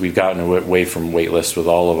list. We've gotten away from wait lists with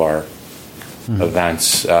all of our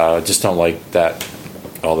events. Just don't like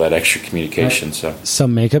all that extra communication. Right. So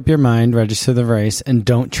make up your mind, register the race, and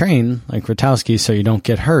don't train like Rutowski so you don't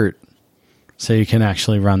get hurt, so you can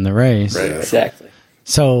actually run the race. Right. Exactly.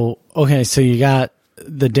 So, okay, so you got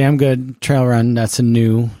the Damn Good Trail Run. That's a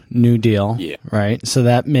new deal, right? So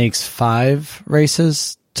that makes 5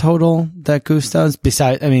 races total that Goose does.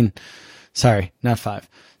 Sorry, not 5.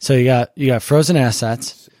 So you got Frozen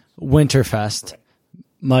Assets, Winterfest,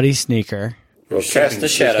 Muddy Sneaker. Cast the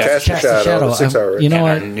Shadow. Cast the Shadow. 6 hour race. You know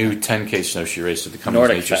what? A new 10K snowshoe race at the Cummings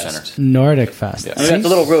Nature Center. Nordic Fest. Yes. We got the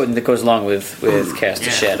little road that goes along with Cast the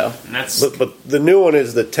Shadow. And but the new one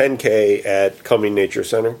is the 10K at Cummings Nature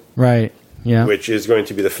Center. Right. Yeah. Which is going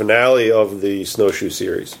to be the finale of the snowshoe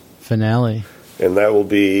series. Finale. And that will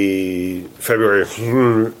be February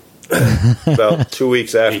about 2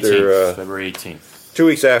 weeks after February 18th. 2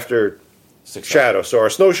 weeks after 6 Shadow. So our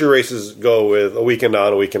snowshoe races go with a weekend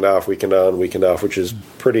on, a weekend off, weekend on, weekend off, which is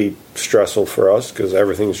pretty stressful for us because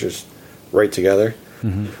everything's just right together.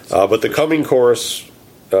 But the Cumming course,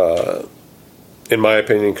 in my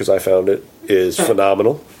opinion, because I found it, is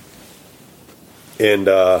phenomenal. And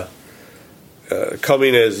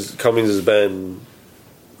Cummings has been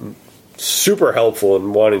super helpful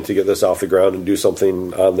in wanting to get this off the ground and do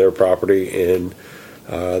something on their property, and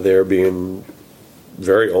they're being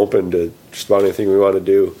very open to just about anything we want to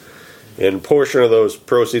do. And a portion of those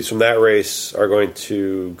proceeds from that race are going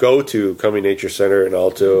to go to Cumming Nature Center and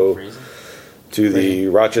also to the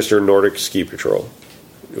Rochester Nordic Ski Patrol,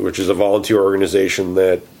 which is a volunteer organization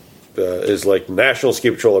that is like National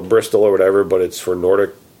Ski Patrol at Bristol or whatever, but it's for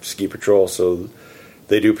Nordic Ski Patrol. So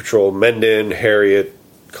they do patrol Mendon, Harriet,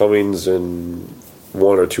 Cummings, and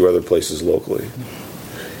one or two other places locally.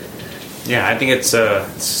 Yeah, I think it's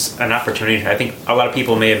an opportunity. I think a lot of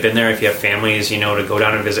people may have been there if you have families, to go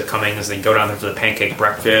down and visit Cummings. They go down there for the pancake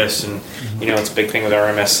breakfast, and it's a big thing with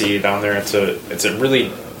RMSC down there. It's a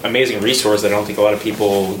really amazing resource that I don't think a lot of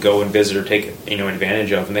people go and visit or take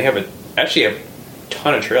advantage of. And they have actually a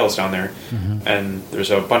ton of trails down there, and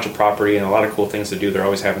there's a bunch of property and a lot of cool things to do. They're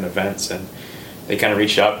always having events, and they kind of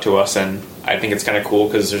reached out to us, and I think it's kind of cool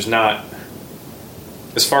because there's not,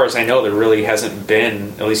 as far as I know, there really hasn't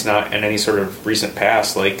been, at least not in any sort of recent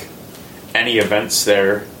past, like any events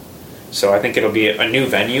there. So I think it'll be a new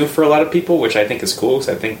venue for a lot of people, which I think is cool because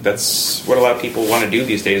I think that's what a lot of people want to do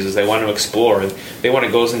these days is they want to explore. They want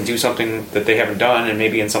to go and do something that they haven't done, and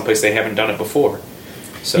maybe in some place they haven't done it before.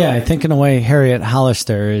 So. Yeah, I think in a way Harriet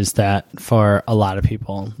Hollister is that for a lot of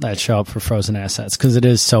people that show up for Frozen Assets because it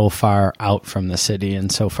is so far out from the city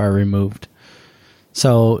and so far removed.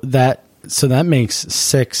 So that makes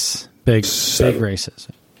 6 big races.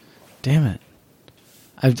 Damn it.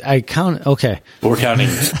 I count. Okay. We're counting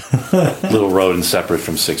Little Road and separate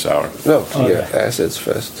from 6 Hour. No, yeah, Assets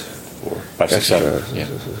Fest. 5, 6, 7.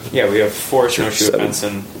 Yeah, we have 4 snowshoe events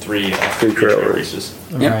and 3 trail races.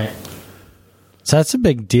 Yep. Right. So that's a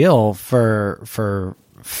big deal for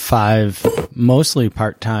 5 mostly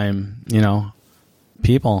part-time,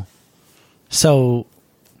 people. So,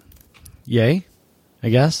 yay, I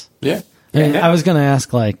guess. Yeah. I was going to ask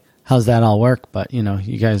how's that all work? But you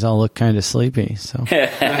guys all look kind of sleepy. So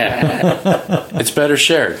it's better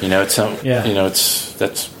shared. That's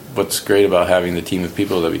what's great about having the team of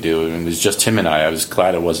people that we do. And it was just him and I was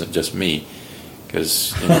glad it wasn't just me.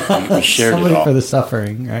 Because we shared somebody it all for the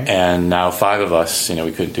suffering, right? And now 5 of us,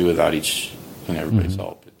 we couldn't do without everybody's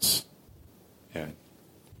help.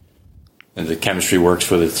 And the chemistry works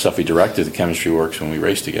for the stuff we directed. The chemistry works when we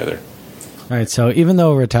race together. All right. So even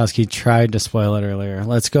though Ratowski tried to spoil it earlier,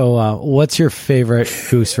 let's go. What's your favorite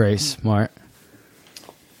goose race, Mart?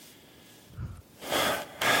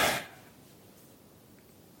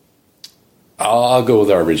 I'll go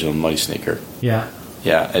with our original Muddy Sneaker. Yeah.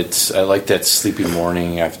 Yeah, I like that sleepy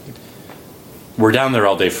morning. We're down there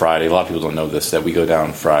all day Friday. A lot of people don't know this, that we go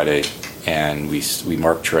down Friday and we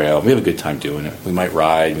mark trail. We have a good time doing it. We might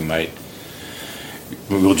ride.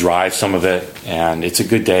 We'll drive some of it, and it's a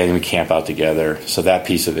good day, and we camp out together. So that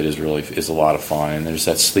piece of it is a lot of fun. And there's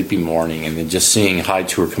that sleepy morning, and then just seeing High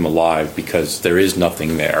Tour come alive because there is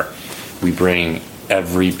nothing there. We bring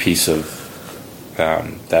every piece of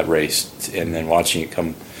that race, and then watching it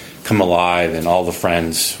come alive and all the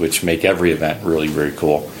friends, which make every event really very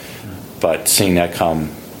cool. But seeing that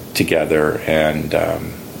come together, and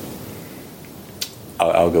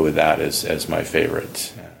I'll go with that as my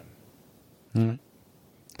favorite.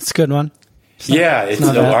 It's a good one. It's hard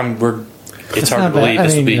to believe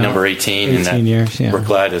this will be number 18 and years, yeah. We're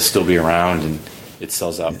glad to still be around, and it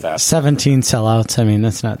sells out fast. 17 sellouts. I mean,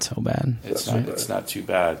 that's not so bad. It's not too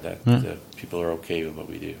bad that people are okay with what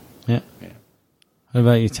we do. Yeah. What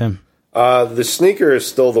about you, Tim? The Sneaker is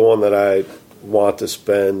still the one that I want to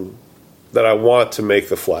spend, that I want to make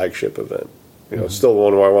the flagship event. It's still the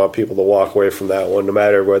one where I want people to walk away from that one, no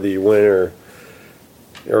matter whether you win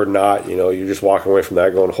or not. You're just walking away from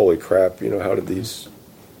that going, holy crap,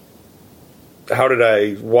 how did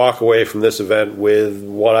I walk away from this event with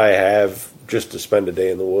what I have just to spend a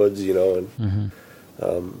day in the woods,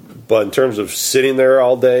 but in terms of sitting there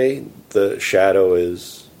all day, the Shadow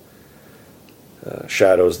is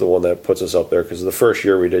the one that puts us up there, because the first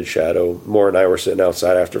year we did Shadow, Moore and I were sitting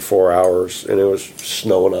outside after 4 hours, and it was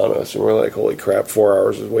snowing on us, and we're like, holy crap, 4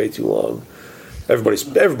 hours is way too long.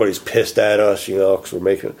 Everybody's pissed at us, because we're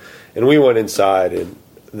making it. And we went inside, and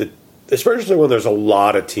especially when there's a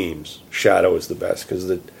lot of teams, Shadow is the best, because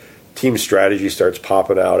the team strategy starts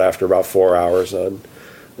popping out after about 4 hours on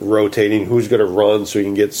rotating who's going to run so you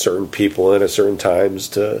can get certain people in at certain times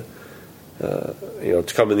to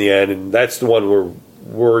to come in the end. And that's the one where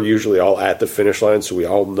we're usually all at the finish line, so we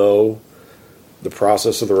all know the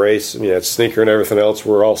process of the race. I mean, at Sneaker and everything else,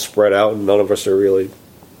 we're all spread out, and none of us are really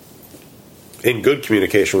in good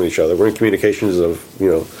communication with each other. We're in communications of,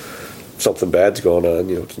 something bad's going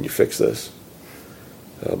on. Can you fix this?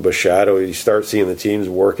 But Shadow, you start seeing the teams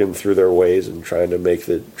working through their ways and trying to make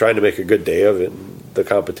a good day of it. And the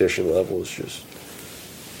competition level is just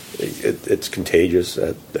it's contagious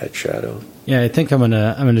at Shadow. Yeah, I think I'm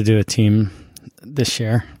gonna do a team this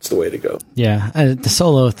year. It's the way to go. Yeah, the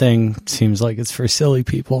solo thing seems like it's for silly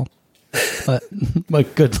people, but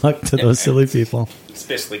good luck to those silly people. It's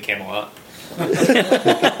basically Camelot.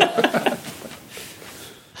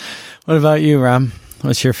 What about you, Rob?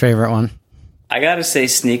 What's your favorite one? I gotta say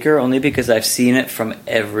Sneaker, only because I've seen it from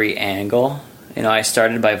every angle. I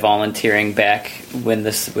started by volunteering back when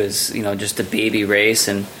this was, just a baby race,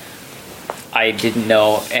 and I didn't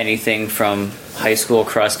know anything from high school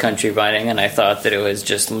cross-country running, and I thought that it was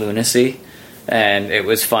just lunacy, and it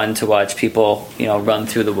was fun to watch people, run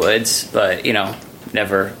through the woods, but,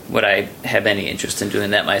 never would I have any interest in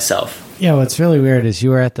doing that myself. Yeah, what's really weird is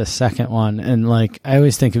you were at the second one, and, I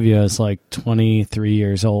always think of you as, 23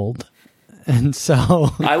 years old. And so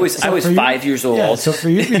I was 5 years old. Yeah, so for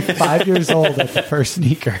you to be 5 years old at the first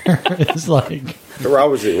Sneaker is Rob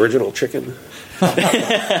was the original chicken.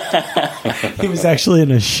 He was actually in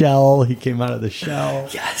a shell. He came out of the shell.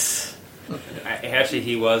 Yes. Actually,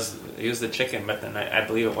 he was the chicken, but then I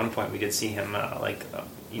believe at one point we did see him also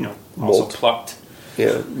Molt. plucked.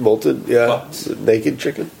 Yeah, molted. Yeah, Plucked. the naked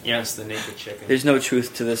chicken. Yes, the naked chicken. There's no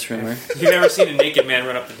truth to this rumor. You've never seen a naked man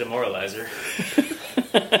run up the demoralizer.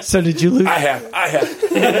 So did you lose? I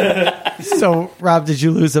have. So, Rob, did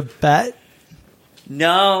you lose a bet?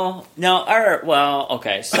 No.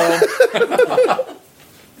 Okay. So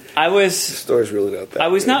The story's really not that. I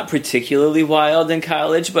was good. not particularly wild in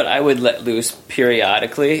college, but I would let loose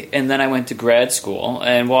periodically. And then I went to grad school,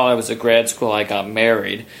 and while I was at grad school, I got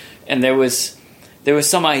married, and there was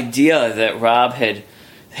some idea that Rob had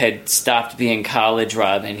stopped being college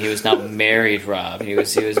Rob, and he was now married Rob. He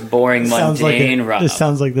was boring, mundane Rob. This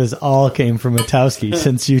sounds like this all came from Matowski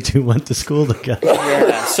since you two went to school together.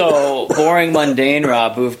 Yeah, so boring, mundane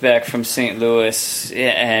Rob moved back from St. Louis,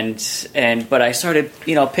 but I started,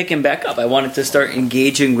 picking back up. I wanted to start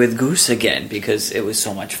engaging with Goose again because it was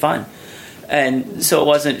so much fun. And so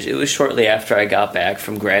it was shortly after I got back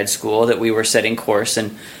from grad school that we were setting course,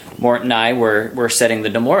 and Mort and I were setting the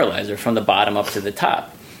demoralizer from the bottom up to the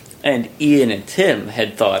top. And Ian and Tim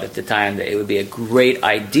had thought at the time that it would be a great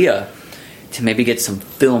idea to maybe get some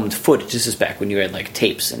filmed footage. This is back when you had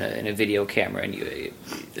tapes and a video camera, and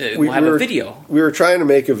we'll have a video. We were trying to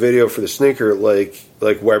make a video for the Sneaker like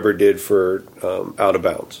Weber did for Out of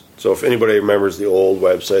Bounds. So if anybody remembers the old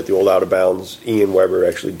website, the old Out of Bounds, Ian Weber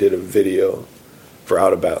actually did a video for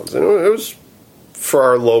Out of Bounds, and it was for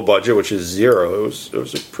our low budget, which is $0. It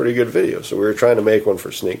was a pretty good video. So we were trying to make one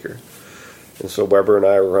for Sneaker. And so Weber and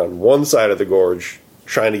I were on one side of the gorge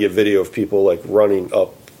trying to get video of people running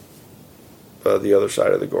up the other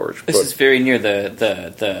side of the gorge. This is very near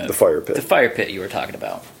the fire pit. The fire pit you were talking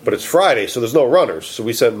about. But it's Friday, so there's no runners. So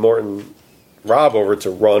we sent Morton Rob over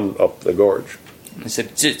to run up the gorge. I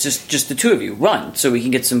said, just the two of you, run, so we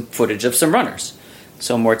can get some footage of some runners.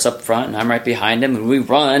 So Mort's up front, and I'm right behind him, and we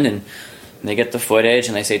run, and they get the footage,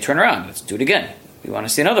 and they say, turn around, let's do it again. We want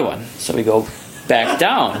to see another one. So we go back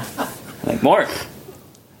down. I'm like, Mort.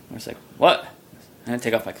 Mort's like, what? I'm going to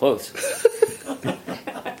take off my clothes.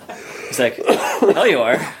 He's like, hell you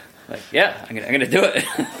are. I'm like, yeah, I'm gonna do it.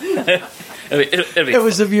 it'll be It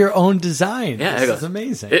was of your own design. Yeah, this is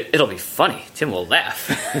amazing. It'll be funny. Tim will laugh.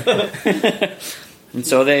 And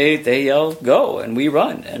so they yell, go, and we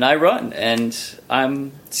run, and I run, and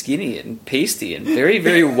I'm skinny and pasty and very,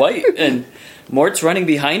 very white, and Mort's running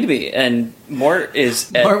behind me, and Mort is...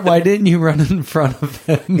 Mort, why didn't you run in front of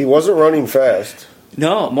him? He wasn't running fast.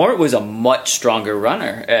 No, Mort was a much stronger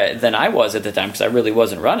runner than I was at the time, because I really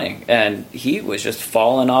wasn't running, and he was just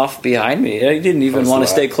falling off behind me. He didn't even want to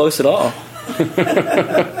stay close at all.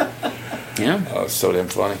 Yeah. Oh, it's so damn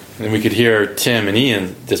funny. And we could hear Tim and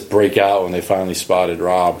Ian just break out when they finally spotted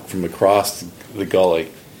Rob from across the gully,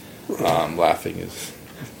 laughing.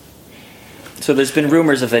 So there's been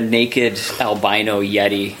rumors of a naked albino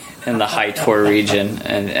Yeti in the High Tor region,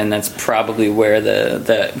 and that's probably where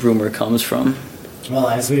that rumor comes from. Well,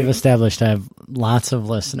 as we've established, I have lots of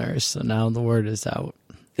listeners, so now the word is out.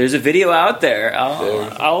 There's a video out there.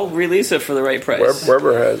 I'll release it for the right price.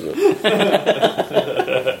 Weber has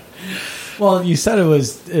it. Well, you said it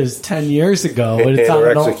was 10 years ago, but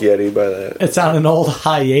Anorexic Yeti by that. it's on an old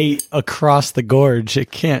high 8 across the gorge. It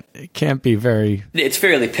can't be very It's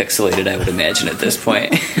fairly pixelated, I would imagine, at this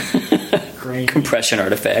point. great. Compression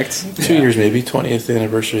artifacts. 2 years maybe, 20th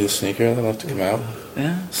anniversary of the sneaker. They'll have to come out.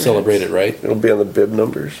 Yeah. Celebrate it right. It'll be on the bib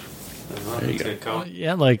numbers. There you go.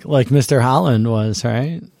 Yeah, like Mr. Holland was,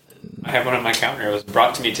 right? I have one on my counter. It was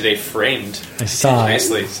brought to me today, framed. I saw it.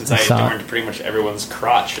 nicely, since I adorned pretty much everyone's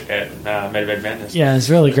crotch at Medved Madness. Yeah, it's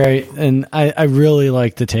really great, and I really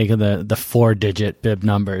like the take of the 4-digit bib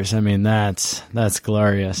numbers. I mean, that's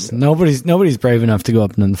glorious. Nobody's brave enough to go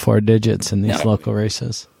up in the 4 digits in these local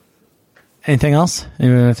races. Anything else?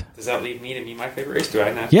 Does that lead me to be my favorite race? Do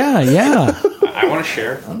I not? Yeah. I want to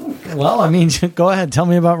share. Well, I mean, go ahead. Tell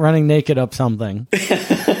me about running naked up something.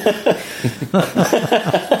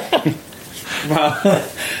 Well,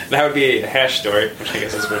 that would be a hash story, which I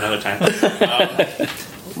guess is for another time.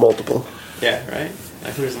 Multiple. Yeah, right?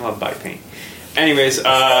 Who doesn't love bike paint? Anyways,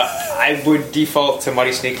 I would default to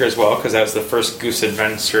Muddy Sneaker as well, because that was the first goose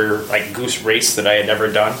adventure, like goose race that I had ever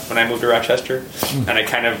done when I moved to Rochester. And I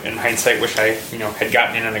kind of, in hindsight, wish I, had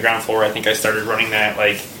gotten in on the ground floor. I think I started running that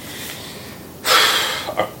like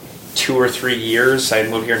 2 or 3 years. I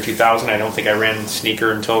moved here in 2000. I don't think I ran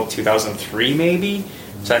Sneaker until 2003, maybe.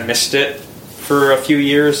 So I missed it for a few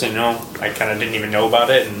years, and I kind of didn't even know about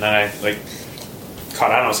it. And then I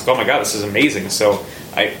caught on. I was like, oh my god, this is amazing. So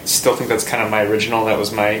I still think that's kind of my original. That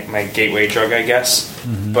was my gateway drug, I guess.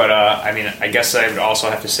 Mm-hmm. But I guess I would also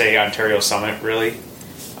have to say Ontario Summit, really,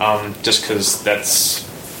 just because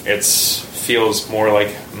it feels more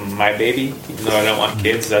like my baby. Even though I don't want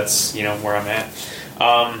kids, that's where I'm at.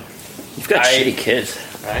 You've got shitty kids,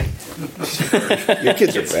 right? Your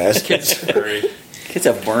kids are bastards. Kids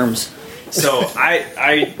have worms. So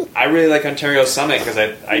I really like Ontario Summit because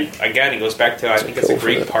again, it goes back to I think it's a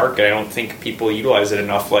great park, and I don't think people utilize it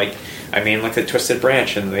enough. Look at Twisted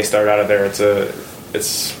Branch, and they start out of there. It's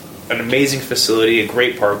an amazing facility, a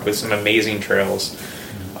great park with some amazing trails.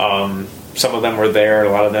 Some of them were there. A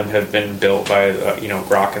lot of them have been built by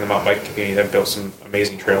Grok and the mountain bike community. That built some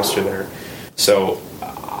amazing trails through there. So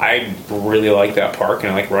I really like that park,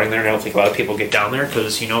 and I like running there. And I don't think a lot of people get down there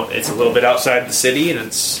because it's a little bit outside the city, and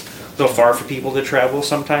it's a little far for people to travel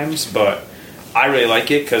sometimes, but I really like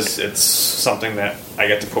it because it's something that I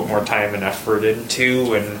get to put more time and effort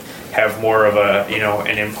into and have more of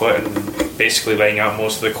an input, and basically laying out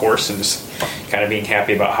most of the course and just kind of being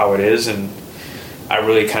happy about how it is. And I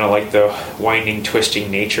really kind of like the winding, twisting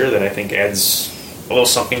nature that I think adds a little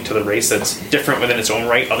something to the race that's different within its own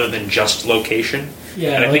right, other than just location.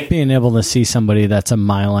 Yeah, and I think being able to see somebody that's a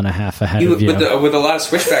mile and a half ahead of you. With a lot of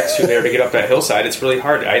switchbacks through there to get up that hillside, it's really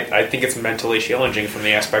hard. I think it's mentally challenging from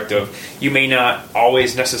the aspect of you may not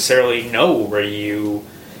always necessarily know where you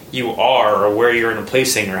are or where you're in a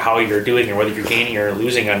placing or how you're doing or whether you're gaining or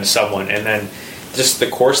losing on someone. And then just the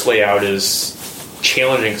course layout is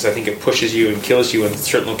challenging because I think it pushes you and kills you in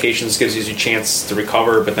certain locations, gives you a chance to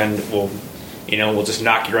recover, but then we'll just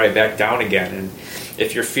knock you right back down again. And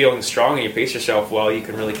if you're feeling strong and you pace yourself well, you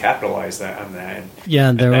can really capitalize on that.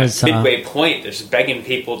 Yeah, there was midway point. There's begging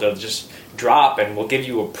people to just drop, and we'll give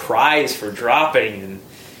you a prize for dropping.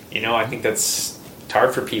 And I think that's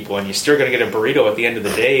hard for people, and you're still going to get a burrito at the end of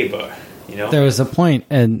the day. But there was a point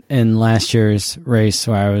in last year's race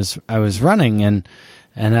where I was running, and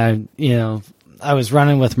I was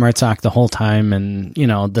running with Mertzak the whole time, and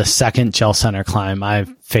the second Gel Center climb, I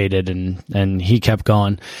faded, and he kept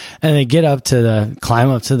going, and they get up to the climb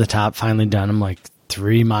up to the top, finally done. I'm like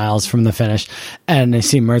 3 miles from the finish, and I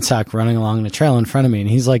see Mertzak running along the trail in front of me, and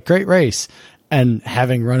he's like, "Great race." And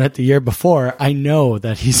having run it the year before, I know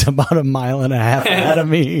that he's about a mile and a half ahead of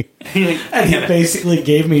me, and he basically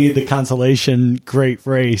gave me the consolation, "Great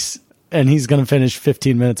race," and he's going to finish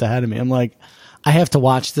 15 minutes ahead of me. I'm like, I have to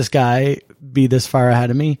watch this guy be this far ahead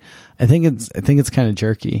of me. I think it's kind of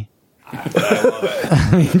jerky. I love it.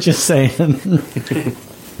 I mean, just saying.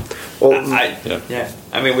 Well,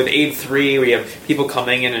 I mean, with aid 3, we have people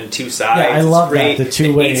coming in two sides. Yeah, I love great. that, the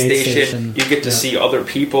two-way aid aid station. You get to see other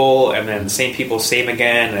people, and then same people, same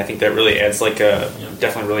again. And I think that really adds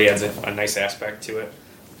definitely really adds a nice aspect to it.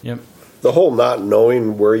 Yep. The whole not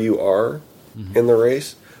knowing where you are in the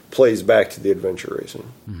race plays back to the adventure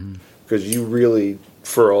racing. Because you really,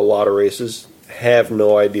 for a lot of races, have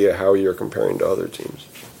no idea how you're comparing to other teams.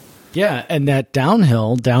 Yeah, and that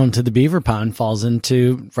downhill down to the beaver pond falls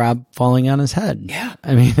into Rob falling on his head. Yeah.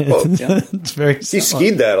 I mean, it's very He similar.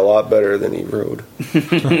 skied that a lot better than he rode.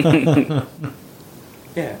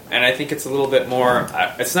 Yeah, and I think it's a little bit more.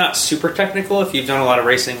 It's not super technical if you've done a lot of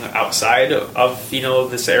racing outside of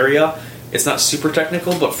this area, it's not super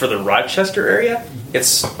technical, but for the Rochester area,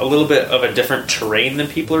 it's a little bit of a different terrain than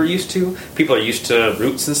people are used to. People are used to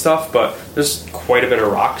roots and stuff, but there's quite a bit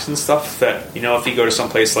of rocks and stuff that, you know, if you go to some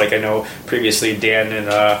place like I know previously Dan and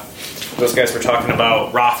those guys were talking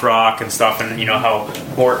about Rothrock and stuff, and, you know, how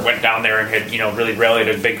Mort went down there and had, you know, really rallied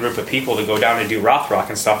a big group of people to go down and do Rothrock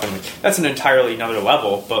and stuff, and like, that's an entirely another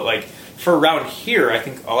level, but like, for around here, I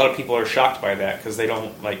think a lot of people are shocked by that because they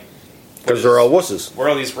don't like. Because they're all wusses. Where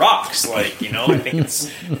are these rocks? Like, you know, I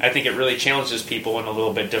think it really challenges people in a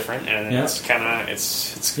little bit different, and it's kind of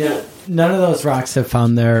it's cool. None of those rocks have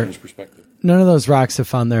found their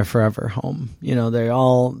forever home. You know, they're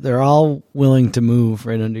all willing to move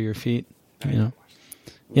right under your feet. You know,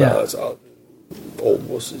 No, it's all old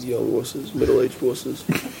wusses, young wusses, middle-aged wusses.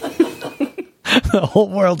 The whole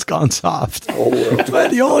world's gone soft. The whole world.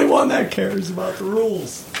 I'm the only one that cares about the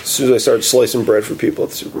rules. As soon as I started slicing bread for people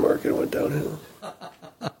at the supermarket, it went downhill.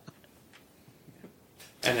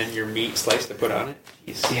 And then your meat slice to put on it.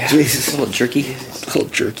 Jeez. Yeah, Jesus. a little jerky. A little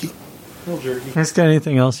jerky. You guys got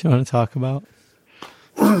anything else you want to talk about?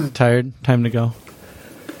 Tired? Time to go?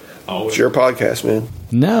 Oh, It's your podcast, man.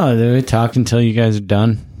 No, we talk until you guys are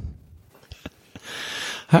done.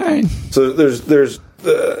 All right. So there's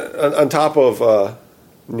on top of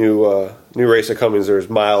new race at Cummings, there's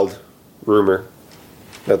mild rumor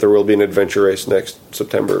that there will be an adventure race next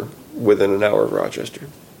September within an hour of Rochester.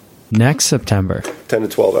 Next September. 10 to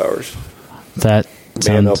 12 hours. That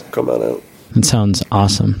Man sounds, up, come on out. that sounds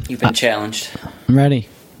awesome. You've been challenged. I'm ready.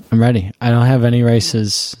 I don't have any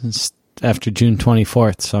races after June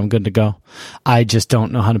 24th, so I'm good to go. I just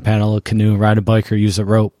don't know how to paddle a canoe, ride a bike, or use a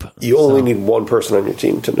rope. You only need one person on your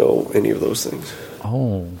team to know any of those things.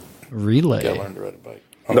 Oh, relay. Gotta learn to ride a bike.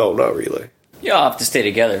 No, not relay. You all have to stay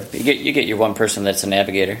together. You get your one person that's a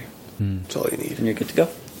navigator, That's all you need. and you're good to go.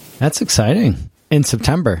 That's exciting. In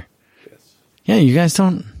September. Yes. Yeah, you guys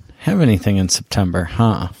don't have anything in September,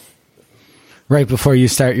 huh? Right before you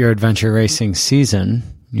start your adventure racing season.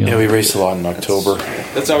 Yeah, we race a lot in October.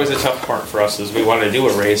 that's always a tough part for us. Is we want to do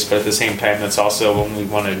a race, but at the same time, that's also when we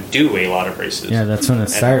want to do a lot of races. Yeah, that's when it And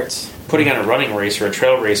starts. Putting on a running race or a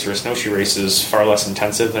trail race or a snowshoe race is far less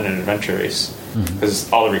intensive than an adventure race because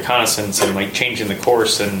all the reconnaissance and like changing the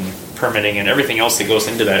course and permitting and everything else that goes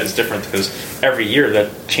into that is different because every year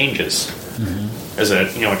that changes. As a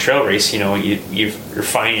a trail race, you're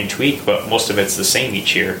fine and tweak, but most of it's the same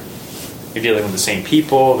each year. You're dealing with the same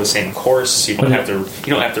people, the same course. You don't have to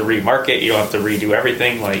remarket. You don't have to redo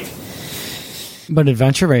everything. But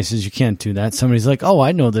adventure races, you can't do that. Somebody's like, "Oh,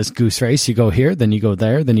 I know this goose race. You go here, then you go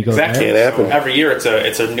there, then you go Exactly. there." Can't happen. So every year,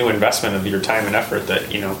 it's a new investment of your time and effort.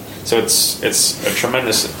 So it's a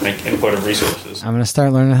tremendous input of resources. I'm going to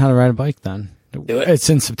start learning how to ride a bike then. Do it. It's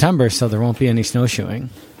in September, so there won't be any snowshoeing.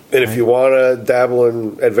 And if you want to dabble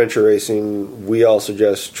in adventure racing, we all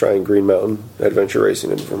suggest trying Green Mountain Adventure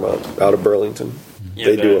Racing in Vermont, out of Burlington. Yeah,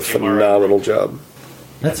 They do a the Jim Mara phenomenal group. job.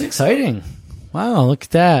 That's exciting. Wow, look at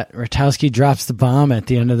that. Ratowski drops the bomb at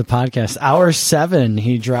the end of the podcast. Hour 7,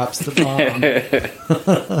 he drops the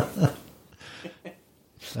bomb.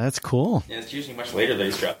 That's cool. Yeah, it's usually much later that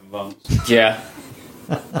he's dropping bombs. Yeah.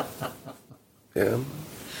 Yeah.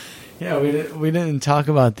 Yeah, we didn't talk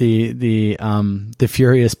about the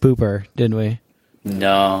furious pooper, did we?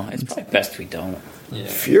 No, it's probably best we don't. Yeah.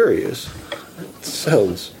 Furious.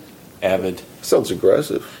 Sounds Avid.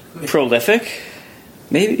 aggressive. Prolific,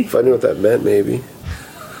 maybe. If I knew what that meant, maybe.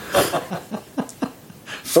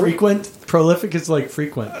 Frequent? Prolific is like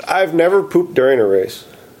frequent. I've never pooped during a race.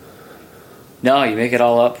 No, you make it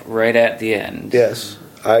all up right at the end. Yes.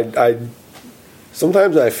 I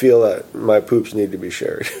sometimes I feel that my poops need to be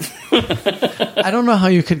shared. I don't know how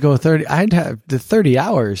you could go 30. I'd have the 30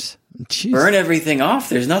 hours. Jeez. Burn everything off.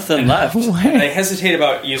 There's nothing left. No I way. hesitate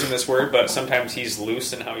about using this word, but sometimes he's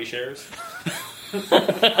loose in how he shares.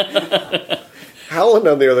 Howland,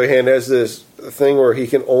 on the other hand, has this thing where he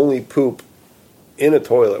can only poop in a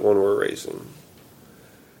toilet when we're racing.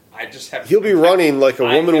 I just have. He'll be running like a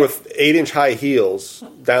I woman have- with 8-inch high heels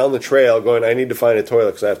down the trail going, I need to find a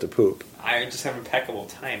toilet because I have to poop. I just have impeccable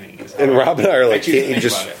timing. is how And Rob and I are like, choose to can't you think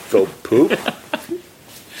just about it. go poop?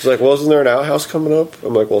 She's like, well, isn't there an outhouse coming up?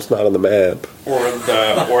 I'm like, well, it's not on the map. Or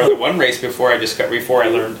the one race before I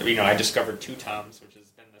learned, I discovered two toms, which has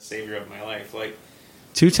been the savior of my life. Like,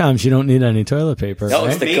 2 times you don't need any toilet paper. No, right?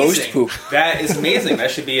 it's the ghost poop. That is amazing.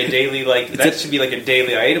 That should be a daily that should be like a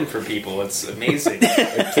daily item for people. It's amazing.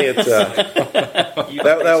 I can't.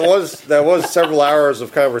 That was several hours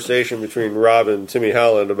of conversation between Rob and Timmy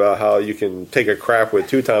Howland about how you can take a crap with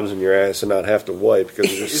 2 times in your ass and not have to wipe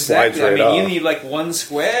because it just slides Exactly. right I mean, off. you need like one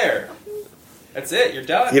square. That's it. You're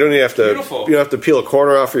done. You don't even have to. Beautiful. You don't have to peel a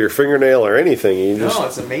corner off of your fingernail or anything. You just No,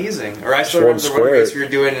 it's amazing. Or I still remember the one race we were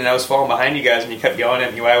doing, and I was falling behind you guys, and you kept yelling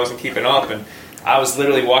at me why I wasn't keeping up, and I was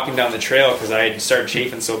literally walking down the trail because I had started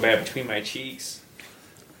chafing so bad between my cheeks,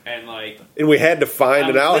 and we had to find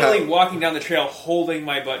I'm an out. literally walking down the trail holding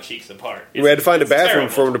my butt cheeks apart. We had to find a bathroom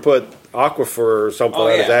terrible. for him to put Aquifer or something Oh,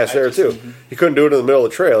 on his yeah, ass there too. He couldn't do it in the middle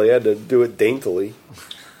of the trail. He had to do it daintily,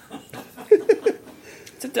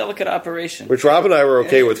 It's a delicate operation. which Rob and I were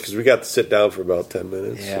okay with because we got to sit down for about 10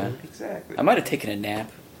 minutes. Yeah. So. Exactly. I might have taken a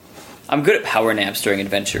nap. I'm good at power naps during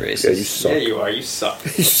adventure Yeah, you races. suck. Yeah, you are. You suck.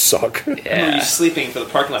 You suck. I remember Yeah. you sleeping for the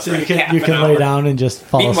parking lot So for you half can an hour. lay down and just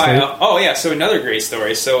fall asleep. Meanwhile, oh yeah, so another great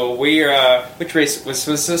story. So we're which race was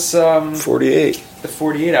this? 48. The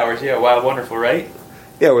 48 hours. Yeah, Wild Wonderful, right?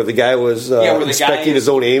 Yeah, where the guy was where the inspecting guy his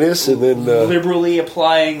own anus and then Liberally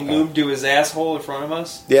applying lube to his asshole in front of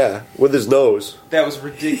us. yeah, with his nose. That was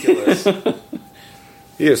ridiculous.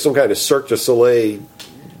 He has some kind of Cirque du Soleil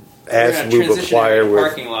We're ass gonna lube transition applier into the with.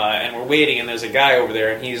 parking lot, and we're waiting, and there's a guy over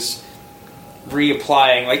there, and he's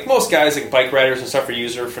reapplying. Like most guys, like bike riders and stuff, are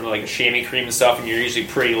user for like chamois cream and stuff, and you're usually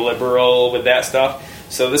pretty liberal with that stuff.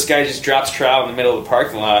 So this guy just drops trowel in the middle of the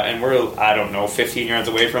parking lot, and we're, I don't know, 15 yards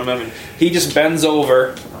away from him, and he just bends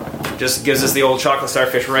over, just gives us the old chocolate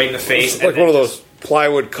starfish right in the face. It's like one of those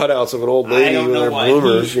plywood cutouts of an old lady with her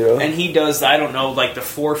bloomers, you know. And he does, I don't know, like the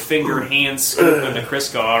 4-finger hand scoop in the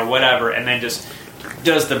Crisco or whatever, and then just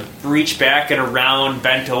does the reach back and around,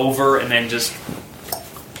 bent over, and then just.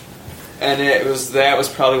 And that was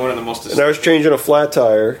probably one of the most. And I was changing a flat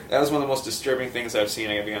tire. That was one of the most disturbing things I've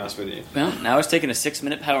seen. I gotta be honest with you. Well, now I was taking a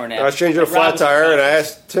 6-minute power nap. I was changing a flat tire, and I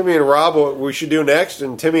asked Timmy and Rob what we should do next,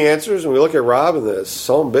 and Timmy answers, and we look at Rob, and the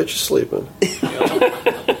son bitch is sleeping.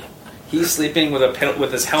 He's sleeping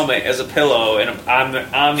with his helmet as a pillow and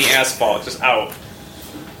on the asphalt, just out.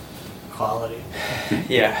 Quality.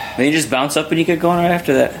 Yeah, Then you just bounce up and you get going right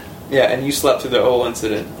after that. yeah. And you slept through the whole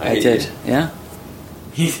incident. I did. Yeah.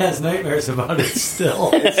 He has nightmares about it still.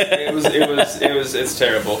 It's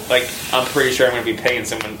terrible. Like, I'm pretty sure I'm going to be paying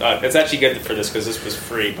someone. It's actually good for this because this was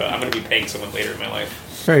free, but I'm going to be paying someone later in my life.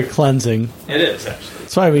 Very cleansing. It is, actually.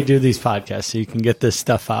 That's why we do these podcasts, so you can get this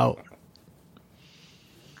stuff out.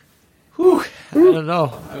 Whew. I don't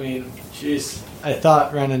know. I mean, jeez. I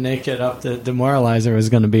thought running naked up the demoralizer was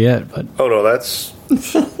going to be it, but Oh no, that's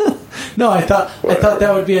no, I thought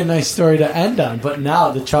that would be a nice story to end on. But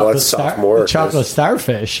now the chocolate that's sophomore,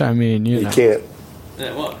 starfish. I mean, you know. can't.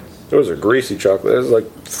 Yeah, well, Those are greasy chocolate. There's like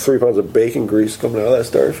 3 pounds of bacon grease coming out of that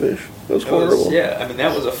starfish. That was horrible. I mean,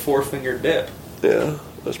 that was a 4-finger dip. Yeah,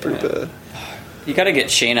 that's pretty bad. You got to get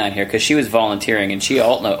Shane on here because she was volunteering and she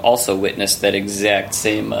also witnessed that exact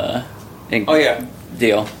same Oh, yeah.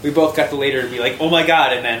 deal. We both got the later to be like, oh my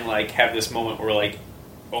god, and then like have this moment where we're like,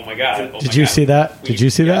 oh my god. Did you see that? Did you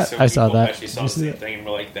see that? So I saw we both that. actually Did saw you the see same that? thing, and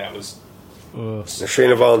we're like, that was. Ugh.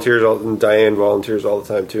 Shayna volunteers, and Diane volunteers all the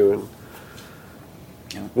time too,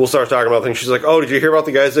 and we'll start talking about things. She's like, "Oh, did you hear about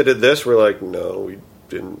the guys that did this?" We're like, "No, we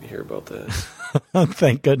didn't hear about that."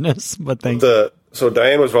 Thank goodness. But So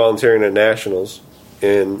Diane was volunteering at Nationals,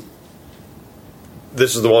 and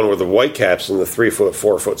this is the one where the white caps and the 3-foot,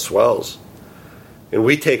 4-foot swells. And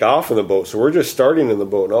we take off in the boat, so we're just starting in the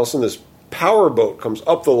boat, and all of a sudden this power boat comes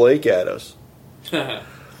up the lake at us.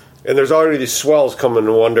 And there's already these swells coming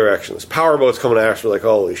in one direction. This power boat's coming after, like,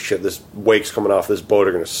 holy shit, this wake's coming off this boat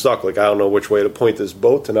are going to suck. Like, I don't know which way to point this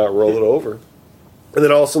boat to not roll it over. And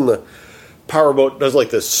then all of a sudden the power boat does,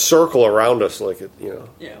 like, this circle around us, like, it, you know.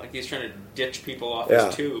 Yeah, like he's trying to ditch people off Yeah.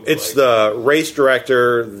 his tube. It's like, the race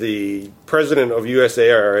director, the president of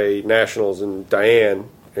USARA Nationals, and Diane,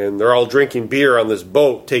 and they're all drinking beer on this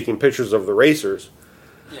boat, taking pictures of the racers.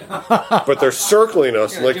 Yeah. But they're circling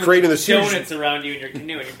us, Yeah, like doing creating this huge, donuts around you in your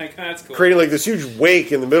canoe, and you're like, oh, that's cool. creating like this huge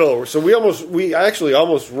wake in the middle. So we actually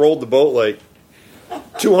almost rolled the boat like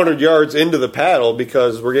 200 yards into the paddle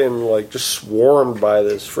because we're getting like just swarmed by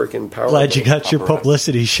this freaking power. glad you boat. got your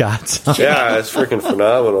publicity shots. Yeah, it's freaking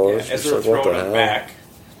phenomenal. Yeah, It's as just we're like, what throwing the them hell? back.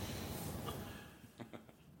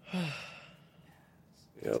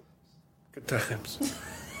 Yep. Good times.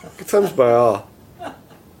 Good times by all.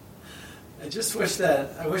 I just wish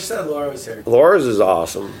that Laura was here. Laura's is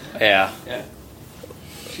awesome. Yeah. Yeah.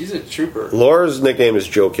 She's a trooper. Laura's nickname is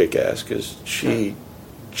Joe Kickass because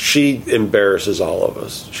she embarrasses all of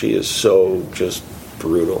us. She is so just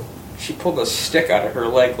brutal. She pulled a stick out of her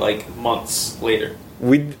leg like months later.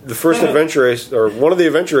 The first adventure race, or one of the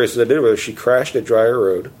adventure races I did with her, she crashed at Dryer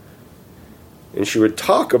Road, and she would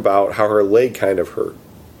talk about how her leg kind of hurt.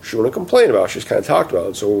 She wouldn't complain about it, she just kind of talked about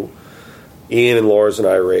it. So Ian and Laura's and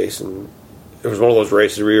I race, and it was one of those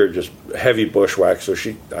races where you're just heavy bushwhack. So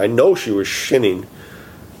I know she was shinning.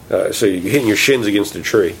 So you're hitting your shins against a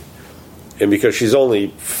tree. And because she's only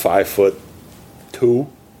 5'2",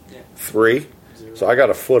 3, so I got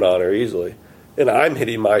a foot on her easily. And I'm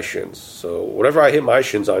hitting my shins. So whatever I hit my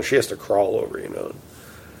shins on, she has to crawl over, you know.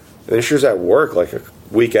 And then she was at work like a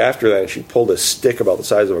week after that, and she pulled a stick about the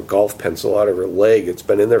size of a golf pencil out of her leg. It's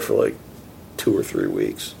been in there for like 2 or 3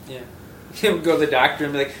 weeks. Yeah. You would go to the doctor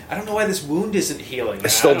and be like, I don't know why this wound isn't healing.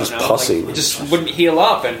 It's still just pussing. Like, it just wouldn't heal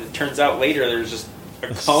up, and it turns out later there's just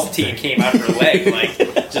a golf tee came out of her leg.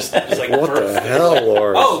 Like, just it was like what birth. the hell,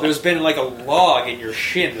 Lord? Oh, there's been like a log in your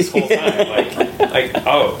shin this whole time. like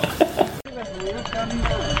oh.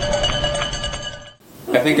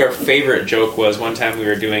 I think our favorite joke was one time we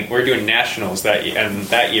were doing nationals that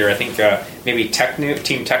year I think maybe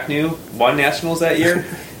Team Technu won nationals that year,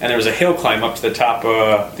 and there was a hill climb up to the top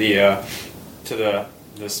of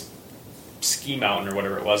this ski mountain or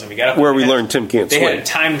whatever it was, and we got up where we learned Tim can't they swim. had a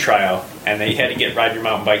time trial, and they had to ride your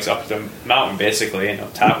mountain bikes up the mountain basically, and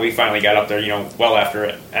up top we finally got up there, well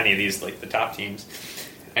after any of these like the top teams.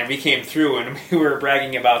 And we came through, and we were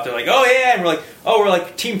bragging about. They're like, "Oh yeah," and we're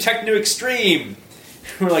like Team Techno Extreme.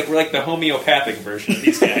 We're like the homeopathic version of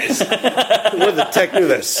these guys. We're the Techno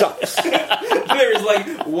that sucks. There was like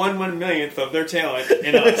 1/1,000,000th of their talent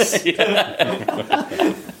in us.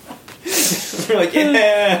 We're like,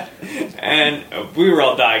 yeah, and we were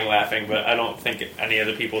all dying laughing, but I don't think any of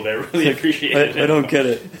the people there really appreciated it. I don't get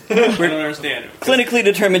it. I don't understand. Clinically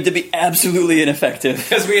determined to be absolutely ineffective.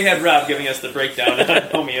 Because we had Rob giving us the breakdown on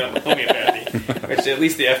homeopathy, which at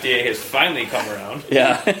least the FDA has finally come around.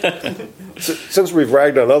 Yeah. Since we've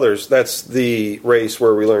ragged on others, that's the race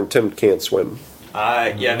where we learned Tim can't swim.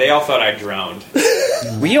 Yeah, they all thought I drowned.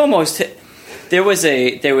 We almost there was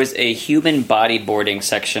a human bodyboarding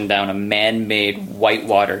section down a man-made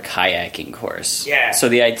whitewater kayaking course. Yeah. So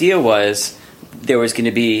the idea was there was going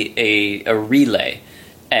to be a relay,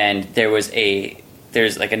 and there's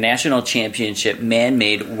like a national championship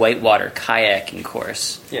man-made whitewater kayaking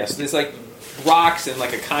course. Yeah, so there's like rocks and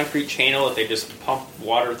like a concrete channel that they just pump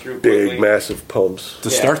water through quickly. Big, massive pumps. To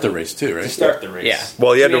start the race, too, right? To start the race. Yeah.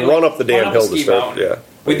 Well, you had to run up the Run damn up hill a to ski start. mountain Yeah.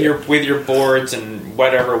 With your boards and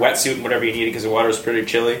whatever, wetsuit and whatever you needed because the water was pretty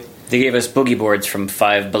chilly. They gave us boogie boards from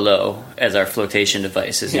Five Below as our flotation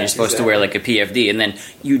devices. And Yeah, you're supposed to wear like a PFD, and then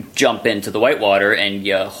you jump into the whitewater and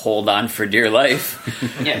you hold on for dear life,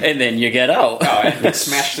 Yeah. and then you get out. Oh, and get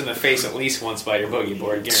smashed in the face at least once by your boogie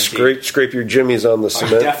board, guaranteed. Scrape your jimmies on the Oh,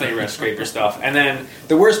 cement. definitely going to scrape your stuff. And then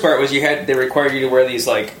the worst part was they required you to wear these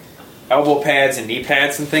like elbow pads and knee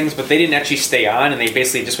pads and things, but they didn't actually stay on, and they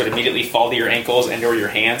basically just would immediately fall to your ankles and or your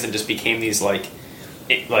hands and just became these like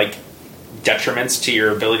detriments to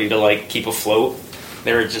your ability to like keep afloat.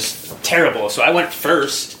 They were just terrible. So I went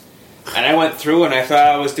first, and I went through, and I thought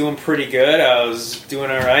I was doing pretty good. I was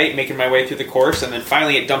doing all right, making my way through the course, and then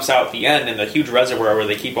finally it dumps out at the end in the huge reservoir where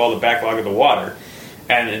they keep all the backlog of the water.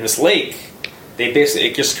 And in this lake,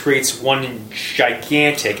 it just creates one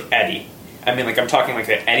gigantic eddy. I mean, like I'm talking like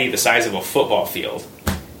an eddy the size of a football field.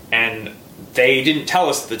 And they didn't tell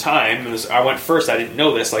us at the time. I went first. I didn't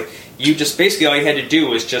know this. Like you just basically all you had to do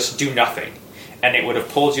was just do nothing, and it would have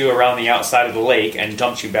pulled you around the outside of the lake and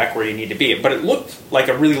dumped you back where you need to be. But it looked like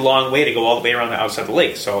a really long way to go all the way around the outside of the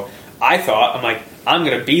lake. So I thought, I'm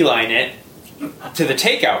going to beeline it to the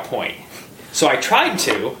takeout point. So I tried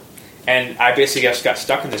to, and I basically just got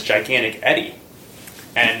stuck in this gigantic eddy,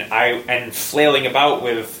 and flailing about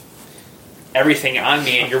with everything on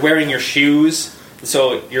me. And you're wearing your shoes.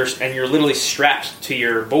 So you're literally strapped to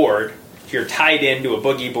your board. You're tied into a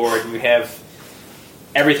boogie board, and you have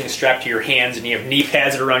everything strapped to your hands, and you have knee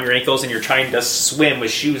pads around your ankles, and you're trying to swim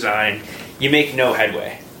with shoes on. You make no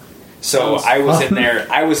headway. So I was in there.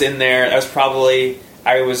 I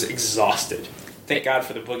was exhausted. Thank God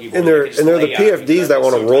for the boogie board. And they're the PFDs that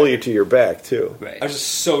want to roll you to your back too. Right. I was just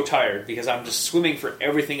so tired because I'm just swimming for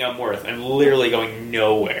everything I'm worth and literally going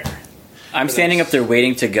nowhere. I'm standing up there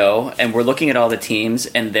waiting to go, and we're looking at all the teams,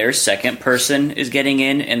 and their second person is getting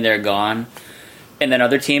in, and they're gone. And then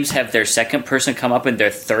other teams have their second person come up, and their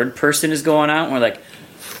third person is going out, and we're like,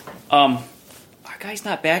 our guy's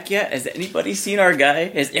not back yet? Has anybody seen our guy?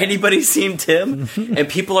 Has anybody seen Tim? And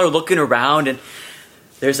people are looking around, and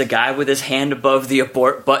there's a guy with his hand above the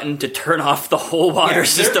abort button to turn off the whole water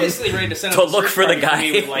system They're basically ready to send to up a look search for the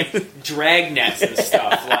party guy. with, like, drag nets and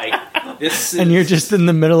stuff. Like, this is, And you're just in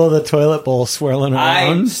the middle of the toilet bowl swirling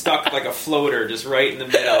I'm around. stuck like a floater just right in the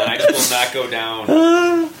middle, and I just will not go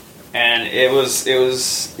down. And it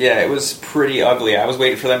was pretty ugly. I was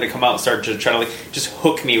waiting for them to come out and start to try to like just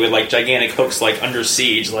hook me with like gigantic hooks like Under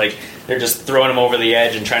Siege, like they're just throwing them over the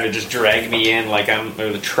edge and trying to just drag me in like I'm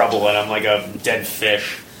the trouble and I'm like a dead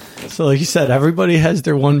fish. So, like you said, everybody has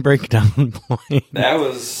their one breakdown point. That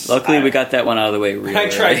was... Luckily, we got that one out of the way really I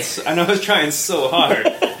tried. early. I know I was trying so hard.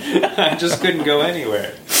 I just couldn't go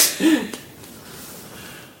anywhere.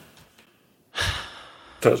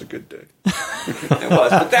 That was a good day. It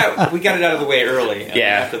was, but that we got it out of the way early. And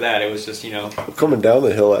Yeah. after that, it was just Coming down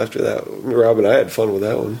the hill after that, Rob and I had fun with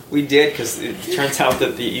that one. we did because it turns out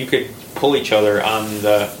that you could pull each other on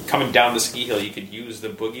the coming down the ski hill. You could use the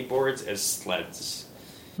boogie boards as sleds.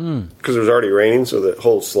 Because it was already raining, so the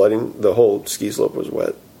whole ski slope was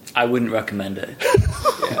wet. I wouldn't recommend it.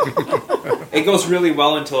 It goes really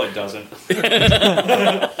well until it doesn't.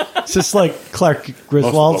 It's just like Clark Most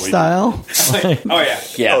Griswold of what we style. Oh yeah,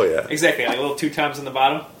 Yeah. Oh yeah. exactly. Like little 2 times in the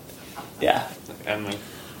bottom. Yeah. I'm like,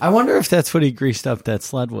 I wonder if that's what he greased up that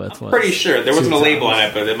sled with. Was pretty sure there wasn't a 2 label on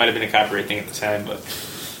times. it, but it might have been a copyright thing at the time. But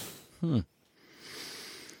All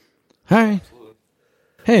right.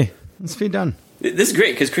 Hey, let's be done. This is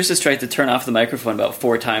great because Chris has tried to turn off the microphone about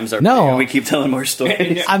 4 times already. No. And we keep telling more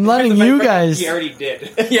stories. I'm letting you guys. He already did.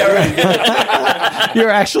 Yeah, right. You're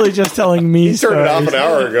actually just telling me He turned it off stories. an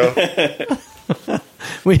hour ago.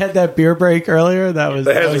 We had that beer break earlier. That was.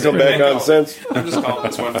 That hasn't come back on since. I'm just calling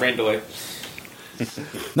this one rain delay.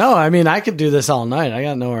 No, I mean I could do this all night. I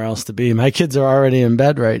got nowhere else to be. My kids are already in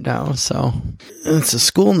bed right now, so it's a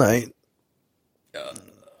school night. I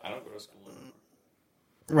don't go to school.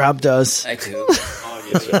 Rob does. I do. Oh,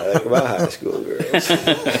 yes. I think about high school girls.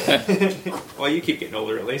 Well, you keep getting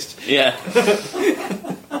older at least. Yeah.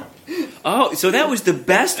 Oh, so that was the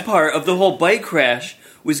best part of the whole bike crash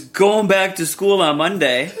was going back to school on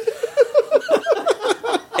Monday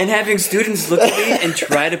and having students look at me and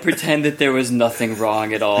try to pretend that there was nothing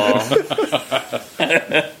wrong at all.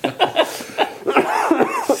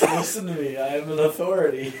 Listen to me. I am an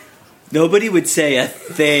authority. Nobody would say a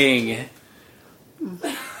thing.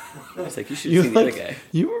 It's like, you should see the other guy.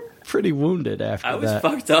 You were pretty wounded after I was that.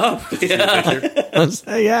 fucked up. Yeah.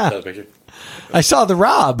 Yeah, Saw the picture? I saw the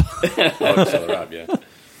Rob. Oh, you saw the Rob, yeah.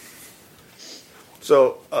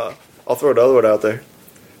 So I'll throw another one out there.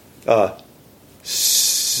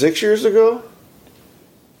 6 years ago,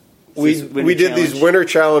 we Winter did these Challenge? winter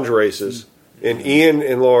challenge races, and Ian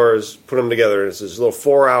and Laura's put them together. And it's this little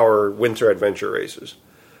 4-hour winter adventure races.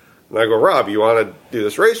 And I go, Rob, you want to do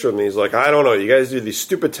this race with me? He's like, I don't know. You guys do these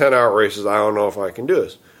stupid 10-hour races. I don't know if I can do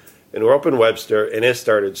this. And we're up in Webster, and it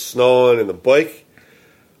started snowing, and the bike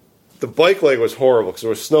leg was horrible because it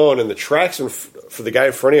was snowing, and the tracks for the guy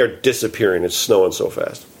in front of you are disappearing. It's snowing so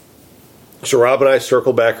fast. So Rob and I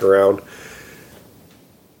circle back around,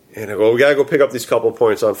 and I go, we got to go pick up these couple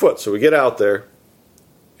points on foot. So we get out there,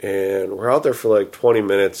 and we're out there for like 20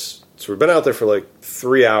 minutes. So we've been out there for like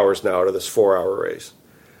 3 hours now to this 4-hour race.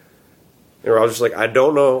 And I was just like, I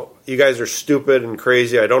don't know. You guys are stupid and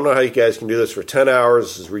crazy. I don't know how you guys can do this for 10 hours.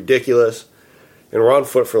 This is ridiculous. And we're on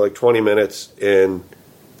foot for like 20 minutes, and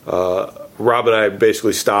Rob and I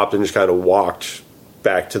basically stopped and just kind of walked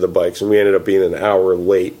back to the bikes, and we ended up being an hour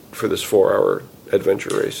late for this 4-hour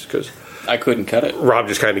adventure race because I couldn't cut it. Rob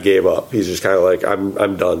just kind of gave up. He's just kind of like,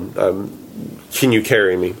 I'm done. Can you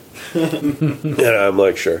carry me? And I'm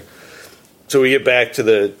like, sure. So we get back to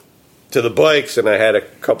the bikes, and I had a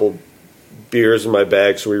couple beers in my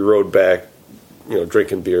bag, so we rode back,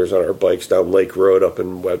 drinking beers on our bikes down Lake Road up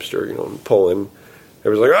in Webster, and pulling.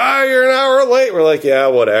 Everybody's like, you're an hour late. We're like, yeah,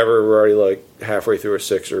 whatever. We're already like halfway through a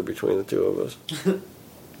 6er between the two of us.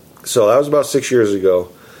 So that was about 6 years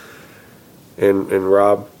ago. And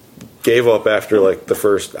Rob gave up after like the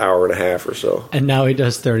first hour and a half or so. And now he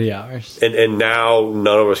does 30 hours. And now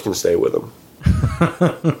none of us can stay with him.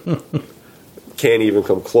 Can't even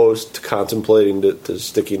come close to contemplating to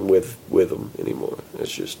sticking with him anymore.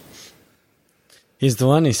 It's just... He's the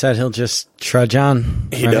one. He said he'll just trudge on.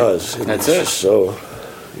 He right? does. That's It's it. just so...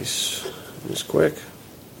 He's quick.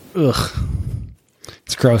 Ugh.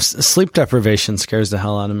 It's gross. Sleep deprivation scares the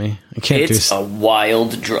hell out of me. I can't It's do. a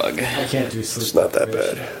wild drug. I can't do sleep. It's not that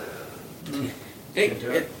bad.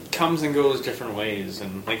 It comes and goes different ways,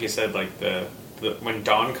 and like you said, like the when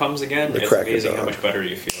dawn comes again, The it's crack of amazing how dawn. much better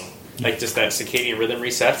you feel. Like just that circadian rhythm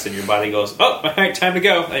resets, and your body goes, "Oh, all right, time to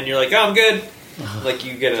go," and you're like, "Oh, I'm good." Like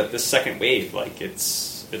you get this second wave. Like it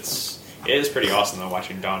is pretty awesome though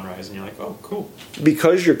watching dawn rise, and you're like, "Oh, cool."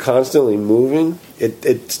 Because you're constantly moving,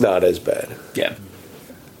 it's not as bad. Yeah.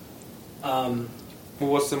 Well,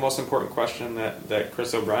 what's the most important question that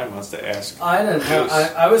Chris O'Brien wants to ask? I don't know.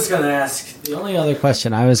 I was going to ask. The only other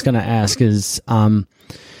question I was going to ask is,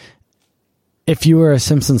 if you were a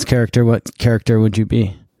Simpsons character, what character would you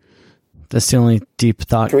be? That's the only deep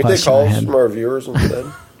thought Can we take question I calls had. from our viewers instead?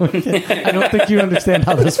 I don't think you understand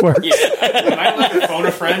how this works. Yeah. Am I allowed to phone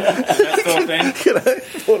a friend? Is that still a thing? Can I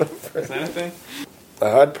phone a friend? Is that a thing?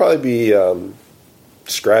 I'd probably be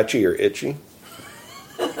scratchy or itchy.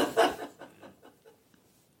 I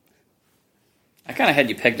kind of had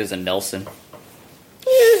you pegged as a Nelson.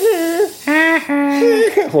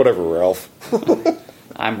 Whatever, Ralph.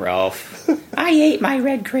 I'm Ralph. I ate my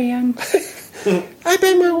red crayon. I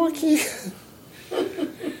bet my Wookiee.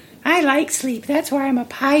 I like sleep. That's why I'm a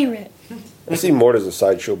pirate. I see Mort as a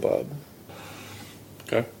sideshow Bob.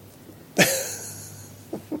 Okay.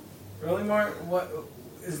 Really, Mark? What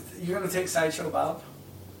is you're gonna take Sideshow Bob?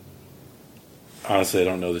 Honestly, I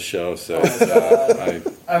don't know the show, so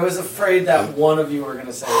I was afraid that one of you were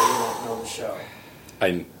gonna say you don't know the show.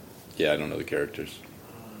 I don't know the characters.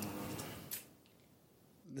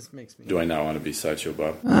 This makes me. Do I not want to be Sideshow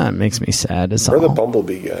Bob? It makes me sad. It's Or the all.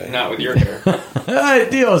 Bumblebee guy. Not with your hair. Ay,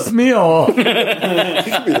 Dios mío. You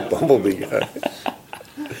could be the Bumblebee guy.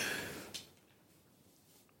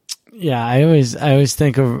 Yeah, I always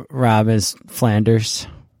think of Rob as Flanders.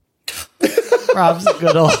 Rob's a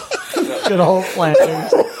good old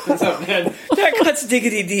Flanders. What's up, man? That cuts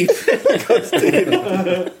diggity deep.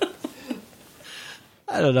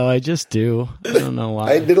 I don't know. I just do. I don't know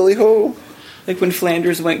why. I diddly ho. Like when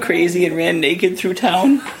Flanders went crazy and ran naked through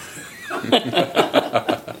town.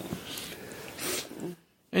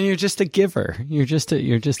 And you're just a giver. You're just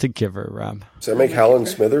a giver, Rob. Does that make Howlin'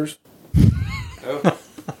 Smithers? Oh.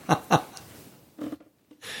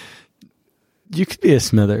 You could be a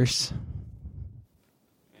Smithers.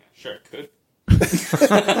 Sure, could.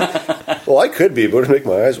 Well, I could be, but it would make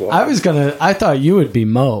my eyes water. I thought you would be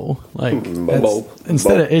Mo. Like Mo.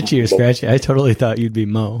 instead Mo. of Itchy or Scratchy, I totally thought you'd be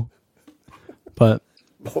Mo. But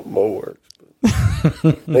Mo works. I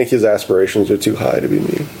think his aspirations are too high to be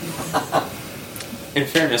me. In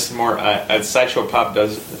fairness, more Sideshow Bob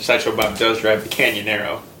does drive the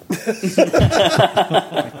Canyonero.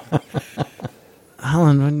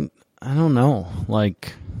 Alan, I don't know.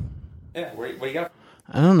 Like, Yeah, what do you got?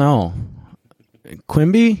 I don't know.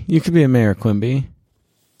 Quimby? You could be a Mayor Quimby.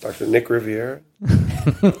 Dr. Nick Riviera.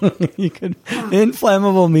 You could.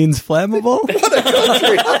 Inflammable means flammable.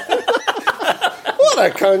 What a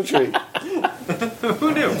country.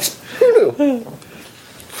 Who knew? Who knew?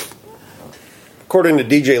 According to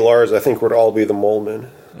DJ Lars, I think we'd all be the Moleman.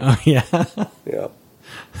 Oh yeah, Yeah.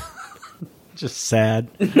 just sad.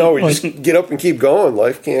 No, we just get up and keep going.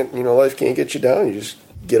 Life can't get you down. You just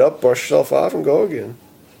get up, brush yourself off, and go again.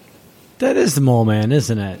 That is the Mole Man,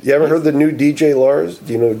 isn't it? You haven't heard the new DJ Lars?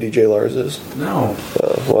 Do you know who DJ Lars is? No.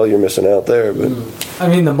 Well, you're missing out there. But I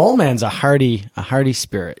mean, the Mole Man's a hardy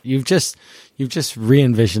spirit. You've just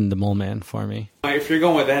re-envisioned the Mole Man for me. If you're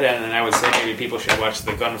going with that end, then I would say maybe people should watch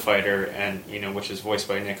The Gunfighter, and which is voiced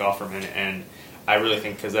by Nick Offerman, and I really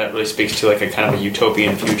think because that really speaks to like a kind of a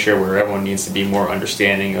utopian future where everyone needs to be more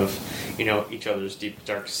understanding of each other's deep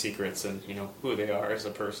dark secrets and who they are as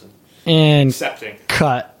a person. And Accepting.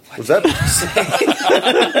 cut. was that?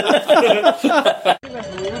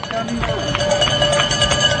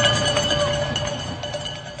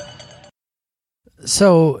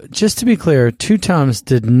 So, just to be clear, Two Toms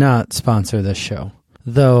did not sponsor this show,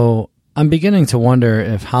 though I'm beginning to wonder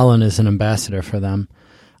if Holland is an ambassador for them.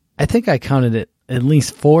 I think I counted it at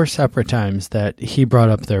least 4 separate times that he brought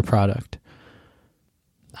up their product.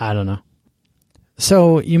 I don't know.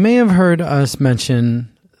 So, you may have heard us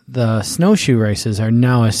mention the snowshoe races are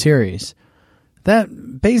now a series.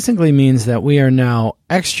 That basically means that we are now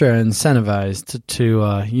extra incentivized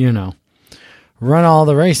to run all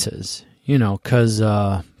the races. Because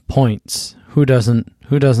points. Who doesn't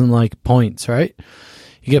like points, right?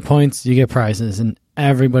 You get points, you get prizes, and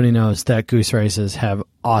everybody knows that goose races have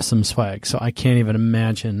awesome swag. So I can't even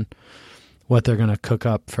imagine what they're going to cook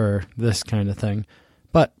up for this kind of thing.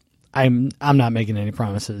 But I'm not making any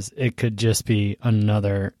promises. It could just be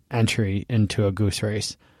another entry into a goose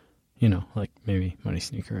race. Like maybe Money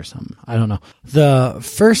Sneaker or something. I don't know. The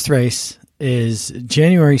first race is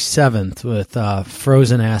January 7th with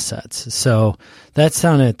Frozen Assets. So that's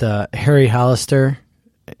down at the Harriet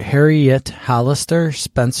Hollister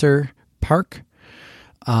Spencer Park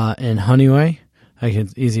in Honeyway.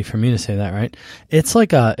 It's easy for me to say that, right? It's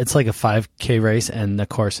like a 5K race, and the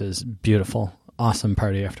course is beautiful. Awesome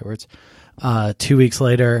party afterwards. 2 weeks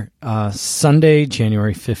later, Sunday,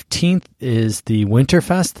 January 15th, is the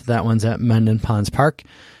Winterfest. That one's at Mendon Ponds Park.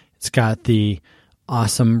 It's got the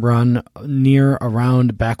awesome run near,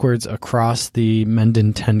 around, backwards across the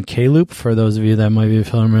Mendon 10K loop, for those of you that might be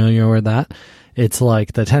familiar with that. It's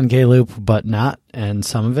like the 10K loop, but not, and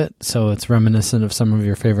some of it, so it's reminiscent of some of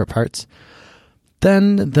your favorite parts.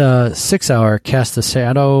 Then the 6-hour Cast a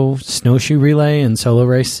Shadow snowshoe relay and solo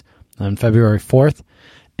race on February 4th.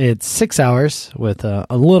 It's 6 hours with a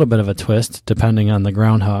little bit of a twist, depending on the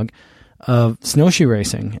groundhog, of snowshoe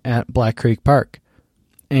racing at Black Creek Park.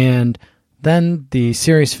 And then the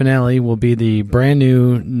series finale will be the brand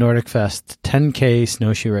new Nordic Fest 10K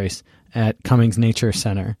snowshoe race at Cummings Nature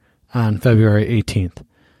Center on February 18th.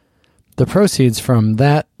 The proceeds from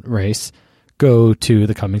that race go to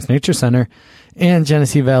the Cummings Nature Center and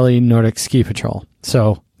Genesee Valley Nordic Ski Patrol.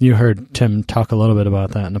 So you heard Tim talk a little bit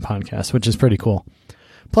about that in the podcast, which is pretty cool.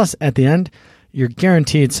 Plus, at the end, you're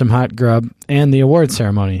guaranteed some hot grub and the award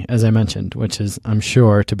ceremony, as I mentioned, which is, I'm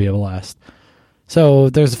sure, to be a blast. So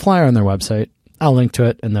there's a flyer on their website. I'll link to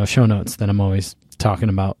it in those show notes that I'm always talking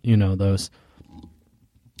about. You know those.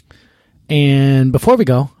 And before we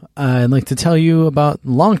go, I'd like to tell you about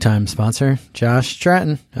longtime sponsor, Josh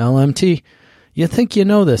Stratton, LMT. You think you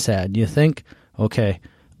know this ad. You think, okay,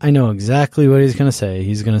 I know exactly what he's going to say.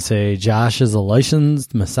 He's going to say Josh is a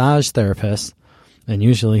licensed massage therapist. And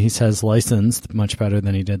usually he says licensed much better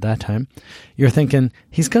than he did that time. You're thinking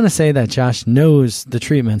he's going to say that Josh knows the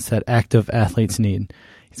treatments that active athletes need.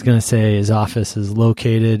 He's going to say his office is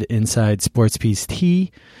located inside Sports Peace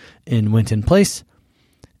T in Winton Place.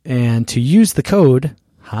 And to use the code,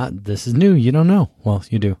 this is new, you don't know. Well,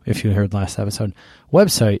 you do if you heard last episode.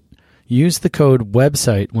 Website, use the code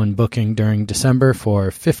WEBSITE when booking during December for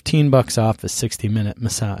 $15 off a 60-minute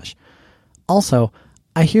massage. Also,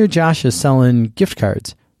 I hear Josh is selling gift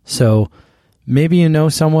cards, so maybe you know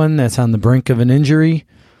someone that's on the brink of an injury,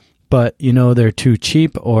 but you know they're too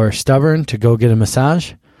cheap or stubborn to go get a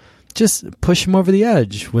massage. Just push them over the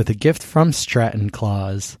edge with a gift from Stratton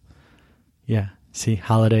Claus. Yeah, see,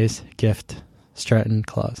 holidays, gift, Stratton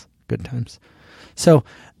Claus, good times. So,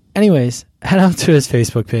 anyways, head out to his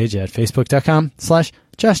Facebook page at facebook.com/Josh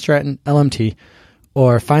Stratton LMT,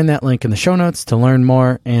 or find that link in the show notes to learn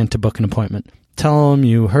more and to book an appointment. Tell him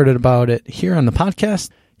you heard about it here on the podcast.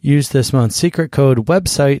 Use this month's secret code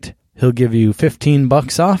WEBSITE. He'll give you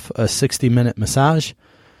 $15 off a 60-minute massage.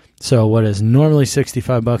 So what is normally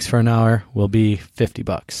 $65 for an hour will be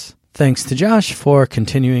 $50. Thanks to Josh for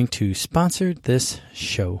continuing to sponsor this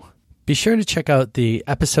show. Be sure to check out the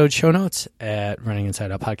episode show notes at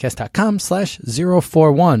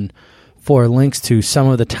runninginsideoutpodcast.com/041 for links to some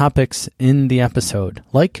of the topics in the episode,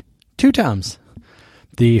 like 2 Toms,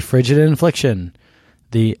 the Frigid Infliction,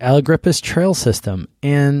 the Alagrippus Trail System,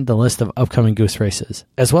 and the list of upcoming goose races,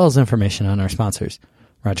 as well as information on our sponsors,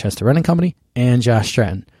 Rochester Running Company and Josh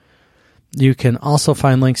Stratton. You can also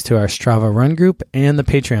find links to our Strava Run group and the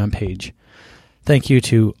Patreon page. Thank you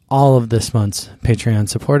to all of this month's Patreon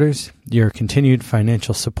supporters. Your continued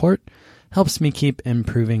financial support helps me keep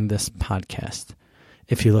improving this podcast.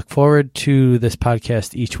 If you look forward to this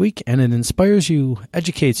podcast each week and it inspires you,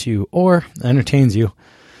 educates you, or entertains you,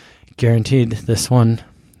 guaranteed this one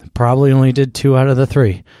probably only did 2 out of the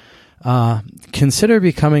 3, consider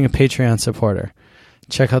becoming a Patreon supporter.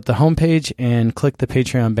 Check out the homepage and click the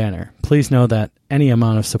Patreon banner. Please know that any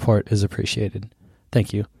amount of support is appreciated.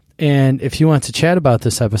 Thank you. And if you want to chat about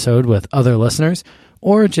this episode with other listeners,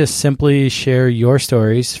 or just simply share your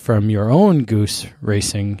stories from your own goose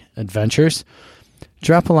racing adventures,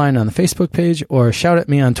 drop a line on the Facebook page or shout at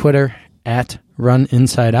me on Twitter at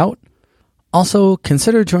RunInsideOut. Also,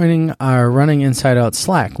 consider joining our Running Inside Out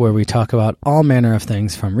Slack, where we talk about all manner of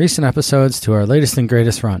things from recent episodes to our latest and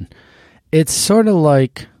greatest run. It's sort of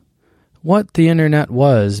like what the internet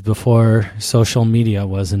was before social media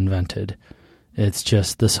was invented. It's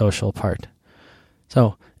just the social part.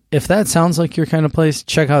 So, if that sounds like your kind of place,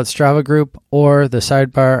 check out Strava Group or the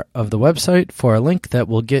sidebar of the website for a link that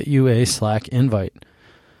will get you a Slack invite.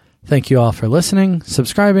 Thank you all for listening,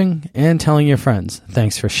 subscribing, and telling your friends.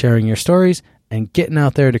 Thanks for sharing your stories and getting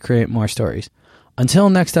out there to create more stories. Until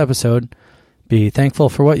next episode, be thankful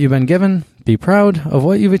for what you've been given, be proud of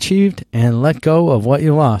what you've achieved, and let go of what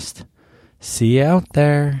you lost. See you out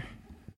there.